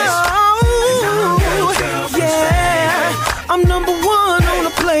 yeah. I'm number one on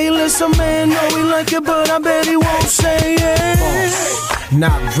the playlist. A man know he like it, but I bet he won't say it.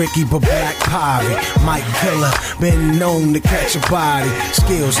 Not Ricky, but Black Poverty. Mike Killer, been known to catch a body.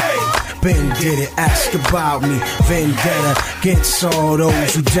 Skills, been did it, ask about me. Vendetta, against all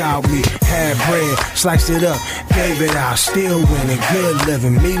those who doubt me. Had bread, sliced it up, gave it out. Still winning, good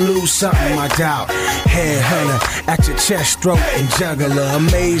living. Me lose something, I doubt. Headhunter, at your chest, throat, and juggler.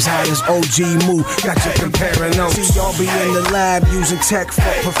 Amazed how this OG move got you comparing notes. See, y'all be in the lab using tech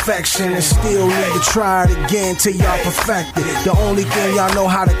for perfection, and still need to try it again till y'all perfect it. The only thing y'all know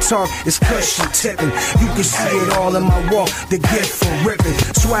how to talk is cushion tipping. You can see it all in my walk, the gift for ripping.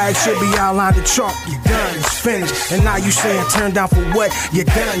 Swag should be outlined the chalk, you done, it's finished. And now you saying turn down for what? You're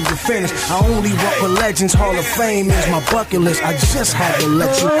done, you're finished. I only walk with legends, Hall of Fame is my bucket list. I just had to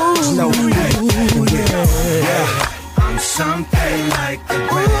let you know. Yeah. I'm something like the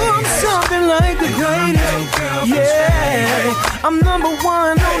greatest. I'm something like the greatest. Yeah, I'm number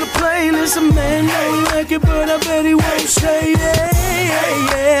one on the playlist. A man know he like it, but I bet he won't say it.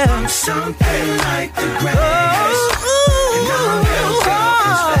 Yeah, I'm something like the greatest.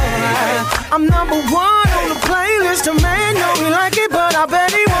 I'm number one on the playlist. A man know he like it, but I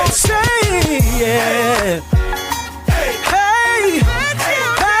bet he won't say it. Yeah. Hey.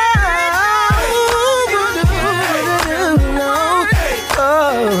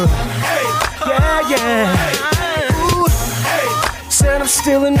 Yeah, yeah. Ooh. Said I'm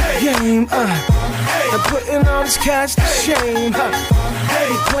still in the game. I'm putting all this cash to shame. They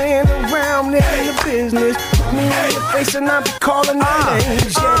be playing around in the business. Put me in the face and I be calling their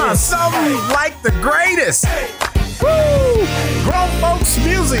names. Yeah. Something like the greatest. Woo! Grown folks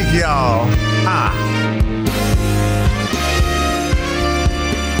music, y'all.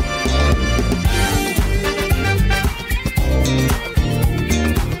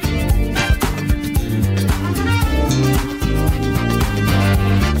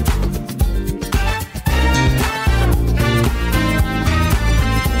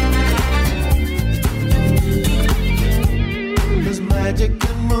 Magic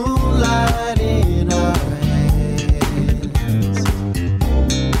and moonlight in our hands.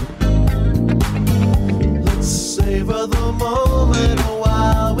 Let's savor the moment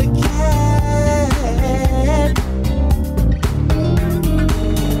while we can.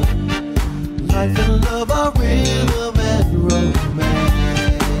 Life and love are rhythm and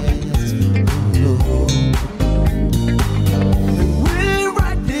romance. Ooh. And we're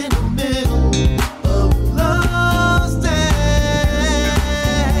right in the middle of love's dance.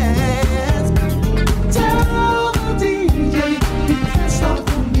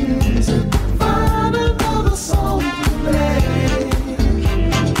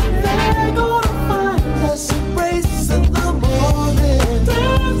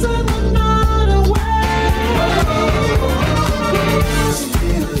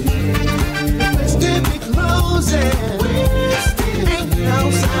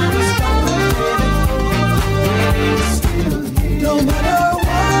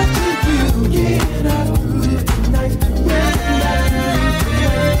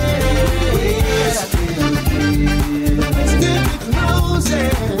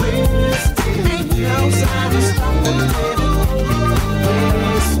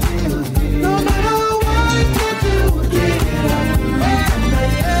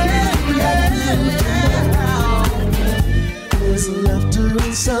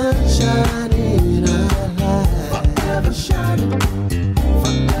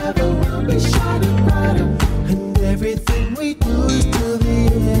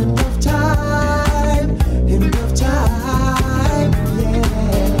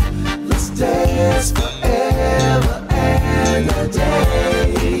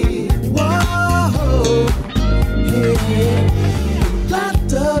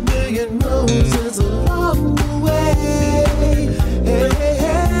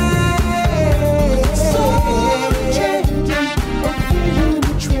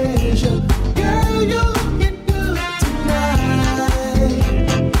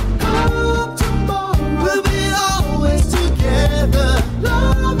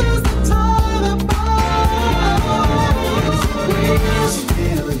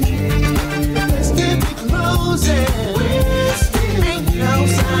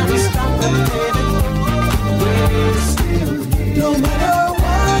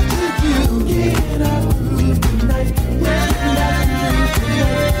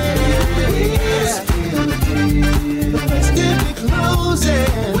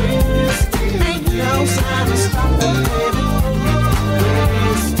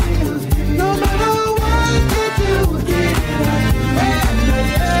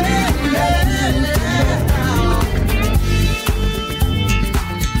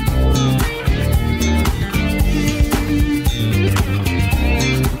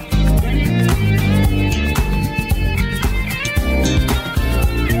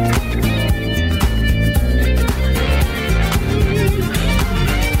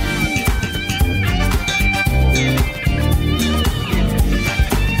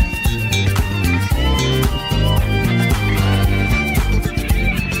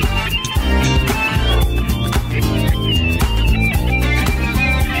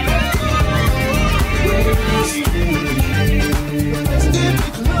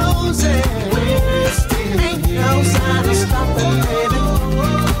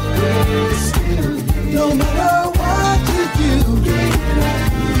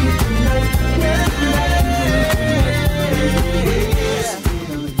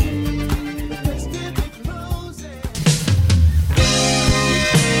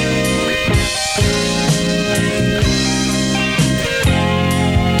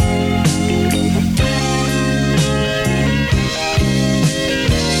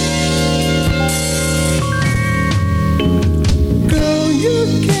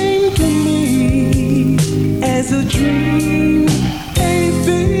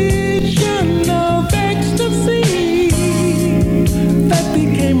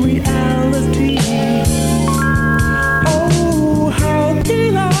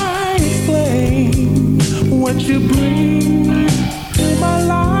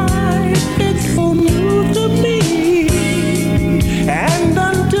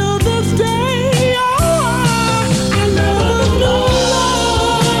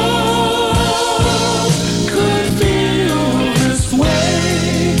 Could feel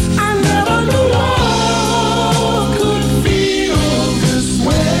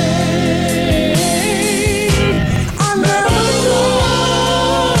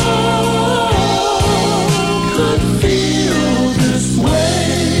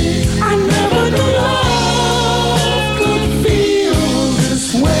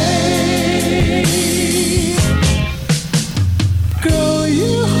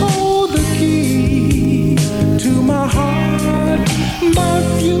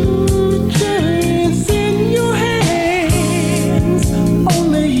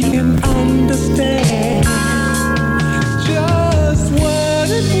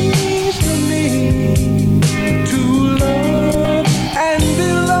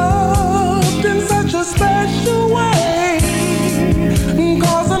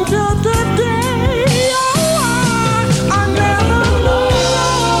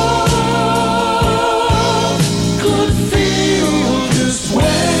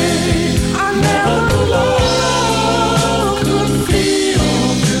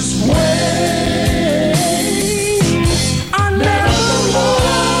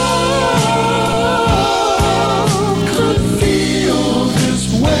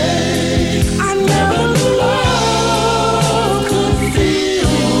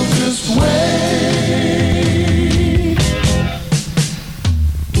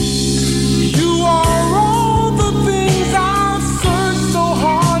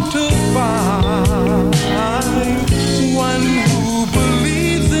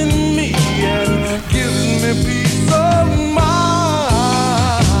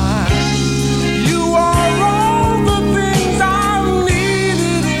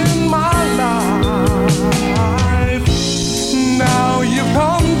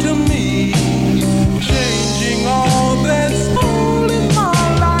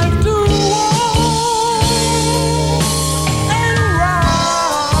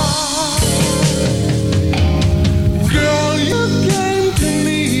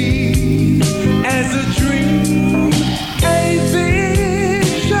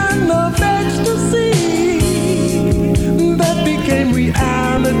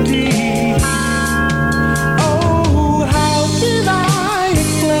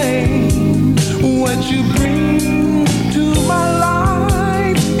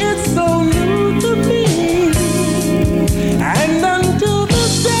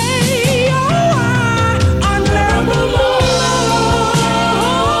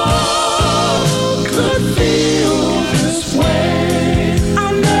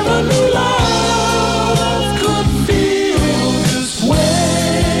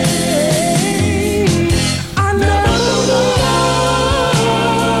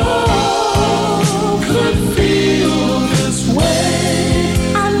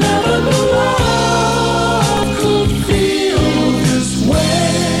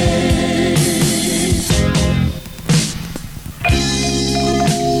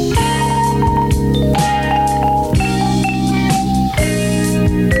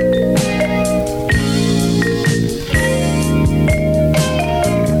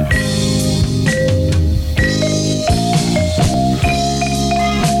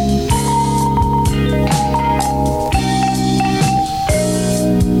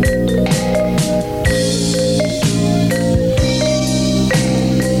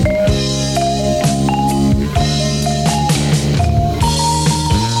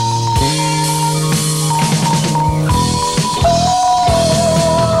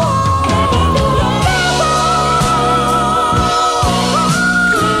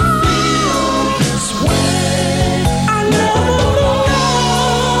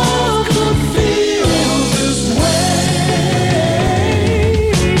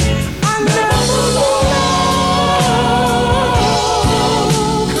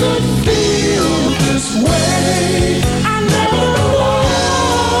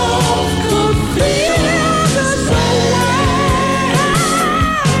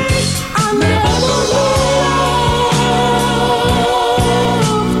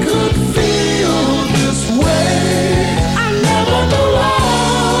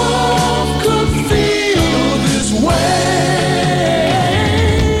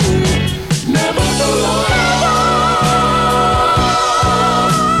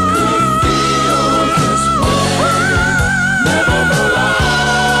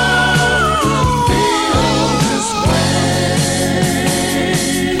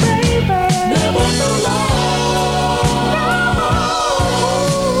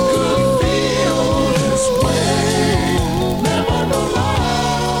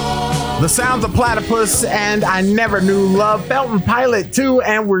The Sounds of Platypus and I Never Knew Love. Felton Pilot 2,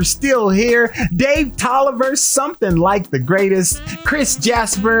 and we're still here. Dave Tolliver, Something Like the Greatest. Chris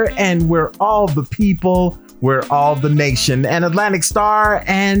Jasper, and We're All the People. We're All the Nation. And Atlantic Star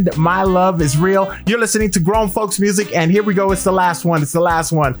and My Love Is Real. You're listening to Grown Folks Music, and here we go. It's the last one. It's the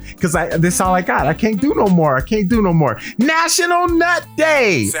last one. Because this is all I got. I can't do no more. I can't do no more. National Nut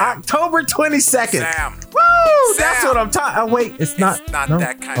Day. Sam. October 22nd. Sam. Woo! Sam. That's what I'm talking. Oh, wait. It's not not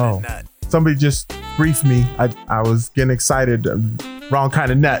that kind of nut. Somebody just briefed me. I was getting excited. Wrong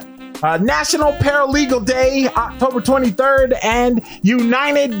kind of nut. National Paralegal Day, October 23rd, and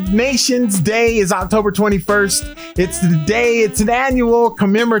United Nations Day is October 21st. It's an annual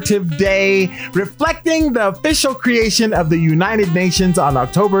commemorative day reflecting the official creation of the United Nations on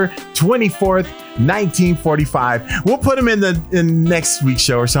October 24th, 1945. We'll put them in next week's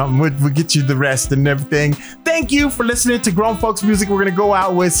show or something. We'll get you the rest and everything. Thank you for listening to Grown Folks Music. We're going to go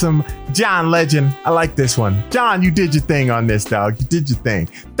out with some John Legend. I like this one. John, you did your thing on this, dog. You did your thing.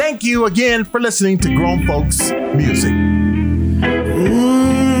 Thank you again for listening to Grown Folks Music.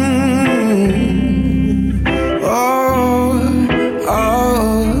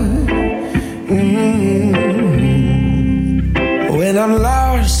 When I'm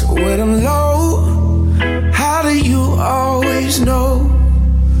lost, when I'm low, how do you always know?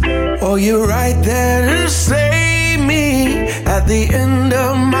 Oh, you're right there to save me at the end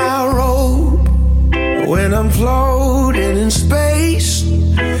of my rope. When I'm floating in space,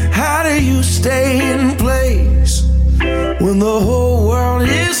 how do you stay in place? When the whole world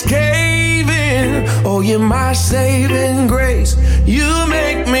is caving, oh, you're my saving grace. You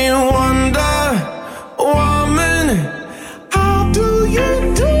make me wonder, woman, how do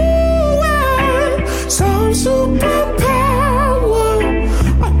you do it? Some superpower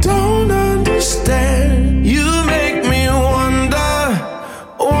I don't understand. You make me wonder,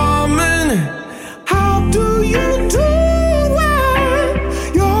 woman, how do you do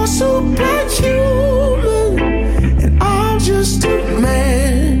it? You're superhuman, and I'm just a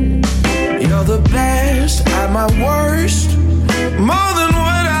man. You're the best at my worst, more than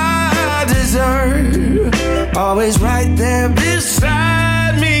what I deserve. Always right there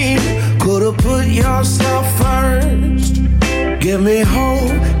beside me. Could've put yourself first. Give me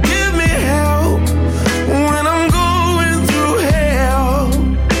hope, give me help when I'm going through hell.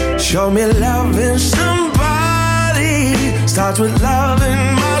 Show me loving somebody starts with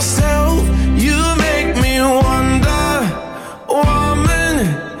loving myself. You make me wonder, woman,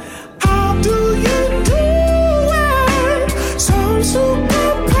 how do you do it? Some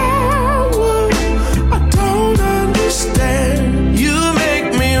superpower I don't understand. You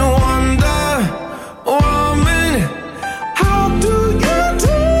make me wonder, woman, how do you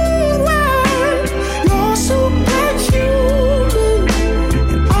do it? You're superhuman,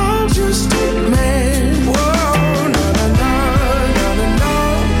 and I'm just a man. Whoa, na na na na na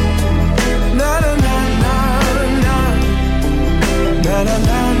na na na na na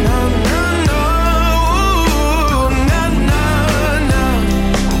na na na.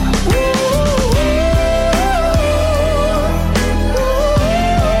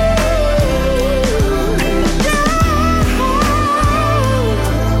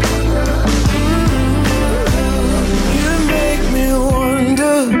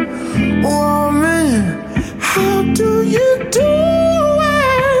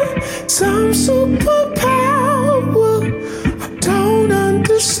 Some superpower I don't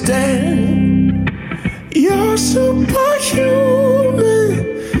understand. You're superhuman,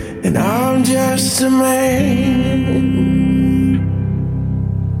 and I'm just a man.